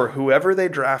available for whoever they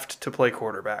draft to play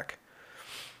quarterback.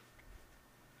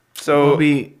 So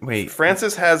wait,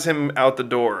 Francis has him out the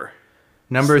door.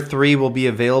 number 3 will be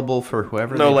available for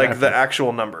whoever. No, they like draft. the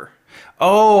actual number.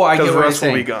 Oh, I get Because what you're Russ will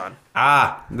saying. be gone.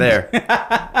 Ah, there.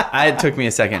 It took me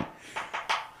a second.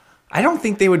 I don't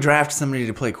think they would draft somebody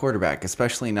to play quarterback,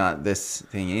 especially not this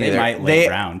thing either. They might late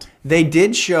round. They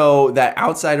did show that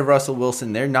outside of Russell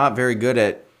Wilson, they're not very good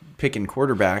at picking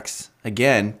quarterbacks,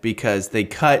 again, because they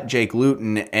cut Jake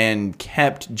Luton and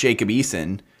kept Jacob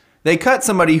Eason. They cut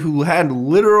somebody who had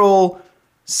literal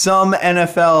some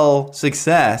NFL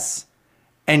success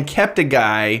and kept a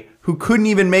guy who couldn't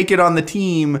even make it on the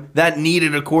team that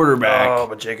needed a quarterback. Oh,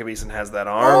 but Jacob Eason has that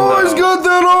arm. Oh, though. he's got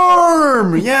that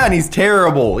arm! Yeah, and he's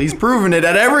terrible. He's proven it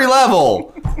at every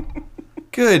level.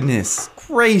 Goodness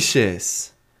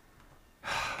gracious.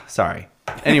 Sorry.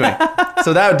 Anyway,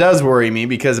 so that does worry me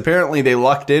because apparently they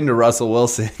lucked into Russell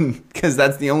Wilson because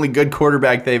that's the only good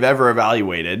quarterback they've ever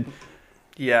evaluated.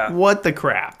 Yeah. What the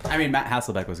crap? I mean, Matt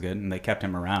Hasselbeck was good, and they kept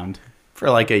him around For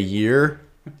like a year?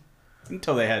 you're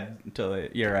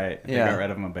right. They Yeah. got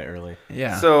rid of him a bit early.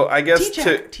 Yeah. So I guess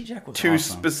T-Jack was to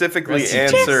awesome. specifically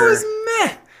T-Jack answer was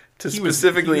meh. to He was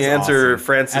specifically answer awesome.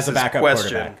 Francis's as a backup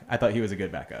question, quarterback. I thought he was a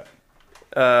good backup.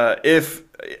 if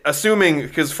assuming,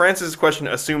 because Francis' question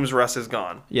assumes Russ is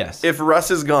gone. Yes. If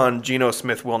Russ is gone, Geno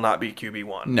Smith will not be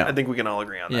QB1. No. I think we can all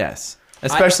agree on that. Yes.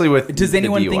 Especially with Does the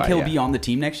anyone DUI, think he'll yeah. be on the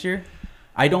team next year?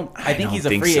 I think don't he's a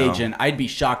think free so. agent. I'd be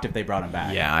shocked if they brought him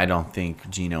back. Yeah, I don't think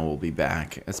Gino will be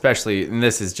back. Especially, and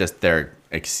this is just their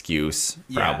excuse,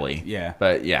 probably. Yeah.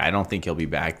 But yeah, I don't think he'll be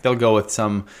back. They'll go with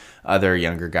some other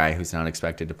younger guy who's not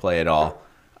expected to play at all.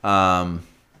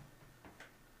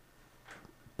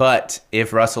 But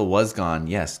if Russell was gone,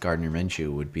 yes, Gardner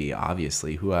Minshew would be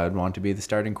obviously who I would want to be the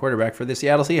starting quarterback for the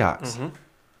Seattle Seahawks. Mm-hmm.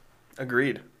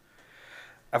 Agreed.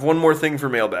 I have one more thing for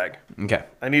mailbag. Okay.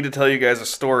 I need to tell you guys a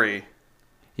story.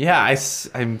 Yeah, I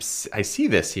see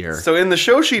this here. So in the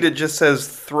show sheet, it just says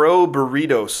throw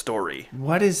burrito story.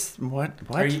 What?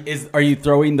 Are you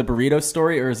throwing the burrito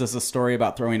story, or is this a story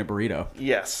about throwing a burrito?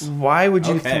 Yes. Why would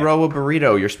you Okay. throw a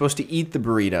burrito? You're supposed to eat the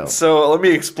burrito. So let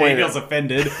me explain Daniel's it.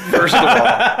 offended. First of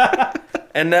all.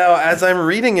 And now, as I'm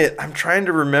reading it, I'm trying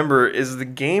to remember, is the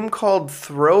game called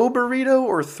Throw Burrito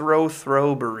or Throw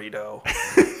Burrito?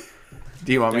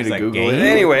 Do you want me to There's a Google it? game?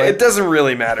 Anyway, it doesn't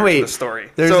really matter Wait, for the story.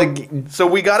 there's So, a g- so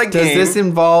we got a Does game. this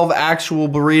involve actual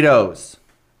burritos?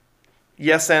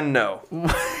 Yes and no.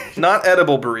 Not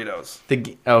edible burritos.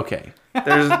 Okay.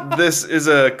 This is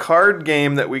a card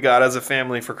game that we got as a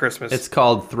family for Christmas. It's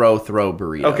called Throw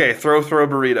Burrito. Okay, Throw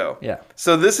Burrito. Yeah.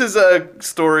 So this is a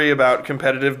story about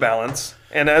competitive balance.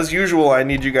 And as usual, I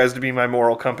need you guys to be my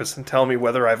moral compass and tell me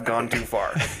whether I've gone too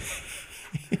far.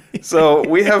 So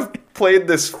we have played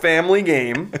this family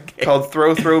game called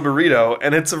Throw Burrito,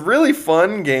 and it's a really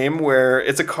fun game where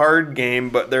it's a card game,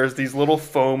 but there's these little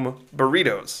foam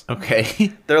burritos.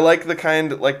 Okay. They're like the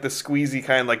kind, like the squeezy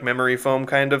kind, like memory foam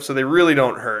kind of, so they really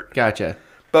don't hurt. Gotcha.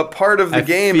 But part of the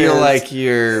game I feel is like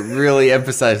you're really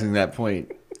emphasizing that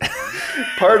point.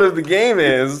 part of the game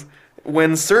is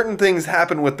when certain things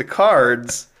happen with the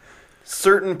cards,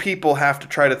 certain people have to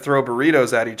try to throw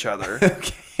burritos at each other.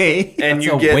 Okay. And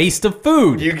It's a waste of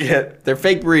food. you get They're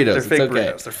fake burritos. they're fake it's okay.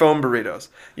 burritos. They're foam burritos.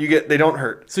 They don't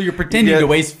hurt. So you're pretending You get- to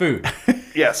waste food.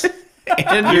 Yes.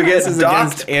 And You get this is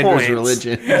docked against Andrew's points.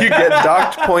 religion. You get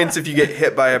docked points if you get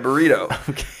hit by a burrito.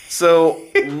 Okay. So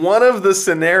one of the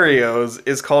scenarios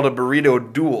is called a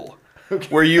burrito duel,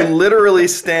 where you literally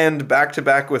stand back to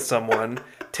back with someone,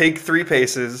 take 3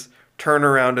 paces, turn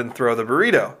around and throw the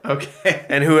burrito. Okay.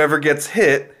 And whoever gets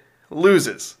hit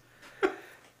loses.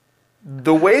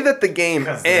 The way that the game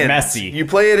they're ends, messy. you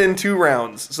play it in 2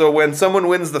 rounds. So when someone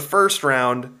wins the first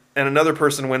round and another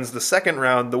person wins the second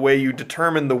round, the way you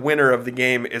determine the winner of the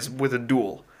game is with a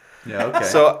duel. Yeah, okay.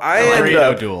 So I end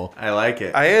Burrito up duel. I like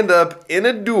it. I end up in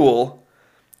a duel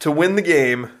to win the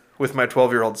game with my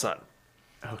 12-year-old son.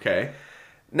 Okay.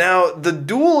 Now, the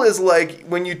duel is like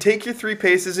when you take your 3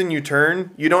 paces and you turn,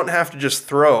 you don't have to just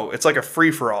throw. It's like a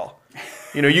free-for-all.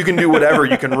 You know, you can do whatever.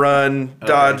 You can run,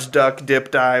 dodge, duck,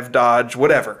 dip, dive, dodge,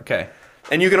 whatever. Okay.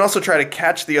 And you can also try to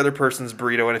catch the other person's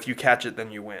burrito, and if you catch it,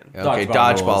 then you win. Okay. Dodgeball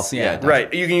Dodgeball. rules, Yeah. yeah.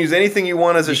 Right. You can use anything you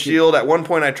want as a shield. At one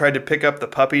point, I tried to pick up the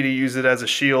puppy to use it as a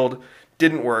shield.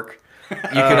 Didn't work. You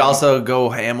could also go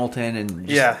Hamilton and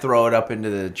just Yeah. throw it up into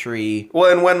the tree.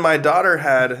 Well, and when my daughter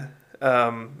had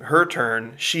her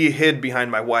turn, she hid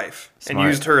behind my wife and Smart.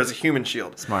 used her as a human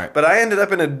shield. Smart. But I ended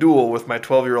up in a duel with my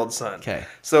 12-year-old son. Okay.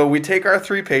 So we take our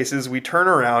 3 paces, we turn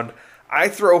around, I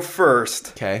throw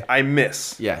first. Okay. I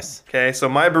miss. Yes. Okay, so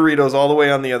my burrito's all the way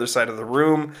on the other side of the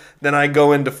room. Then I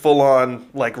go into full-on,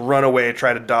 like, run away,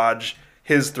 try to dodge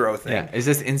his throw thing. Yeah. Is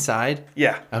this inside?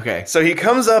 Yeah. Okay. So he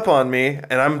comes up on me,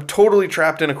 and I'm totally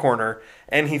trapped in a corner,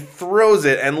 and he throws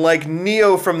it, and like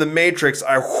Neo from the Matrix,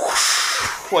 I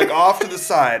whoosh, like off to the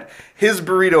side. His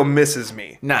burrito misses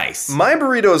me. Nice. My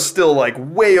burrito is still like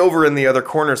way over in the other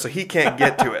corner, so he can't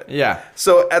get to it. Yeah.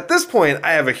 So at this point,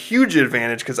 I have a huge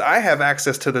advantage because I have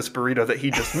access to this burrito that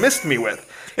he just missed me with.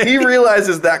 He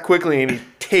realizes that quickly, and he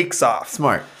takes off.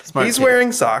 Smart. Smart. He's kid.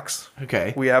 wearing socks.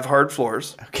 Okay. We have hard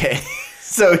floors. Okay.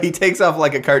 So he takes off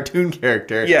like a cartoon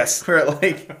character. Yes. Where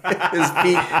like his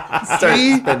feet start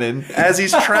spinning. As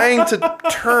he's trying to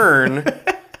turn,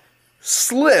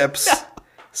 slips,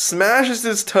 smashes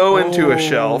his toe into a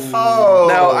shelf. Oh.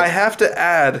 Now, I have to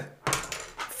add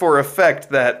for effect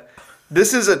that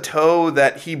this is a toe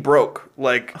that he broke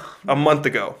like a month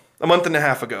and a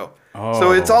half ago.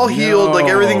 So it's all healed, like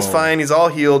everything's fine, he's all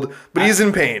healed, but he's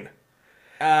in pain.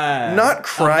 Not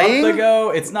crying. A month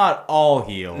ago, it's not all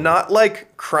healed. Not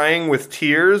like crying with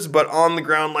tears, but on the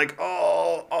ground like,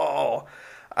 oh.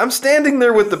 I'm standing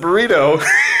there with the burrito,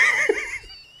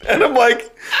 and I'm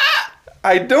like,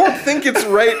 I don't think it's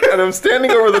right, and I'm standing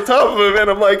over the top of him, and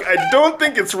I'm like, I don't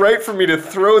think it's right for me to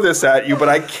throw this at you, but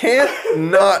I can't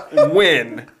not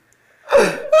win.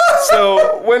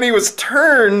 So when he was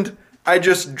turned, I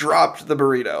just dropped the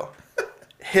burrito.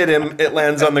 Hit him, it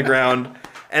lands on the ground.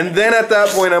 And then at that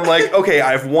point, I'm like, okay,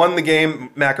 I've won the game.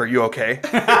 Mac, are you okay?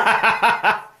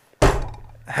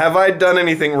 Have I done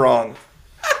anything wrong?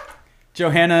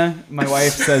 Johanna, my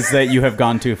wife, says that you have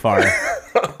gone too far.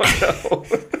 No.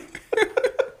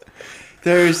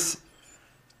 There's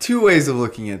two ways of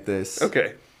looking at this.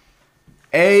 Okay.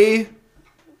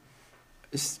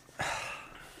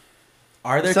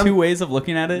 Are there two ways of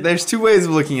looking at it? There's two ways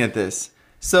of looking at this.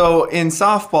 So in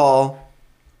softball,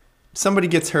 somebody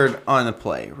gets hurt on the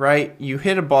play, right? You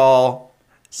hit a ball,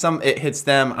 it hits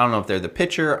them. I don't know if they're the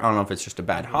pitcher. I don't know if it's just a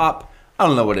bad hop. I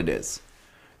don't know what it is.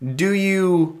 Do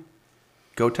you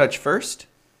go touch first?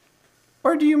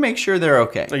 Or do you make sure they're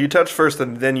okay? No, you touch first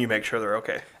and then you make sure they're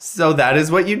okay. So that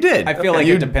is what you did. I feel like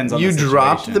it depends on the situation. You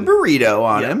dropped the burrito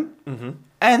on him,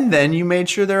 and then you made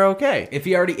sure they're okay.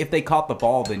 If they caught the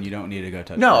ball, then you don't need to go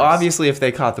touch. No, first. obviously if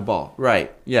they caught the ball.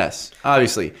 Right. Yes.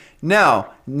 Obviously.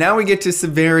 Now we get to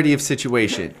severity of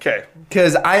situation. Okay.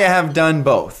 Because I have done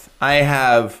both. I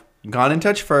have gone and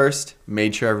touched first,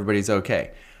 made sure everybody's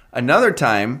okay. Another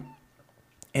time,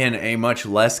 in a much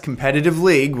less competitive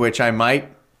league, which I might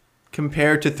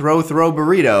compare to throw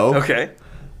burrito. Okay.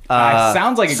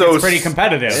 Sounds like it gets pretty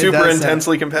competitive. Super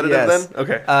intensely competitive yes. then?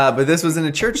 Okay. But this was in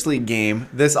a church league game.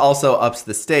 This also ups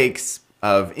the stakes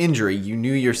of injury. You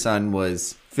knew your son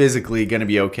was physically going to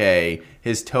be okay.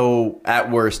 His toe, at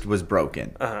worst, was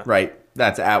broken. Right?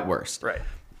 That's at worst. Right.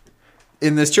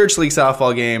 In this church league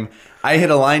softball game, I hit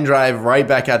a line drive right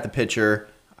back at the pitcher.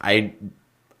 I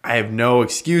have no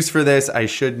excuse for this. I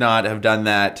should not have done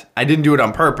that. I didn't do it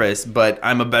on purpose, but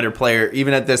I'm a better player.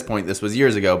 Even at this point, this was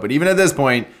years ago, but even at this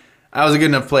point, I was a good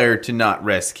enough player to not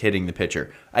risk hitting the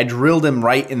pitcher. I drilled him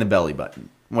right in the belly button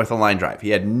with a line drive. He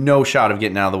had no shot of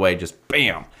getting out of the way, just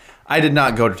bam. I did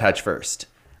not go to touch first.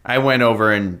 I went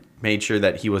over and made sure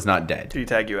that he was not dead. Did he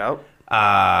tag you out?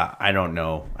 I don't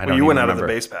know. You went out of the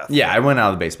base path. Yeah, I went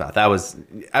out of the base path. I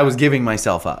was giving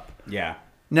myself up. Yeah.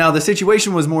 Now, the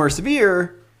situation was more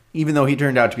severe, even though he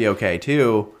turned out to be okay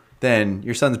too, than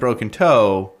your son's broken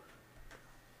toe.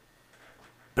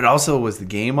 But also, was the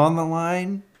game on the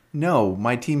line? No,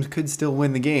 my team could still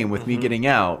win the game with me getting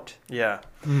out. Yeah.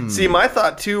 See, my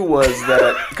thought too was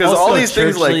that because all these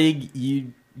things like league,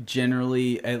 you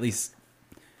generally, at least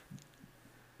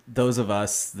those of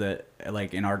us that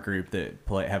like in our group that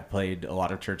have played a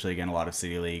lot of church league and a lot of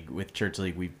city league. With church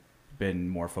league, we've been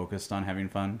more focused on having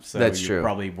fun. So that's you true.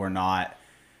 Probably were not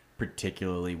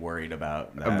particularly worried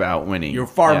about that. About winning. You're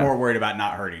far more worried about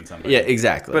not hurting somebody. Yeah,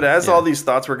 exactly. But as all these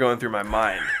thoughts were going through my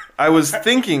mind, I was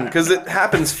thinking, because it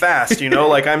happens fast,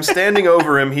 like I'm standing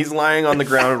over him, he's lying on the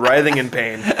ground, writhing in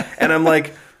pain, and I'm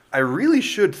like, I really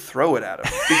should throw it at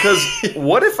him. Because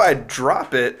what if I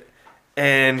drop it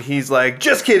and he's like,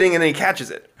 just kidding, and then he catches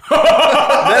it? Then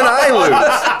I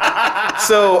lose.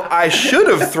 So I should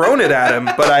have thrown it at him,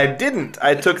 but I didn't.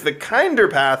 I took the kinder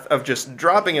path of just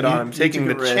dropping it on him, taking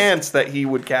the chance that he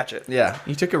would catch it. Yeah,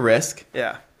 you took a risk.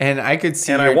 Yeah. And I could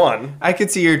see I won. I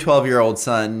could see your 12-year-old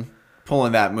son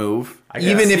pulling that move,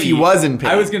 even if he was in pain.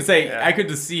 I was going to say, I could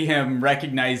just see him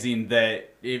recognizing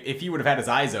that if he would have had his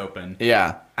eyes open.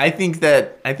 Yeah. I think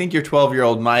your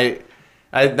 12-year-old might...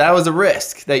 that was a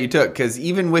risk that you took, because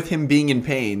even with him being in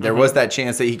pain, there was that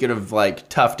chance that he could have like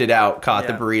toughed it out, caught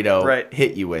the burrito,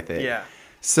 hit you with it. Yeah.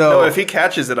 So no, if he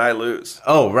catches it, I lose.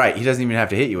 Oh, right. He doesn't even have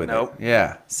to hit you with it.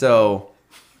 Yeah. So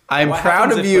I'm what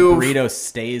proud of if you. The burrito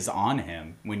stays on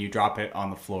him when you drop it on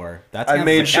the floor. I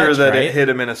made sure that it hit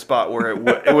him in a spot where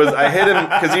it was. I hit him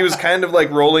because he was kind of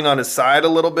like rolling on his side a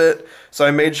little bit. So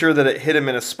I made sure that it hit him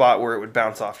in a spot where it would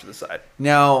bounce off to the side.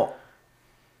 Now,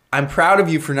 I'm proud of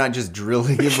you for not just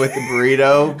drilling him with the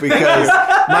burrito,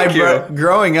 because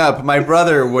growing up, my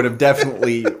brother would have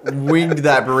definitely winged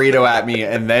that burrito at me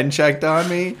and then checked on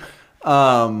me.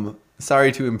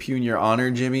 Sorry to impugn your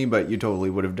honor, Jimmy, but you totally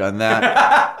would have done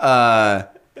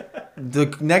that.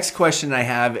 The next question I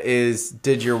have is,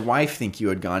 did your wife think you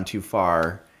had gone too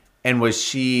far? And was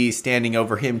she standing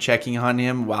over him, checking on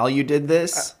him while you did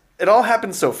this? It all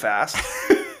happened so fast.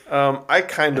 I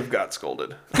kind of got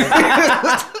scolded,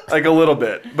 like a little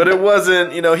bit, but it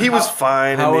wasn't. He was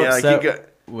fine. How and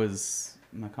upset was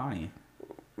McConaughey?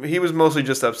 He was mostly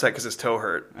just upset because his toe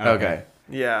hurt. Okay.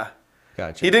 Yeah.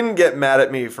 Gotcha. He didn't get mad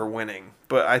at me for winning,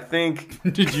 but I think.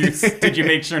 Did you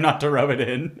make sure not to rub it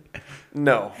in?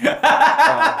 No.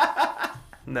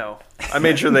 No. I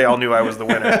made sure they all knew I was the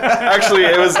winner. Actually,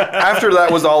 it was after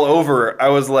that was all over. I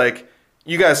was like,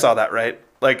 "You guys saw that, right?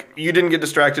 Like, you didn't get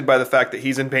distracted by the fact that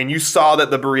he's in pain. You saw that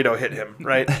the burrito hit him,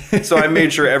 right?" So I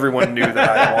made sure everyone knew that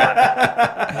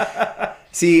I won.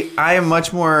 See, I am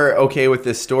much more okay with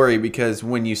this story because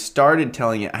when you started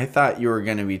telling it, I thought you were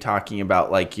going to be talking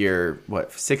about like your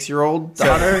 6-year-old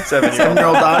daughter, 7-year-old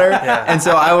daughter, and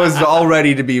so I was all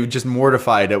ready to be just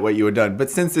mortified at what you had done. But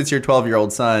since it's your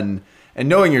 12-year-old son, and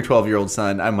knowing your 12-year-old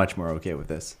son, I'm much more okay with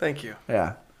this. Thank you.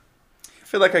 Yeah. I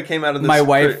feel like I came out of this. My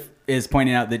wife is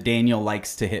pointing out that Daniel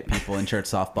likes to hit people in church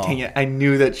softball. Dang it, I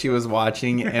knew that she was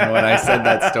watching, and when I said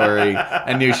that story,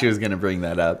 I knew she was going to bring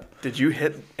that up. Did you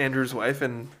hit Andrew's wife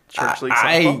in church league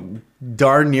I softball?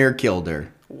 darn near killed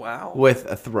her. Wow. With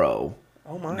a throw.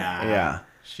 Oh my. Nah, Yeah.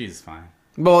 she's fine.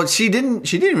 Well, she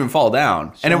didn't even fall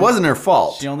down, and it wasn't her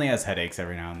fault. She only has headaches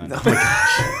every now and then. Oh my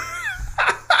gosh.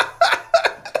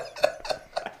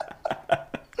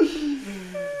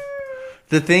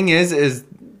 The thing is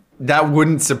that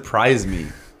wouldn't surprise me.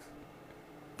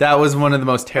 That was one of the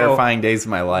most terrifying days of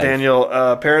my life. Daniel,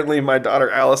 apparently my daughter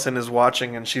Allison is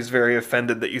watching, and she's very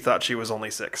offended that you thought she was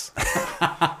only 6.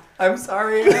 I'm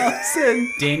sorry,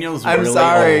 Allison. Daniel's I'm really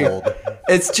sorry. old.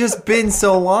 It's just been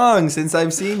so long since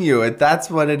I've seen you. That's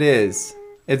what it is.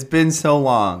 It's been so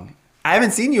long. I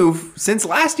haven't seen you since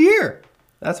last year.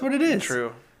 That's what it is.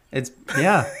 True. It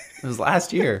was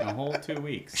last year. A whole 2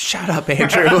 weeks. Shut up,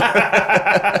 Andrew.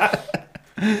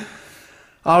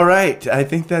 All right. I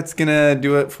think that's going to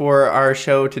do it for our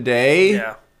show today.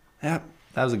 Yeah. Yep.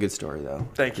 That was a good story, though.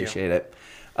 Thank you. Appreciate it.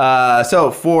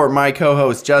 So, for my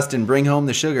co-host, Justin, bring home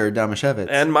the sugar, Damashevitz.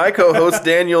 And my co-host,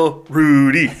 Daniel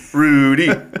Rudy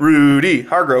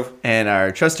Hargrove. And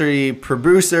our trusty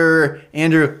producer,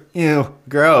 Andrew, ew,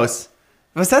 gross.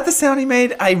 Was that the sound he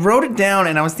made? I wrote it down,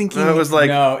 and I was thinking... No, it was like...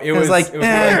 No, it was like, ew.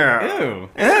 Ew.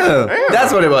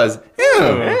 That's what it was. Ew.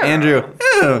 Andrew,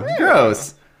 ew,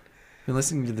 gross. You're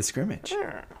listening to The Scrimmage.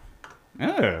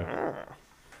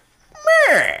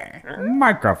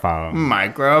 Microphone.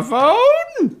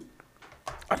 Microphone.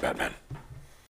 I'm Batman.